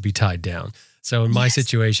bike needs to be tied down. So in my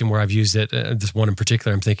situation where I've used it, this one in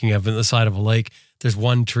particular I'm thinking of, on the side of a lake, there's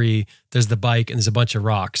one tree, there's the bike, and there's a bunch of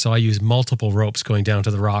rocks. So I use multiple ropes going down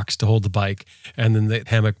to the rocks to hold the bike and then the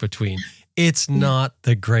hammock between. It's not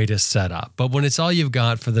the greatest setup, but when it's all you've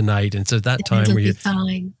got for the night, and so that time where you,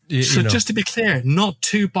 fine. So just to be clear, not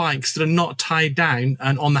 2 bikes that are not tied down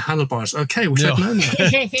and on the handlebars. Okay, we should know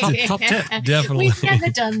that. Top tip. Definitely. We've never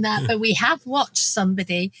done that, but we have watched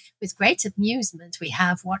somebody with great amusement. We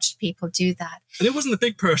have watched people do that. And it wasn't the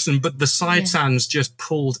big person, but the side sands just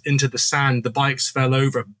pulled into the sand. The bikes fell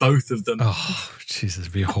over, both of them. Oh, Jesus,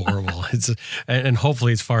 it'd be horrible. And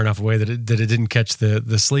hopefully it's far enough away that it didn't catch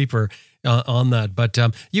the sleeper on that. But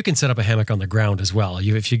you can set up a hammock on the ground as well.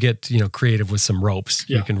 If you get creative with some ropes,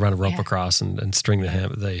 you can run a rope across and string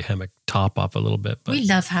the hammock top up a little bit. But we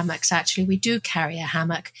love hammocks, actually. We do carry a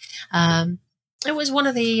hammock. It was one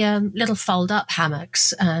of the little fold-up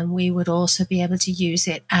hammocks. We would also be able to use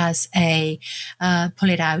it as pull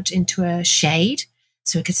it out into a shade.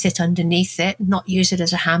 So we could sit underneath it, not use it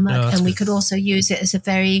as a hammock. And we could also use it as a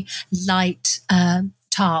very light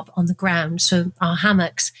tarp on the ground. So our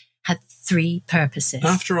hammocks had 3 purposes.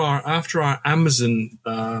 After our Amazon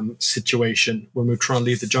situation, when we were trying to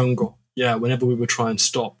leave the jungle, whenever we would try and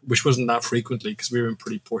stop, which wasn't that frequently because we were in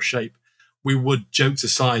pretty poor shape, we would, jokes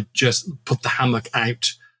aside, just put the hammock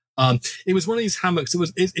out. It was one of these hammocks.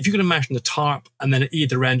 If you can imagine the tarp, and then at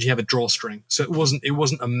either end you have a drawstring. So it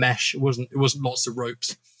wasn't a mesh. It wasn't lots of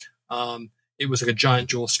ropes. It was like a giant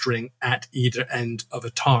drawstring at either end of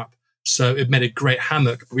a tarp. So it made a great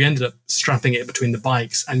hammock. But we ended up strapping it between the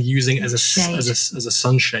bikes and using it as a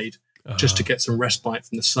sunshade just to get some respite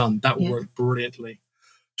from the sun. That worked brilliantly.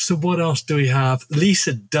 So what else do we have?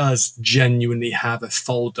 Lisa does genuinely have a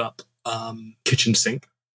fold-up kitchen sink.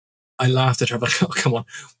 I laughed at her, like, oh, come on.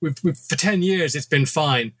 We've for 10 years, it's been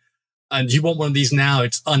fine. And you want one of these now,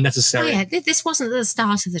 it's unnecessary. Oh, yeah, this wasn't the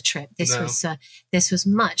start of the trip. This was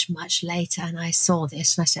much, much later. And I saw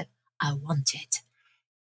this and I said, I want it.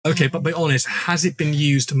 Okay, but be honest, has it been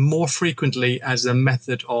used more frequently as a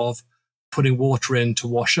method of putting water in to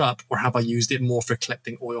wash up, or have I used it more for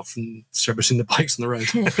collecting oil from servicing the bikes on the road?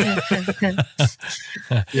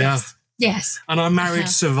 Yeah. Yes. And our marriage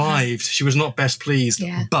survived. She was not best pleased,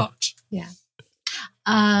 but. Yeah.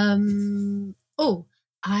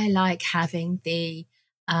 I like having the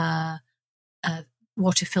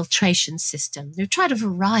water filtration system. We've tried a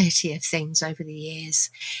variety of things over the years.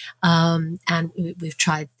 And we've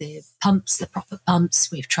tried the pumps, the proper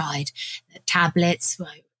pumps. We've tried the tablets,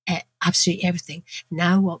 absolutely everything.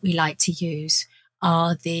 Now what we like to use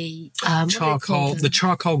are the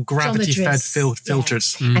charcoal gravity fed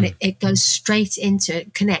filters. And it goes straight into,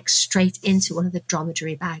 it connects straight into one of the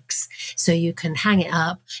dromedary bags. So you can hang it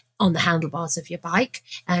up on the handlebars of your bike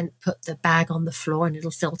and put the bag on the floor and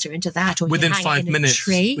it'll filter into that. Or within 5 minutes,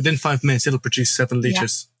 within 5 minutes, it'll produce 7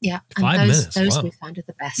 liters. Yeah. And those we found are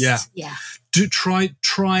the best. Yeah. Do try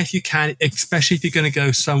if you can, especially if you're going to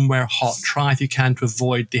go somewhere hot, try if you can to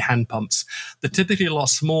avoid the hand pumps. They're typically a lot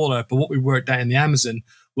smaller, but what we worked out in the Amazon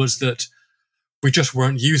was that we just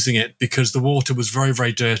weren't using it because the water was very,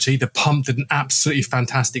 very dirty. The pump did an absolutely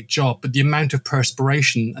fantastic job, but the amount of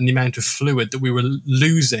perspiration and the amount of fluid that we were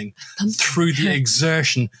losing through the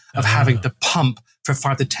exertion of having to pump for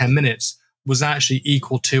 5 to 10 minutes was actually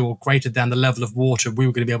equal to or greater than the level of water we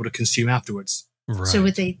were going to be able to consume afterwards. Right. So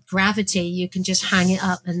with the gravity, you can just hang it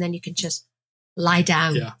up and then you can just lie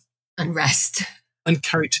down and rest. And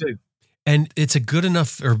carry two. And it's a good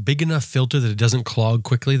enough or big enough filter that it doesn't clog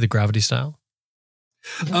quickly, the gravity style?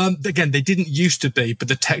 Again, they didn't used to be, but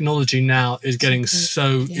the technology now is getting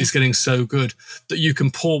so good that you can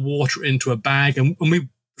pour water into a bag, and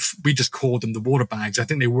we just called them the water bags. I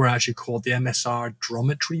think they were actually called the MSR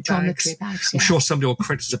Drometry bags. I'm sure somebody will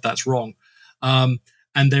correct us if that's wrong. And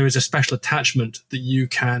there is a special attachment that you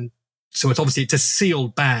can. So it's a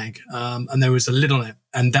sealed bag, and there was a lid on it,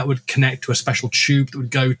 and that would connect to a special tube that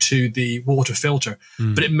would go to the water filter.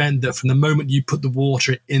 But it meant that from the moment you put the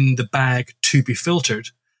water in the bag to be filtered,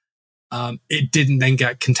 it didn't then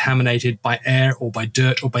get contaminated by air or by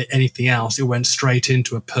dirt or by anything else. It went straight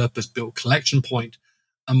into a purpose-built collection point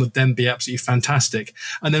and would then be absolutely fantastic.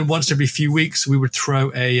 And then once every few weeks, we would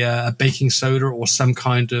throw a baking soda or some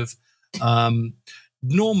kind of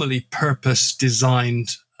normally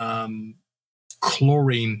purpose-designed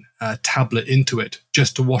chlorine tablet into it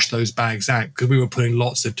just to wash those bags out, because we were putting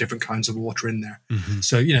lots of different kinds of water in there.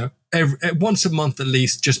 So, once a month at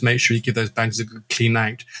least, just make sure you give those bags a good clean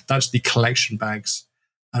out. That's the collection bags.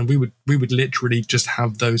 And we would literally just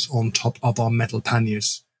have those on top of our metal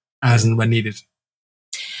panniers as and when needed.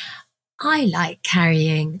 I like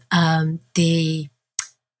carrying the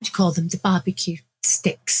barbecue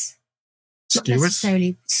sticks. Skewers? Not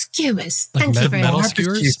necessarily skewers. Like Thank you very metal much.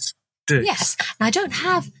 skewers? Yes. And I don't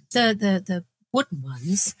have the wooden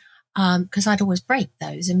ones because I'd always break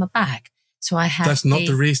those in my bag. So I have. That's not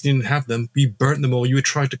the reason you didn't have them. We burnt them all. You would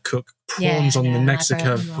try to cook prawns on the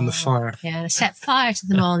Mexico on the fire. Yeah, and I set fire to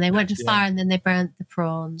them all. And they went to fire, and then they burnt the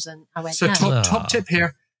prawns. And I went. So no. top tip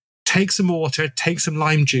here: take some water, take some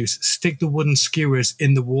lime juice, stick the wooden skewers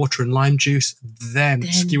in the water and lime juice, then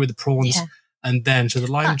skewer the prawns, and then so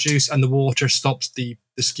the lime juice and the water stops the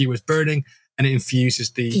skewers burning, and it infuses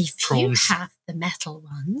the prawns. If you have the metal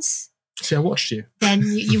ones. See, I watched you. Then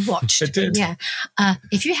you watched. I did. Yeah.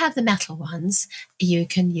 If you have the metal ones, you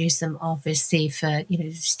can use them obviously for,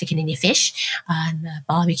 sticking in your fish and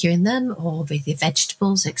barbecuing them, or with your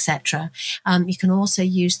vegetables, etc. You can also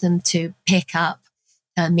use them to pick up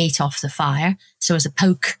meat off the fire. So as a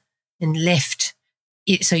poke and lift,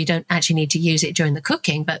 so you don't actually need to use it during the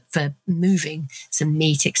cooking, but for moving some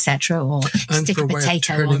meat, etc., or and stick for a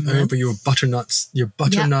potato turning on them. over your butternuts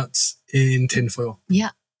in tinfoil. Yeah.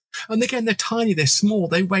 And again, they're tiny, they're small,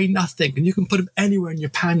 they weigh nothing, and you can put them anywhere in your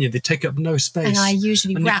pannier. They take up no space. And I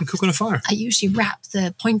usually you can cook on a fire. I usually wrap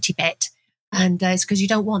the pointy bit, and it's because you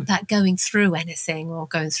don't want that going through anything or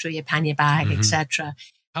going through your pannier bag, etc.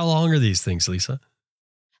 How long are these things, Lisa?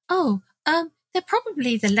 Oh, they're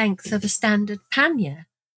probably the length of a standard pannier,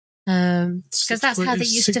 because that's how they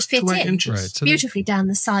used to fit in, inches. Right, so beautifully down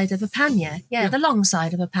the side of a pannier. Yeah, the long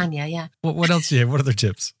side of a pannier. Yeah. What else do you have? What other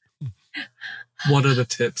tips? What are the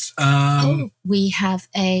tips? We have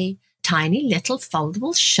a tiny little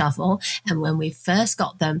foldable shovel, and when we first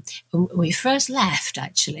got them, when we first left,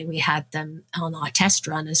 actually, we had them on our test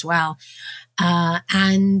run as well,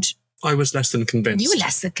 and I was less than convinced. You were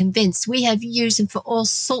less than convinced. We have used them for all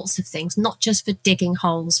sorts of things, not just for digging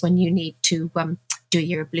holes when you need to do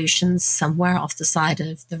your ablutions somewhere off the side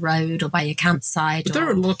of the road or by your campsite. But there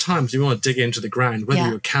are a lot of times you want to dig into the ground, whether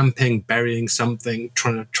you're camping, burying something,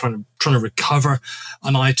 trying to recover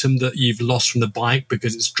an item that you've lost from the bike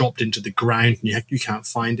because it's dropped into the ground and you can't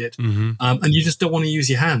find it. And you just don't want to use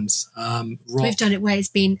your hands. We've done it where it's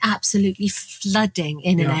been absolutely flooding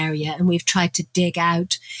in an area, and we've tried to dig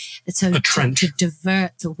out a trench to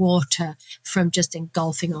divert the water from just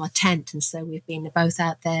engulfing our tent. And so we've been both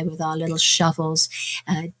out there with our little shovels,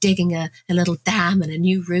 digging a little dam and a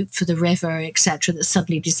new route for the river, etc., that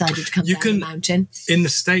suddenly decided to come down the mountain. In the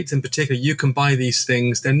States in particular, you can buy these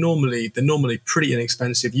things. They're normally pretty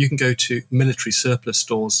inexpensive. You can go to military surplus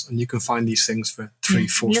stores and you can find these things for $3,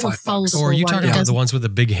 $4, $5. Or are you talking about the ones with the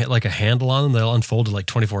big, like a handle on them? They'll unfold to like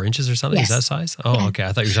 24 inches or something? Yes. Is that size? Oh, okay.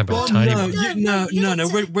 I thought you were talking about a tiny one. No.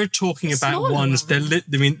 We're talking about ones. They're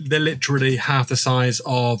literally half the size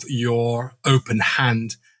of your open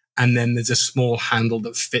hand. And then there's a small handle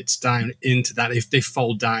that fits down into that if they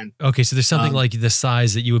fold down. Okay, so there's something like the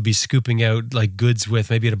size that you would be scooping out like goods with,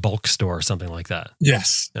 maybe at a bulk store or something like that.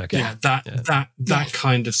 Yes. Okay. Yeah, that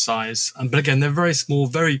kind of size. But again, they're very small,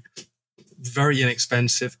 very, very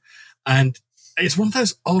inexpensive. And it's one of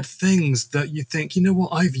those odd things that you think, you know what,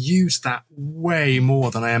 I've used that way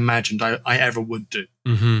more than I imagined I ever would do.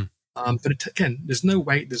 Mm-hmm. But again, there's no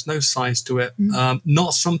weight, there's no size to it.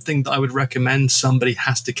 Not something that I would recommend somebody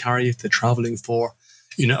has to carry if they're traveling for,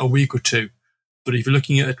 a week or two. But if you're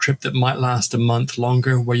looking at a trip that might last a month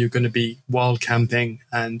longer, where you're going to be wild camping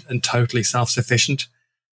and totally self-sufficient,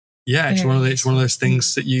 it's one of those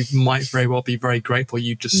things that you might very well be very grateful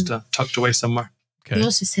you just tucked away somewhere. Okay. You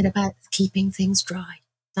also said about keeping things dry.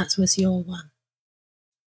 That was your one.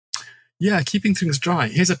 Yeah, keeping things dry.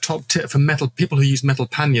 Here's a top tip for people who use metal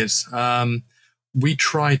panniers. We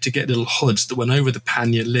tried to get little hoods that went over the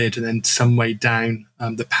pannier lid and then some way down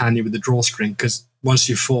the pannier with the drawstring, because once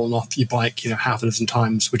you've fallen off your bike, half a dozen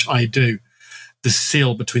times, which I do, the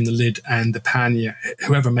seal between the lid and the pannier,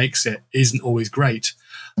 whoever makes it, isn't always great.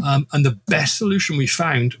 And the best solution we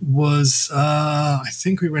found was, I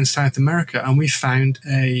think we were in South America, and we found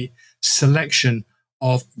a selection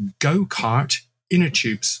of go-kart inner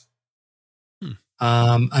tubes.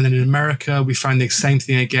 And then in America, we found the same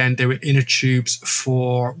thing again. They were inner tubes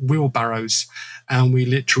for wheelbarrows, and we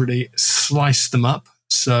literally sliced them up.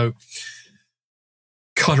 So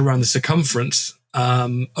cut around the circumference,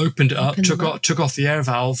 opened it up, took off the air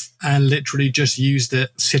valve, and literally just used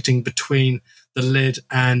it sitting between the lid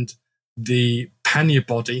and the pannier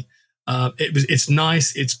body. It's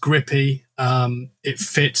nice, it's grippy, it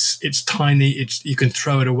fits, it's tiny, you can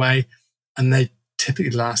throw it away, and they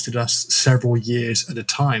typically lasted us several years at a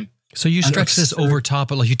time. So you stretch this over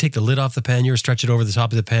top, like you take the lid off the pannier, stretch it over the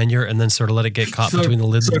top of the pannier, and then sort of let it get caught between the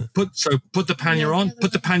lid. So put the pannier on,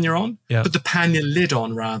 put the pannier lid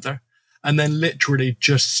on rather, and then literally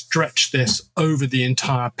just stretch this over the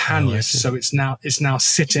entire pannier. So it's now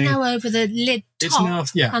sitting. It's now over the lid top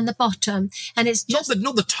and the bottom, and it's just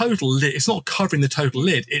not the total lid. It's not covering the total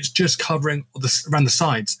lid. It's just covering around the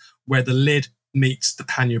sides where the lid meets the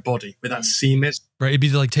pannier body, where that seam is. Right, it'd be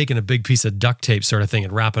like taking a big piece of duct tape sort of thing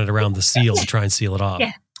and wrapping it around the seal to try and seal it off.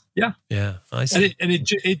 Yeah. I see. And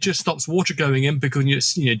it just stops water going in,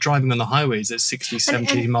 because you're driving on the highways at 60,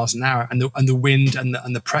 70 miles an hour, and the wind and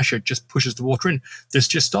the pressure just pushes the water in. This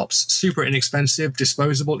just stops. Super inexpensive,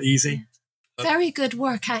 disposable, easy. Very good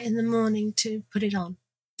workout in the morning to put it on.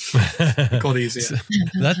 Got easier.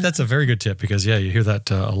 That's a very good tip, because you hear that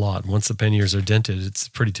a lot. Once the panniers are dented, it's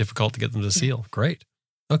pretty difficult to get them to seal. Great.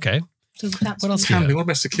 Okay. So what else? Camping. What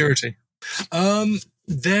about security?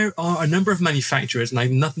 There are a number of manufacturers,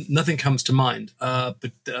 and nothing comes to mind.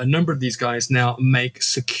 But a number of these guys now make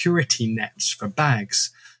security nets for bags.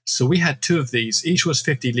 So we had 2 of these. Each was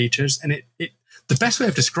 50 liters, and the best way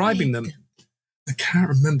of describing them, I can't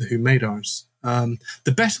remember who made ours.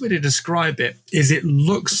 The best way to describe it is it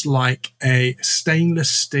looks like a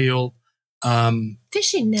stainless steel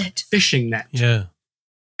fishing net. Yeah.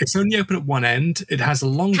 It's only open at one end. It has a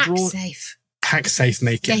long draw. Pack safe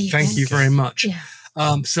make it. Thank you very much. Yeah.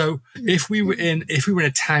 So if we were in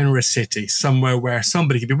a town or a city, somewhere where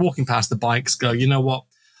somebody could be walking past the bikes, go, you know what?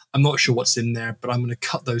 I'm not sure what's in there, but I'm going to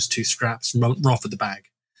cut those 2 straps and run off with the bag.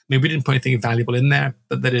 I mean, we didn't put anything valuable in there,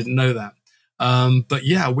 but they didn't know that. But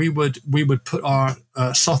we would put our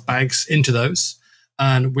soft bags into those,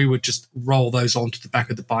 and we would just roll those onto the back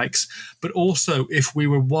of the bikes. But also, if we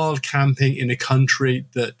were wild camping in a country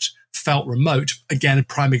that felt remote, again, a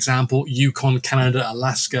prime example, Yukon, Canada,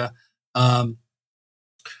 Alaska,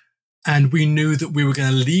 and we knew that we were going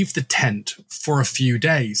to leave the tent for a few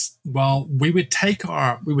days, well, we would take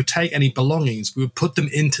any belongings, we would put them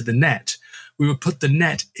into the net. We would put the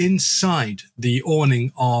net inside the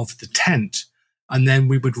awning of the tent, and then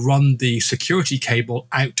we would run the security cable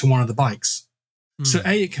out to one of the bikes. So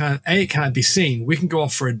it can't be seen. We can go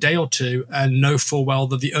off for a day or two and know full well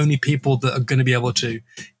that the only people that are going to be able to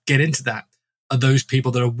get into that are those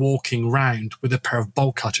people that are walking around with a pair of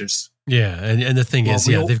bolt cutters. Yeah, and the thing is,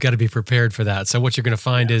 they've got to be prepared for that. So what you're going to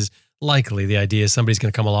find is likely the idea is somebody's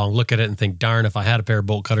going to come along, look at it and think, darn, if I had a pair of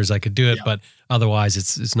bolt cutters, I could do it. But otherwise,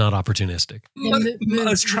 it's not opportunistic.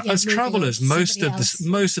 As travelers, most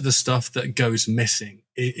of the stuff that goes missing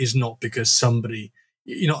is not because somebody,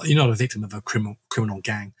 you're not a victim of a criminal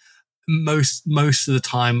gang. Most of the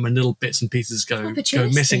time, when little bits and pieces go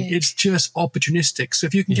missing, it's just opportunistic. So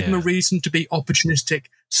if you can give them a reason to be opportunistic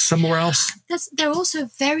somewhere else, they're also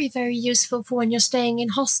very, very useful for when you're staying in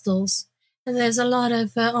hostels. And there's a lot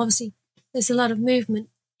of there's a lot of movement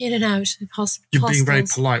in and out of hostels. You're being very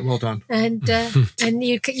polite. Well done. And and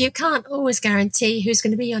you can't always guarantee who's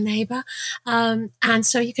going to be your neighbour, and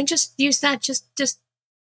so you can just use that. Just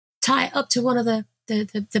tie it up to one of the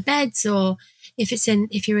the beds, or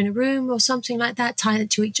if you're in a room or something like that, tie it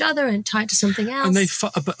to each other and tie it to something else.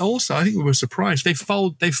 And but also, I think we were surprised. They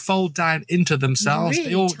fold down into themselves.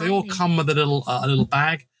 Really they all come with a little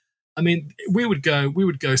bag. I mean, we would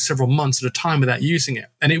go several months at a time without using it,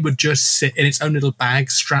 and it would just sit in its own little bag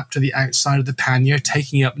strapped to the outside of the pannier,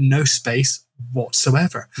 taking up no space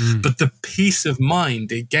whatsoever. But the peace of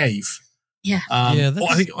mind it gave. Yeah. I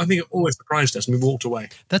think it always surprised us, and we walked away.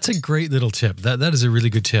 That's a great little tip. That is a really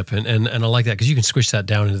good tip, and I like that because you can squish that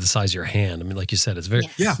down into the size of your hand. I mean, like you said, it's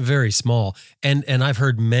very small. And I've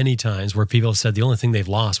heard many times where people have said the only thing they've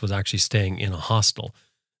lost was actually staying in a hostel.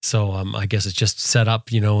 So I guess it's just set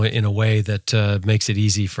up, in a way that makes it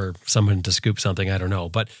easy for someone to scoop something. I don't know,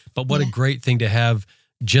 but what a great thing to have.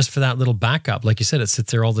 Just for that little backup, like you said, it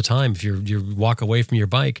sits there all the time. If you walk away from your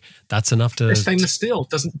bike, that's enough to. It's stainless steel,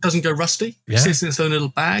 doesn't go rusty. Yeah. It sits in its own little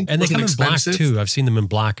bag, and they come in black too. I've seen them in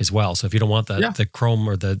black as well. So if you don't want the chrome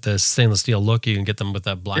or the stainless steel look, you can get them with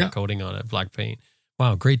that black coating on it, black paint.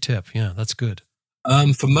 Wow, great tip. Yeah, that's good.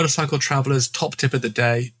 For motorcycle travelers, top tip of the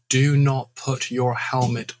day: do not put your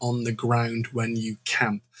helmet on the ground when you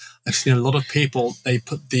camp. I've seen a lot of people. They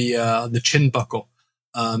put the chin buckle.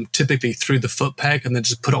 Typically through the foot peg and then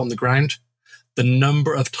just put it on the ground. The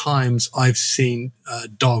number of times I've seen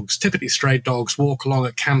dogs, typically stray dogs, walk along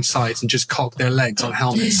at campsites and just cock their legs on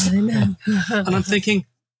helmets. And I'm thinking,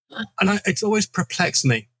 it's always perplexed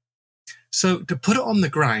me. So to put it on the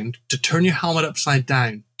ground, to turn your helmet upside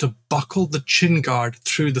down, to buckle the chin guard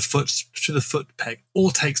through the foot peg, all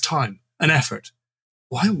takes time and effort.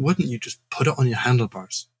 Why wouldn't you just put it on your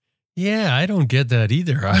handlebars? Yeah, I don't get that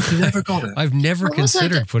either. I've never got it. I've never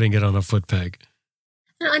considered putting it on a foot peg.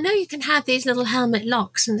 I know you can have these little helmet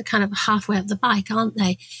locks and they're kind of halfway up the bike, aren't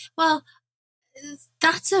they? Well,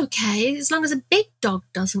 that's okay as long as a big dog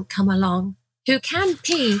doesn't come along who can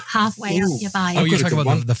pee halfway up your bike. Oh, you're talking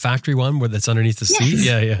about the factory one where that's underneath the seat?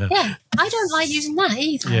 Yeah. Yeah, I don't like using that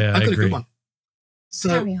either. Yeah, I've got agree. a good one. So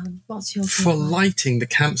carry on. What's your for lighting the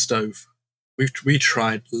camp stove? We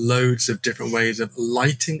tried loads of different ways of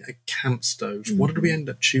lighting a camp stove. What did we end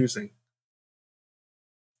up choosing?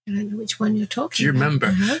 I don't know which one you're talking about. Do you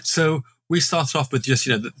remember? So we started off with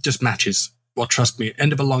just matches. Well, trust me,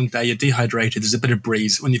 end of a long day, you're dehydrated, there's a bit of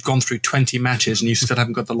breeze. When you've gone through 20 matches and you still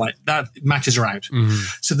haven't got the light, that matches are out.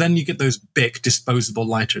 So then you get those big disposable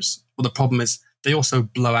lighters. Well, the problem is they also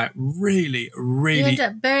blow out really, really you end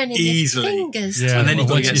up burning easily. Your fingers. Yeah, and then if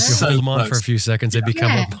you hold them on close. for a few seconds, they become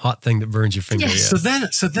a hot thing that burns your finger. Yeah. Yeah.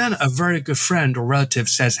 So then a very good friend or relative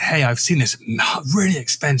says, hey, I've seen this really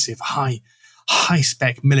expensive, high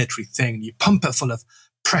spec military thing. You pump it full of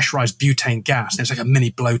pressurized butane gas, and it's like a mini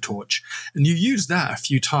blowtorch. And you use that a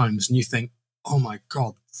few times and you think, oh my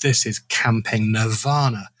God, this is camping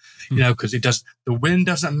nirvana. Because the wind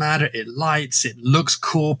doesn't matter. It lights, it looks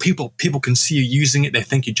cool. People can see you using it. They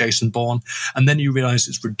think you're Jason Bourne. And then you realize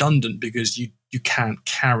it's redundant because you can't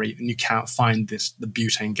carry and you can't find the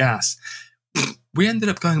butane gas. We ended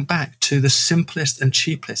up going back to the simplest and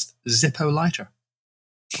cheapest Zippo lighter.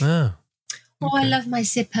 Oh, I love my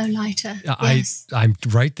Zippo lighter. Yes. I'm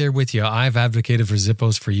right there with you. I've advocated for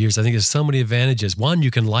Zippos for years. I think there's so many advantages. One,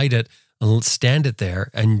 you can light it, stand it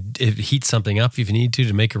there, and it heats something up if you need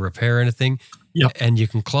to make a repair or anything. Yep. And you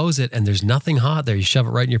can close it, and there's nothing hot there. You shove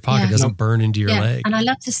it right in your pocket. It doesn't burn into your leg. And I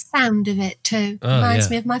love the sound of it too.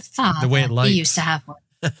 Reminds me of my father. The way it lights. He used to have one.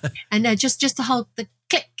 And just the whole the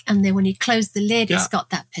click, and then when you close the lid, it's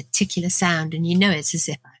got that particular sound, and you know it's a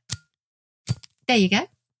Zippo. There you go.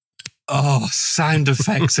 Oh, sound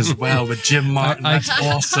effects as well with Jim Martin. That's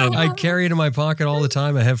awesome. I carry it in my pocket all the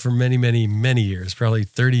time. I have for many, many, many years, probably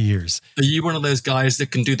 30 years. Are you one of those guys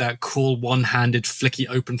that can do that cool one-handed flicky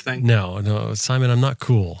open thing? No, Simon, I'm not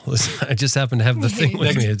cool. I just happen to have the thing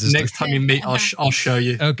with me. Next time you meet, I'll show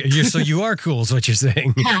you. Okay, so you are cool is what you're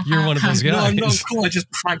saying. You're one of those guys. No, I'm not cool. I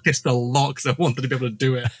just practiced a lot because I wanted to be able to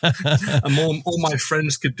do it. And all my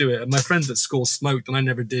friends could do it. And my friends at school smoked and I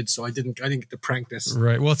never did, so I didn't get to practice.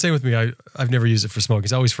 Right. Well, same with me. I've never used it for smoking.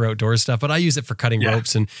 It's always for outdoor stuff, but I use it for cutting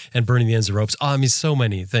ropes and burning the ends of ropes. I mean, so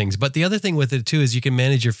many things. But the other thing with it too is you can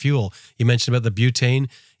manage your fuel. You mentioned about the butane.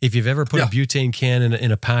 If you've ever put a butane can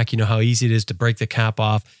in a pack, you know how easy it is to break the cap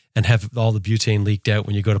off and have all the butane leaked out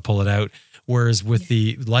when you go to pull it out. Whereas with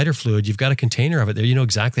the lighter fluid, you've got a container of it there. You know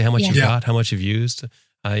exactly how much you've got, how much you've used.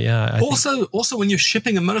 Also, when you're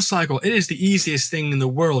shipping a motorcycle, it is the easiest thing in the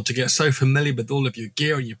world to get so familiar with all of your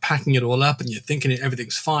gear and you're packing it all up and you're thinking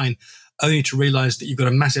everything's fine, only to realize that you've got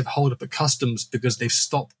a massive hold up at customs because they've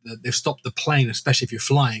stopped the plane, especially if you're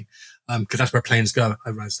flying. because that's where planes go. I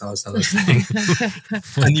realized that was the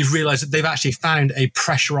thing. And you've realized that they've actually found a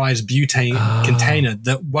pressurized butane container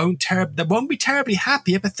that won't be terribly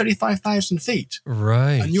happy up at 35,000 feet.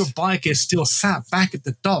 Right. And your bike is still sat back at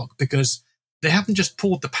the dock because they haven't just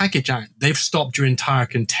pulled the package out. They've stopped your entire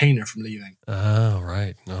container from leaving. Oh,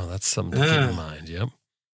 right. No, that's something to keep in mind. Yep.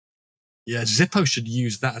 Yeah, Zippo should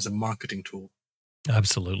use that as a marketing tool.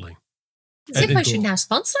 Absolutely. Zippo should now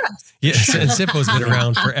sponsor us. Yes, and Zippo's been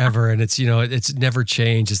around forever, and it's it's never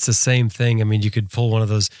changed. It's the same thing. I mean, you could pull one of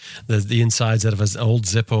those the insides out of an old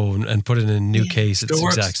Zippo and put it in a new case. It's the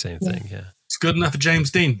exact same thing. Yeah, it's good enough for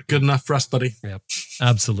James Dean. Good enough for us, buddy. Yep,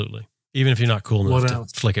 absolutely. Even if you're not cool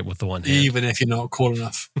enough to flick it with the one hand. Even if you're not cool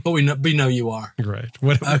enough, but we know you are. Right.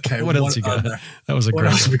 What else you got? That was a great.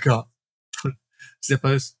 What else we got?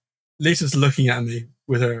 Zippos. Lisa's looking at me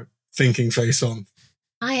with her thinking face on.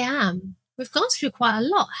 I am. We've gone through quite a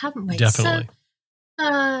lot, haven't we? Definitely. So,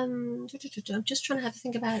 I'm just trying to have a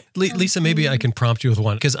think about. Lisa, maybe I can prompt you with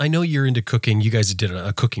one, because I know you're into cooking. You guys did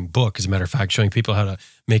a cooking book, as a matter of fact, showing people how to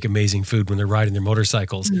make amazing food when they're riding their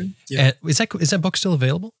motorcycles. Mm-hmm. Yeah. Is that book still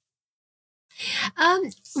available?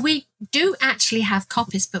 We do actually have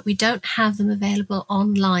copies, but we don't have them available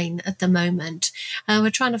online at the moment.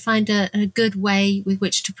 We're trying to find a good way with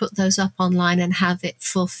which to put those up online and have it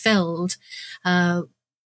fulfilled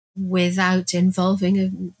without involving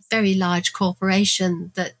a very large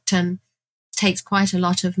corporation that takes quite a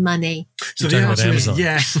lot of money. So the answer is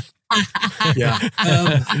yes. Yeah.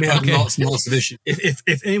 We have lots and lots of issues.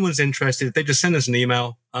 If anyone's interested, if they just send us an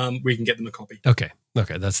email, we can get them a copy. Okay,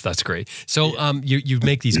 that's great. So you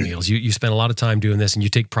make these meals. You spend a lot of time doing this, and you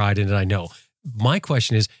take pride in it, I know. My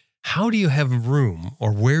question is, how do you have room,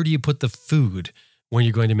 or where do you put the food when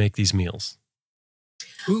you're going to make these meals?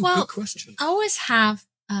 Ooh, good question. I always have,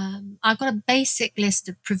 I've got a basic list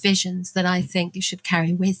of provisions that I think you should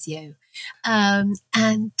carry with you. And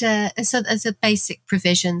so as a basic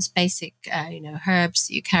provisions, herbs that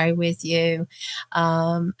you carry with you,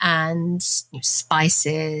 and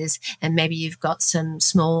spices, and maybe you've got some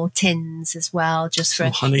small tins as well, just for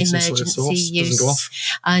emergency use.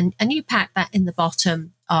 And you pack that in the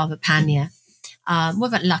bottom of a pannier. We're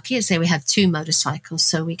very lucky to say we have 2 motorcycles,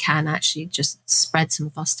 so we can actually just spread some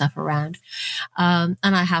of our stuff around. And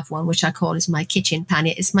I have one which I call is my kitchen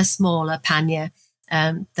pannier. It's my smaller pannier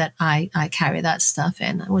that I carry that stuff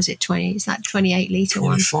in. Was it 20? Is that 28 litre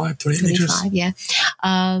 25, one? 28 litres. 25, yeah.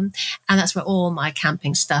 And that's where all my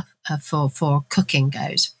camping stuff for cooking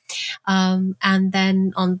goes. And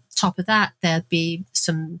then on top of that, there'd be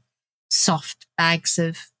some soft bags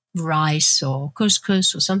of rice or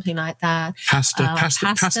couscous or something like that.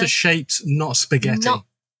 Pasta shaped, not spaghetti. Not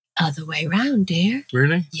other way round, dear.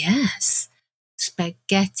 Really? Yes.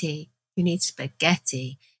 Spaghetti. You need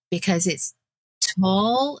spaghetti because it's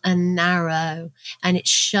tall and narrow, and it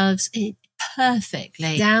shoves it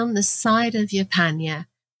perfectly down the side of your pannier.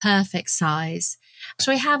 Perfect size.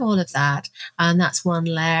 So we have all of that, and that's one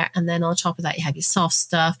layer. And then on top of that, you have your soft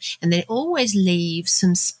stuff, and then always leave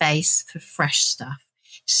some space for fresh stuff,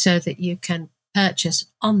 so that you can purchase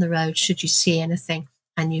on the road should you see anything,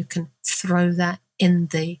 and you can throw that in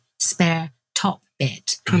the spare top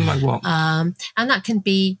bit. Kind of like what? And that can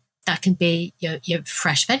be your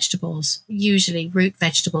fresh vegetables. Usually root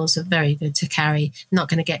vegetables are very good to carry, not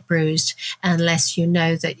going to get bruised unless you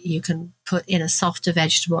know that you can put in a softer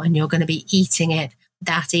vegetable and you're going to be eating it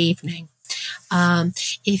that evening.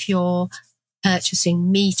 If you're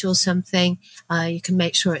purchasing meat or something, you can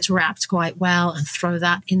make sure it's wrapped quite well and throw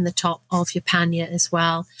that in the top of your pannier as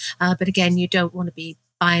well. But again, you don't want to be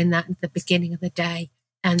buying that at the beginning of the day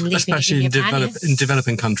and leaving especially it in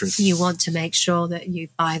developing countries. You want to make sure that you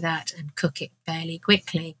buy that and cook it fairly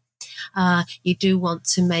quickly. You do want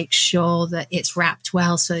to make sure that it's wrapped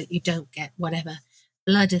well so that you don't get whatever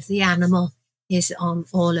blood of the animal is on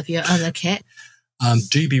all of your other kit.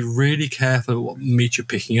 Do be really careful what meat you're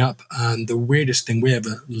picking up. And the weirdest thing we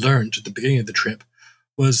ever learned at the beginning of the trip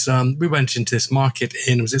was we went into this market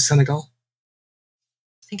was it Senegal?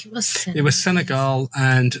 I think it was Senegal. It was Senegal,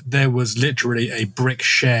 and there was literally a brick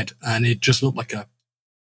shed, and it just looked like a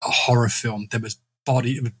horror film. There was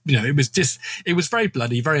body, it was very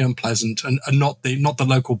bloody, very unpleasant, and not the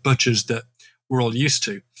local butchers that we're all used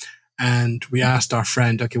to. And we asked our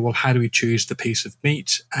friend, okay, well, how do we choose the piece of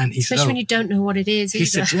meat? And he especially said, when you don't know what it is. He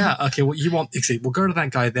said, yeah, okay, well, we'll go to that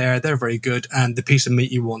guy there. They're very good. And the piece of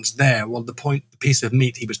meat you want's there. Well, the piece of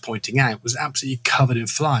meat he was pointing out was absolutely covered in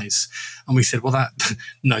flies. And we said, well,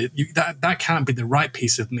 that can't be the right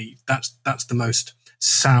piece of meat. That's the most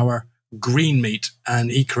sour green meat. And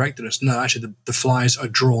he corrected us. No, actually, the flies are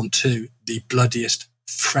drawn to the bloodiest,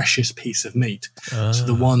 freshest piece of meat. So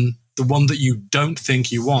the one the one that you don't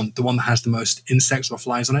think you want, the one that has the most insects or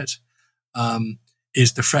flies on it,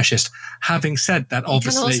 is the freshest. Having said that,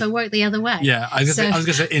 obviously, it can also work the other way. Yeah, I was going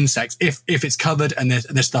to say insects. If it's covered and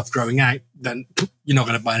there's stuff growing out, then you're not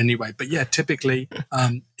going to buy it anyway. But yeah, typically,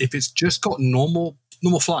 if it's just got normal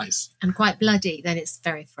flies and quite bloody, then it's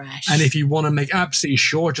very fresh. And if you want to make absolutely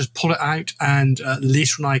sure, just pull it out. And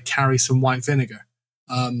Lisa and I carry some white vinegar.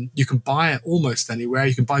 You can buy it almost anywhere.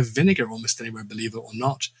 You can buy vinegar almost anywhere, believe it or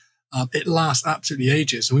not. It lasts absolutely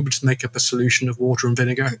ages. And we would just make up a solution of water and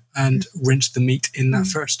vinegar and rinse the meat in that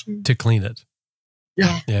first. To clean it.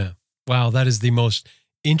 Yeah. Wow, that is the most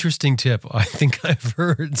interesting tip I think I've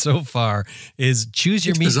heard so far, is choose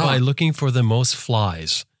your meat by looking for the most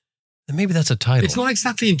flies. And maybe that's a title. It's not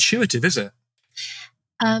exactly intuitive, is it?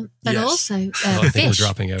 But Yes. also, I think we're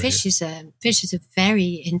dropping out fish is a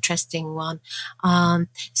very interesting one.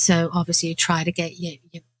 So obviously you try to get your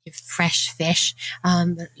fresh fish.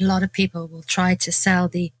 A lot of people will try to sell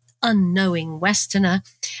the unknowing Westerner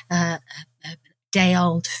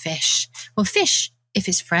day-old fish. Well, fish, if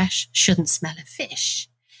it's fresh, shouldn't smell of fish.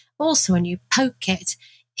 Also, when you poke it,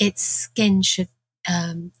 its skin should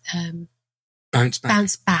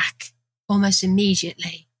bounce back almost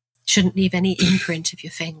immediately. Shouldn't leave any imprint of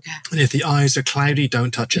your finger. And if the eyes are cloudy,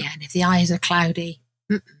 don't touch it. Yeah, and if the eyes are cloudy,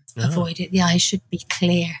 avoid it. The eyes should be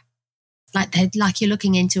clear. Like you're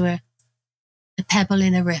looking into a pebble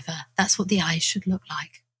in a river. That's what the eyes should look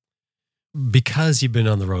like. Because you've been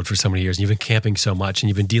on the road for so many years and you've been camping so much and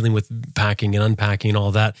you've been dealing with packing and unpacking and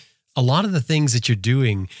all that, a lot of the things that you're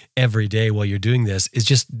doing every day while you're doing this is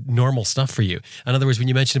just normal stuff for you. In other words, when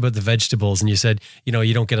you mentioned about the vegetables and you said,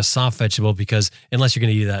 you don't get a soft vegetable because unless you're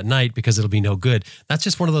going to eat it at night because it'll be no good. That's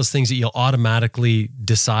just one of those things that you'll automatically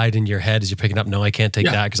decide in your head as you're picking up, no, I can't take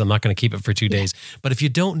that because I'm not going to keep it for 2 days. But if you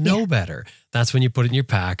don't know better, that's when you put it in your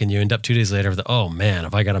pack and you end up 2 days later with, oh man,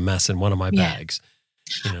 have I got a mess in one of my bags.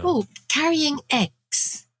 Oh, carrying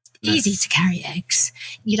eggs. Easy to carry eggs.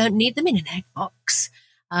 You don't need them in an egg box.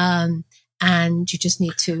 And you just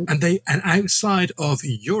need to. And outside of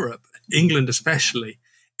Europe, England especially,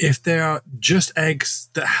 if they are just eggs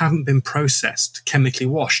that haven't been processed, chemically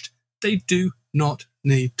washed, they do not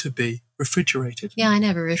need to be refrigerated. Yeah, I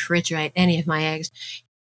never refrigerate any of my eggs.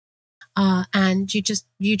 And you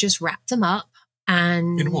just wrap them up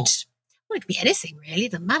and. In what? Well, it could be anything really.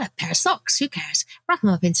 It doesn't matter. A pair of socks. Who cares? Wrap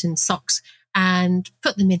them up in some socks and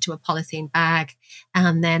put them into a polythene bag,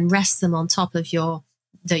 and then rest them on top of your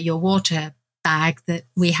water bag that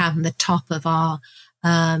we have on the top of our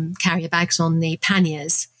carrier bags on the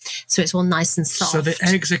panniers. So it's all nice and soft. So the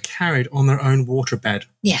eggs are carried on their own water bed.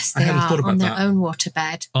 Yes, they are on their own water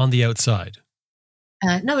bed. On the outside?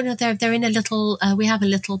 No, they're in a little, we have a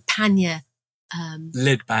little pannier.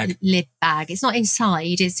 Lid bag. It's not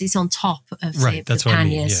inside, it's on top of that's the what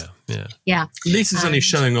panniers. I mean. Yeah. Lisa's only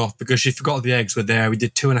showing off because she forgot the eggs were there. We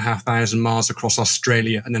did 2,500 miles across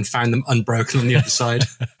Australia and then found them unbroken on the other side.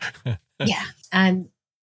 Yeah. And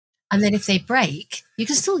then if they break, you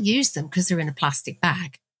can still use them because they're in a plastic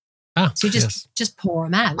bag. So you just pour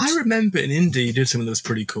them out. I remember in India you did something that was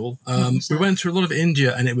pretty cool. We went through a lot of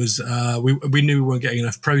India and it was we knew we weren't getting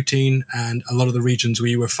enough protein, and a lot of the regions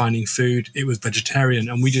we were finding food, it was vegetarian,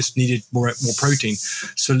 and we just needed more protein.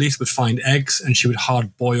 So Lisa would find eggs and she would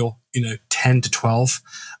hard boil 10 to 12,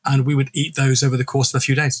 and we would eat those over the course of a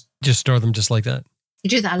few days. Just store them just like that. You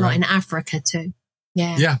do that a lot in Africa too.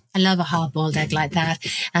 Yeah. I love a hard-boiled egg like that.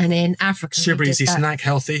 And in Africa, super easy snack,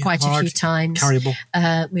 healthy, quite hard, a few times. Carryable.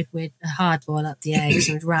 We'd hard-boil up the eggs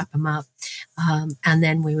and wrap them up. And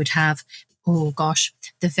then we would have,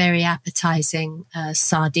 the very appetizing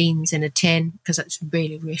sardines in a tin, because that's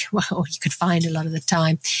really, really what you could find a lot of the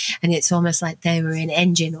time. And it's almost like they were in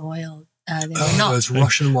engine oil. Those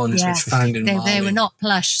Russian ones which found in Mali. They were not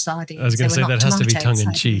plush sardines. I was going to say that has to be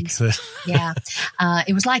tongue-in-cheek. Yeah.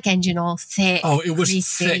 It was like engine oil, thick. Oh, it was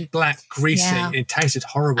greasy. thick, black, greasy. Yeah. It tasted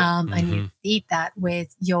horrible. And you eat that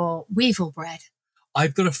with your weevil bread.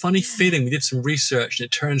 I've got a funny feeling we did some research and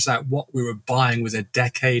it turns out what we were buying was a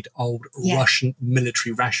decade-old Russian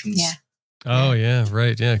military rations. Yeah. Oh, yeah,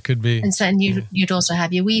 right. Yeah, it could be. And so you'd also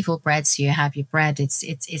have your weevil bread. So you have your bread.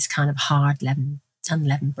 It's kind of hard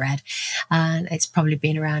unleavened bread, and it's probably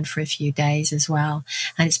been around for a few days as well,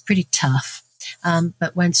 and it's pretty tough,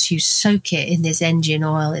 but once you soak it in this engine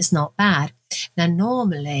oil, it's not bad. Now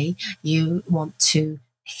normally you want to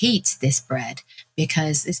heat this bread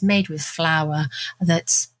because it's made with flour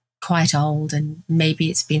that's quite old and maybe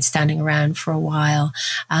it's been standing around for a while.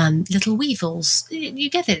 Little weevils, you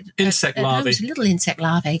get it. Insect larvae. Little insect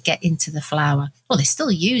larvae get into the flour. Well, they still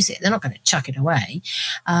use it. They're not going to chuck it away.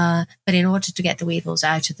 But in order to get the weevils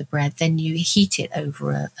out of the bread, then you heat it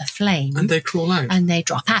over a flame. And they crawl out. And they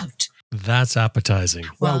drop out. That's appetizing.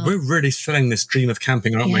 Well, we're really selling this dream of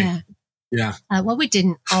camping, aren't we? Yeah. Well, we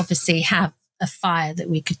didn't obviously have a fire that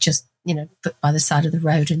we could just, put by the side of the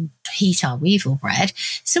road and heat our weevil bread.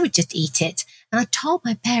 So we just eat it. And I told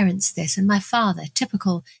my parents this, and my father,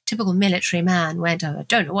 typical military man, went, "Oh, I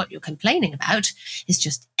don't know what you're complaining about. It's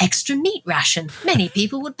just extra meat ration. Many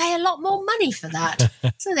people would pay a lot more money for that."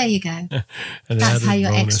 So there you go. That's how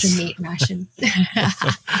your extra meat ration.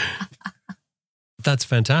 That's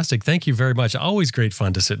fantastic. Thank you very much. Always great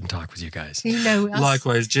fun to sit and talk with you guys.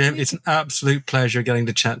 Likewise, Jim. It's an absolute pleasure getting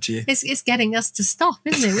to chat to you. It's getting us to stop,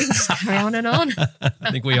 isn't it? We can just carry on and on.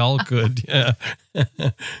 I think we all could. Yeah.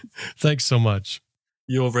 Thanks so much.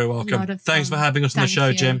 You're very welcome. Thanks for having us on the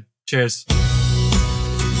show, Jim. Cheers.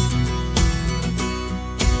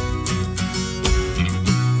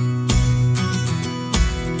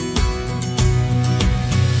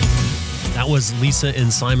 That was Lisa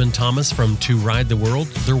and Simon Thomas from To Ride the World.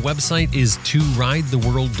 Their website is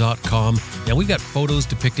ToRideTheWorld.com. Now, we've got photos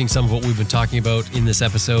depicting some of what we've been talking about in this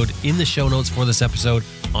episode in the show notes for this episode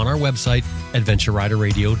on our website,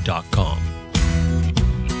 AdventureRiderRadio.com.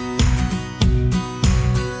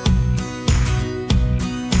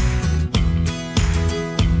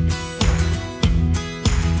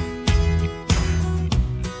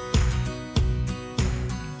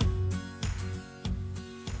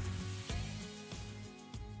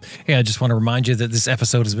 Hey, I just want to remind you that this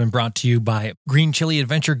episode has been brought to you by Green Chili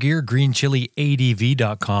Adventure Gear,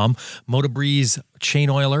 greenchiliadv.com, Motobreeze Chain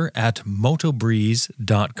Oiler at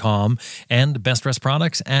motobreeze.com, and Best Rest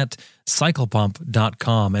Products at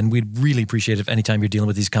cyclepump.com. And we'd really appreciate it if anytime you're dealing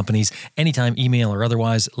with these companies, anytime email or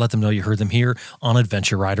otherwise, let them know you heard them here on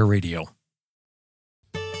Adventure Rider Radio.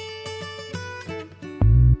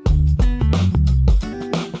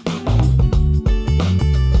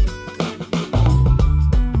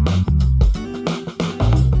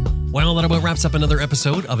 Well, that about wraps up another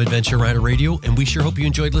episode of Adventure Rider Radio, and we sure hope you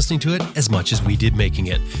enjoyed listening to it as much as we did making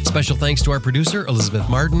it. Special thanks to our producer, Elizabeth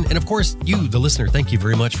Martin, and of course, you, the listener. Thank you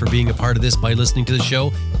very much for being a part of this by listening to the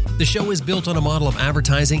show. The show is built on a model of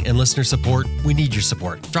advertising and listener support. We need your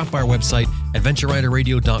support. Drop by our website,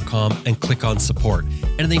 AdventureRiderRadio.com, and click on support.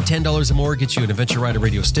 Anything $10 or more gets you an Adventure Rider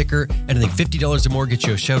Radio sticker. Anything $50 or more gets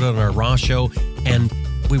you a shout out on our Raw show. And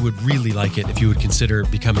we would really like it if you would consider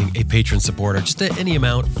becoming a patron supporter, just any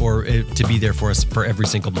amount to be there for us for every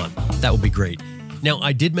single month. That would be great. Now,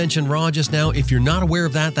 I did mention Raw just now. If you're not aware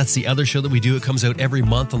of that, that's the other show that we do. It comes out every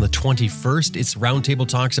month on the 21st. It's roundtable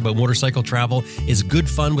talks about motorcycle travel. It's good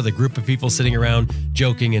fun with a group of people sitting around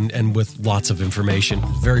joking and with lots of information.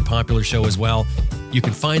 Very popular show as well. You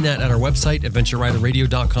can find that at our website,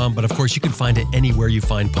 AdventureRiderRadio.com. But of course, you can find it anywhere you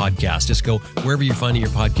find podcasts. Just go wherever you're finding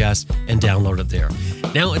your podcast and download it there.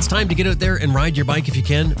 Now it's time to get out there and ride your bike if you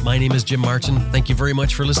can. My name is Jim Martin. Thank you very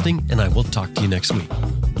much for listening, and I will talk to you next week.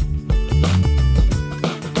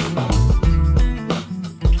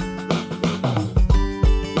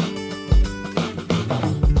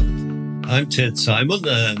 I'm Ted Simon,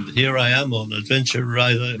 and here I am on Adventure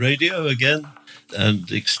Rider Radio again, and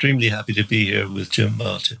extremely happy to be here with Jim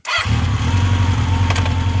Martin.